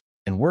A's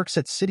and works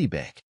at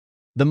Citibank.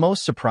 The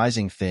most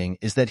surprising thing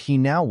is that he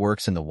now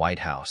works in the White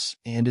House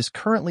and is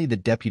currently the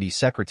Deputy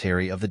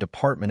Secretary of the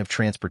Department of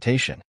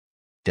Transportation.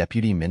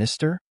 Deputy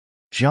Minister?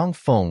 Zhang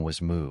Feng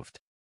was moved.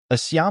 A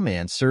Xia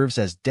man serves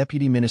as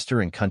Deputy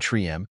Minister in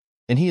Country M,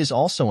 and he is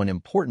also an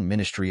important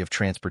Ministry of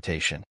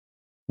Transportation.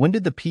 When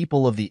did the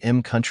people of the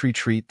M country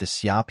treat the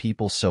Xia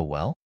people so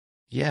well?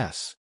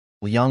 Yes.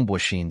 Liang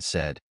Buxin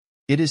said.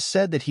 It is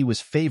said that he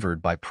was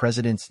favored by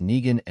Presidents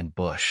Negan and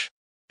Bush.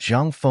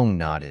 Zhang Feng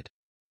nodded.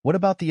 What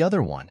about the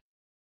other one?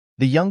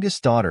 The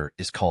youngest daughter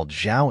is called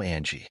Zhao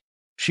Anji.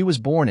 She was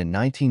born in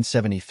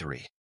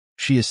 1973.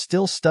 She is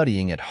still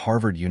studying at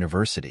Harvard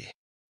University.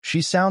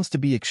 She sounds to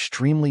be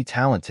extremely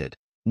talented,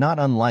 not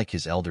unlike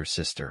his elder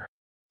sister.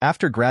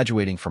 After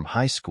graduating from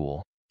high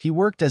school, he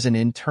worked as an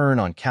intern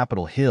on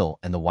Capitol Hill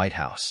and the White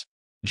House.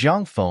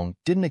 Zhang Feng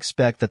didn't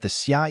expect that the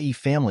Xia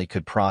family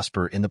could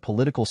prosper in the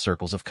political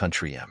circles of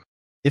Country M.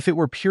 If it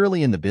were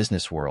purely in the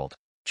business world,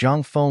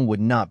 Zhang Feng would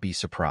not be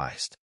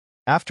surprised.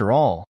 After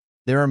all,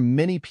 there are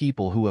many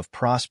people who have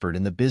prospered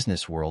in the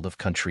business world of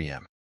Country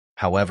M.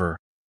 However,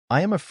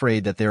 I am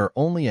afraid that there are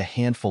only a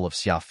handful of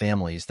Xia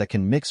families that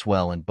can mix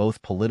well in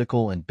both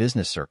political and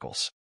business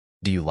circles.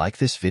 Do you like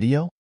this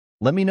video?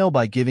 Let me know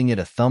by giving it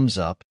a thumbs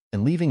up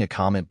and leaving a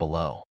comment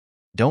below.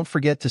 Don't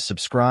forget to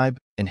subscribe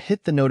and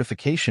hit the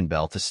notification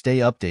bell to stay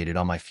updated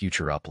on my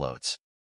future uploads.